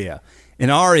Mencia. And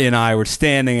Ari and I were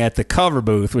standing at the cover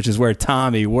booth, which is where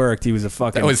Tommy worked. He was a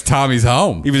fucking... That was Tommy's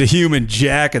home. He was a human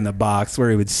jack in the box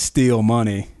where he would steal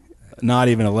money. Not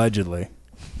even allegedly.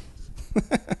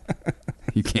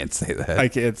 You can't say that. I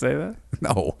can't say that?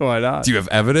 No. Why not? Do you have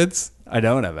evidence? I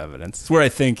don't have evidence. It's where I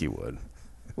think he would.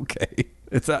 Okay.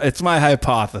 It's my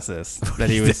hypothesis that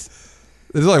he was...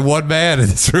 There's only one man in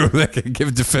this room that can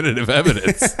give definitive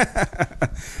evidence.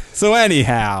 So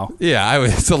anyhow, Yeah,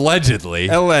 it's allegedly.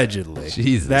 allegedly.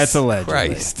 Jesus. That's allegedly.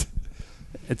 Christ.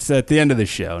 It's at the end of the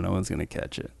show. No one's going to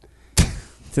catch it.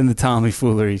 It's in the Tommy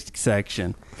Foolery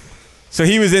section. So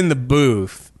he was in the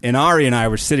booth, and Ari and I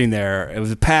were sitting there. It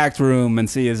was a packed room.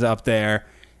 Mencia's up there,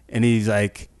 and he's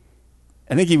like,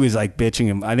 I think he was like bitching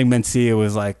him. I think Mencia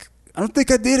was like, I don't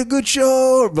think I did a good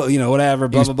show, or whatever, He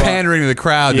blah, was blah, blah. pandering to the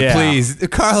crowd Yeah. to please.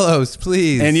 Carlos,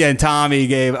 please. And yeah, and Tommy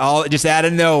gave all just out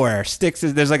of nowhere.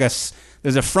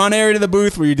 There's a front area to the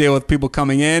booth where you deal with people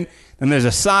coming in, and there's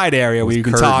a side area where With you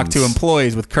can talk to curtains.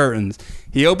 employees with curtains.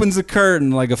 He opens the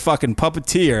curtain like a fucking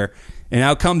puppeteer, and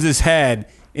out comes his head,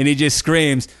 and he just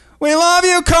screams, We love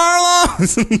you,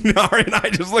 Carlos. Ari and I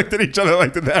just looked at each other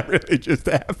like, did that really just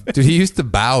happen? Dude, he used to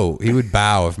bow. He would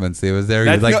bow if Mency was there.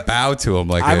 He would like bow to him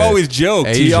like. I've always joked.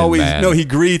 Asian He always man. he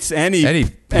greets any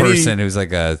person who's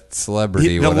like a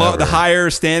celebrity. the higher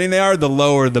standing they are, the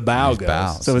lower the bow goes.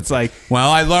 Bows. So it's like,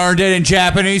 well, I learned it in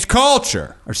Japanese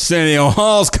culture. Arsenio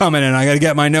Hall's coming in. I got to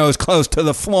get my nose close to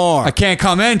the floor. I can't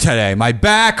come in today. My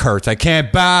back hurts. I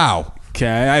can't bow. Okay,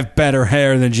 I have better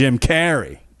hair than Jim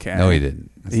Carrey. Okay. No, he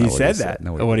didn't. That's He not what said that.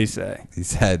 No, What did he say? He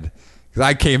said, because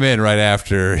I came in right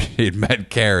after he'd met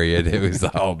Carrie, and it was,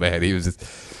 oh man, he was just,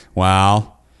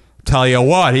 well, tell you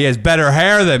what, he has better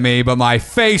hair than me, but my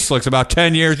face looks about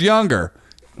 10 years younger.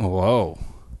 Whoa.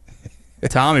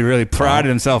 Tommy really prided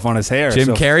himself on his hair. Jim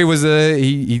Carrey was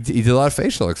he did a lot of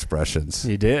facial expressions.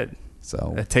 He did.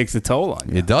 So That takes a toll on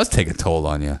you. it does take a toll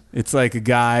on you. It's like a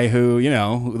guy who,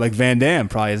 like Van Damme,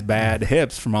 probably has bad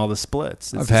hips from all the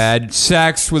splits. I've had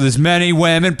sex with as many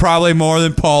women, probably more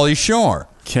than Pauly Shore.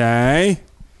 Okay.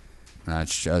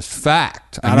 That's just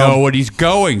fact. I know what he's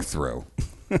going through.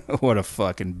 What a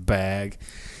fucking bag.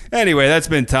 Anyway, that's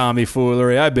been Tommy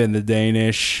Foolery. I've been the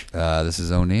Danish. This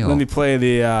is O'Neill. Let me play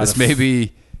the... this may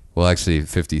be... Well, actually,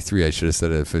 53. I should have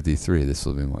said it at 53.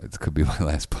 It could be my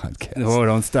last podcast. Oh,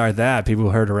 don't start that. People who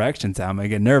heard erection time might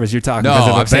get nervous. You're talking No, because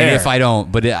of a I'm saying bear. if I don't.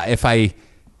 But if I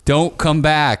don't come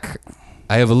back,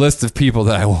 I have a list of people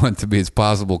that I want to be as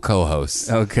possible co-hosts.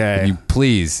 Okay. Can you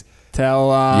please... Tell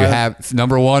you have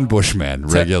number one Bushman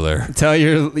regular. Tell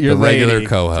your the lady, regular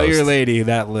co-host. Tell your lady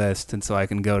that list, and so I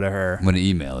can go to her. I'm going to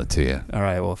email it to you. All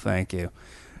right. Well, thank you.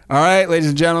 All right, ladies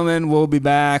and gentlemen, we'll be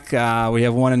back. We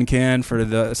have one in can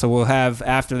so we'll have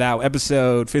after that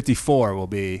episode 54 will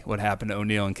be what happened to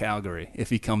O'Neill in Calgary if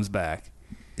he comes back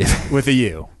with a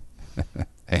U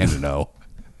and an O.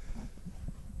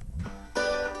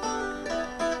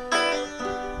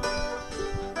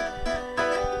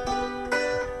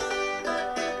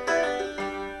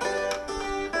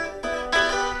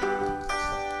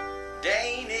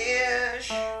 Danish,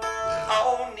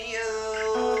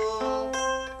 O'Neill,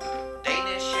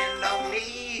 Danish and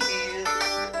O'Neill.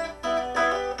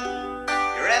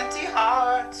 Your empty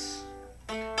hearts,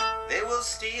 they will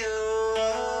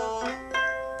steal.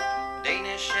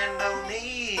 Danish and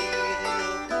O'Neill.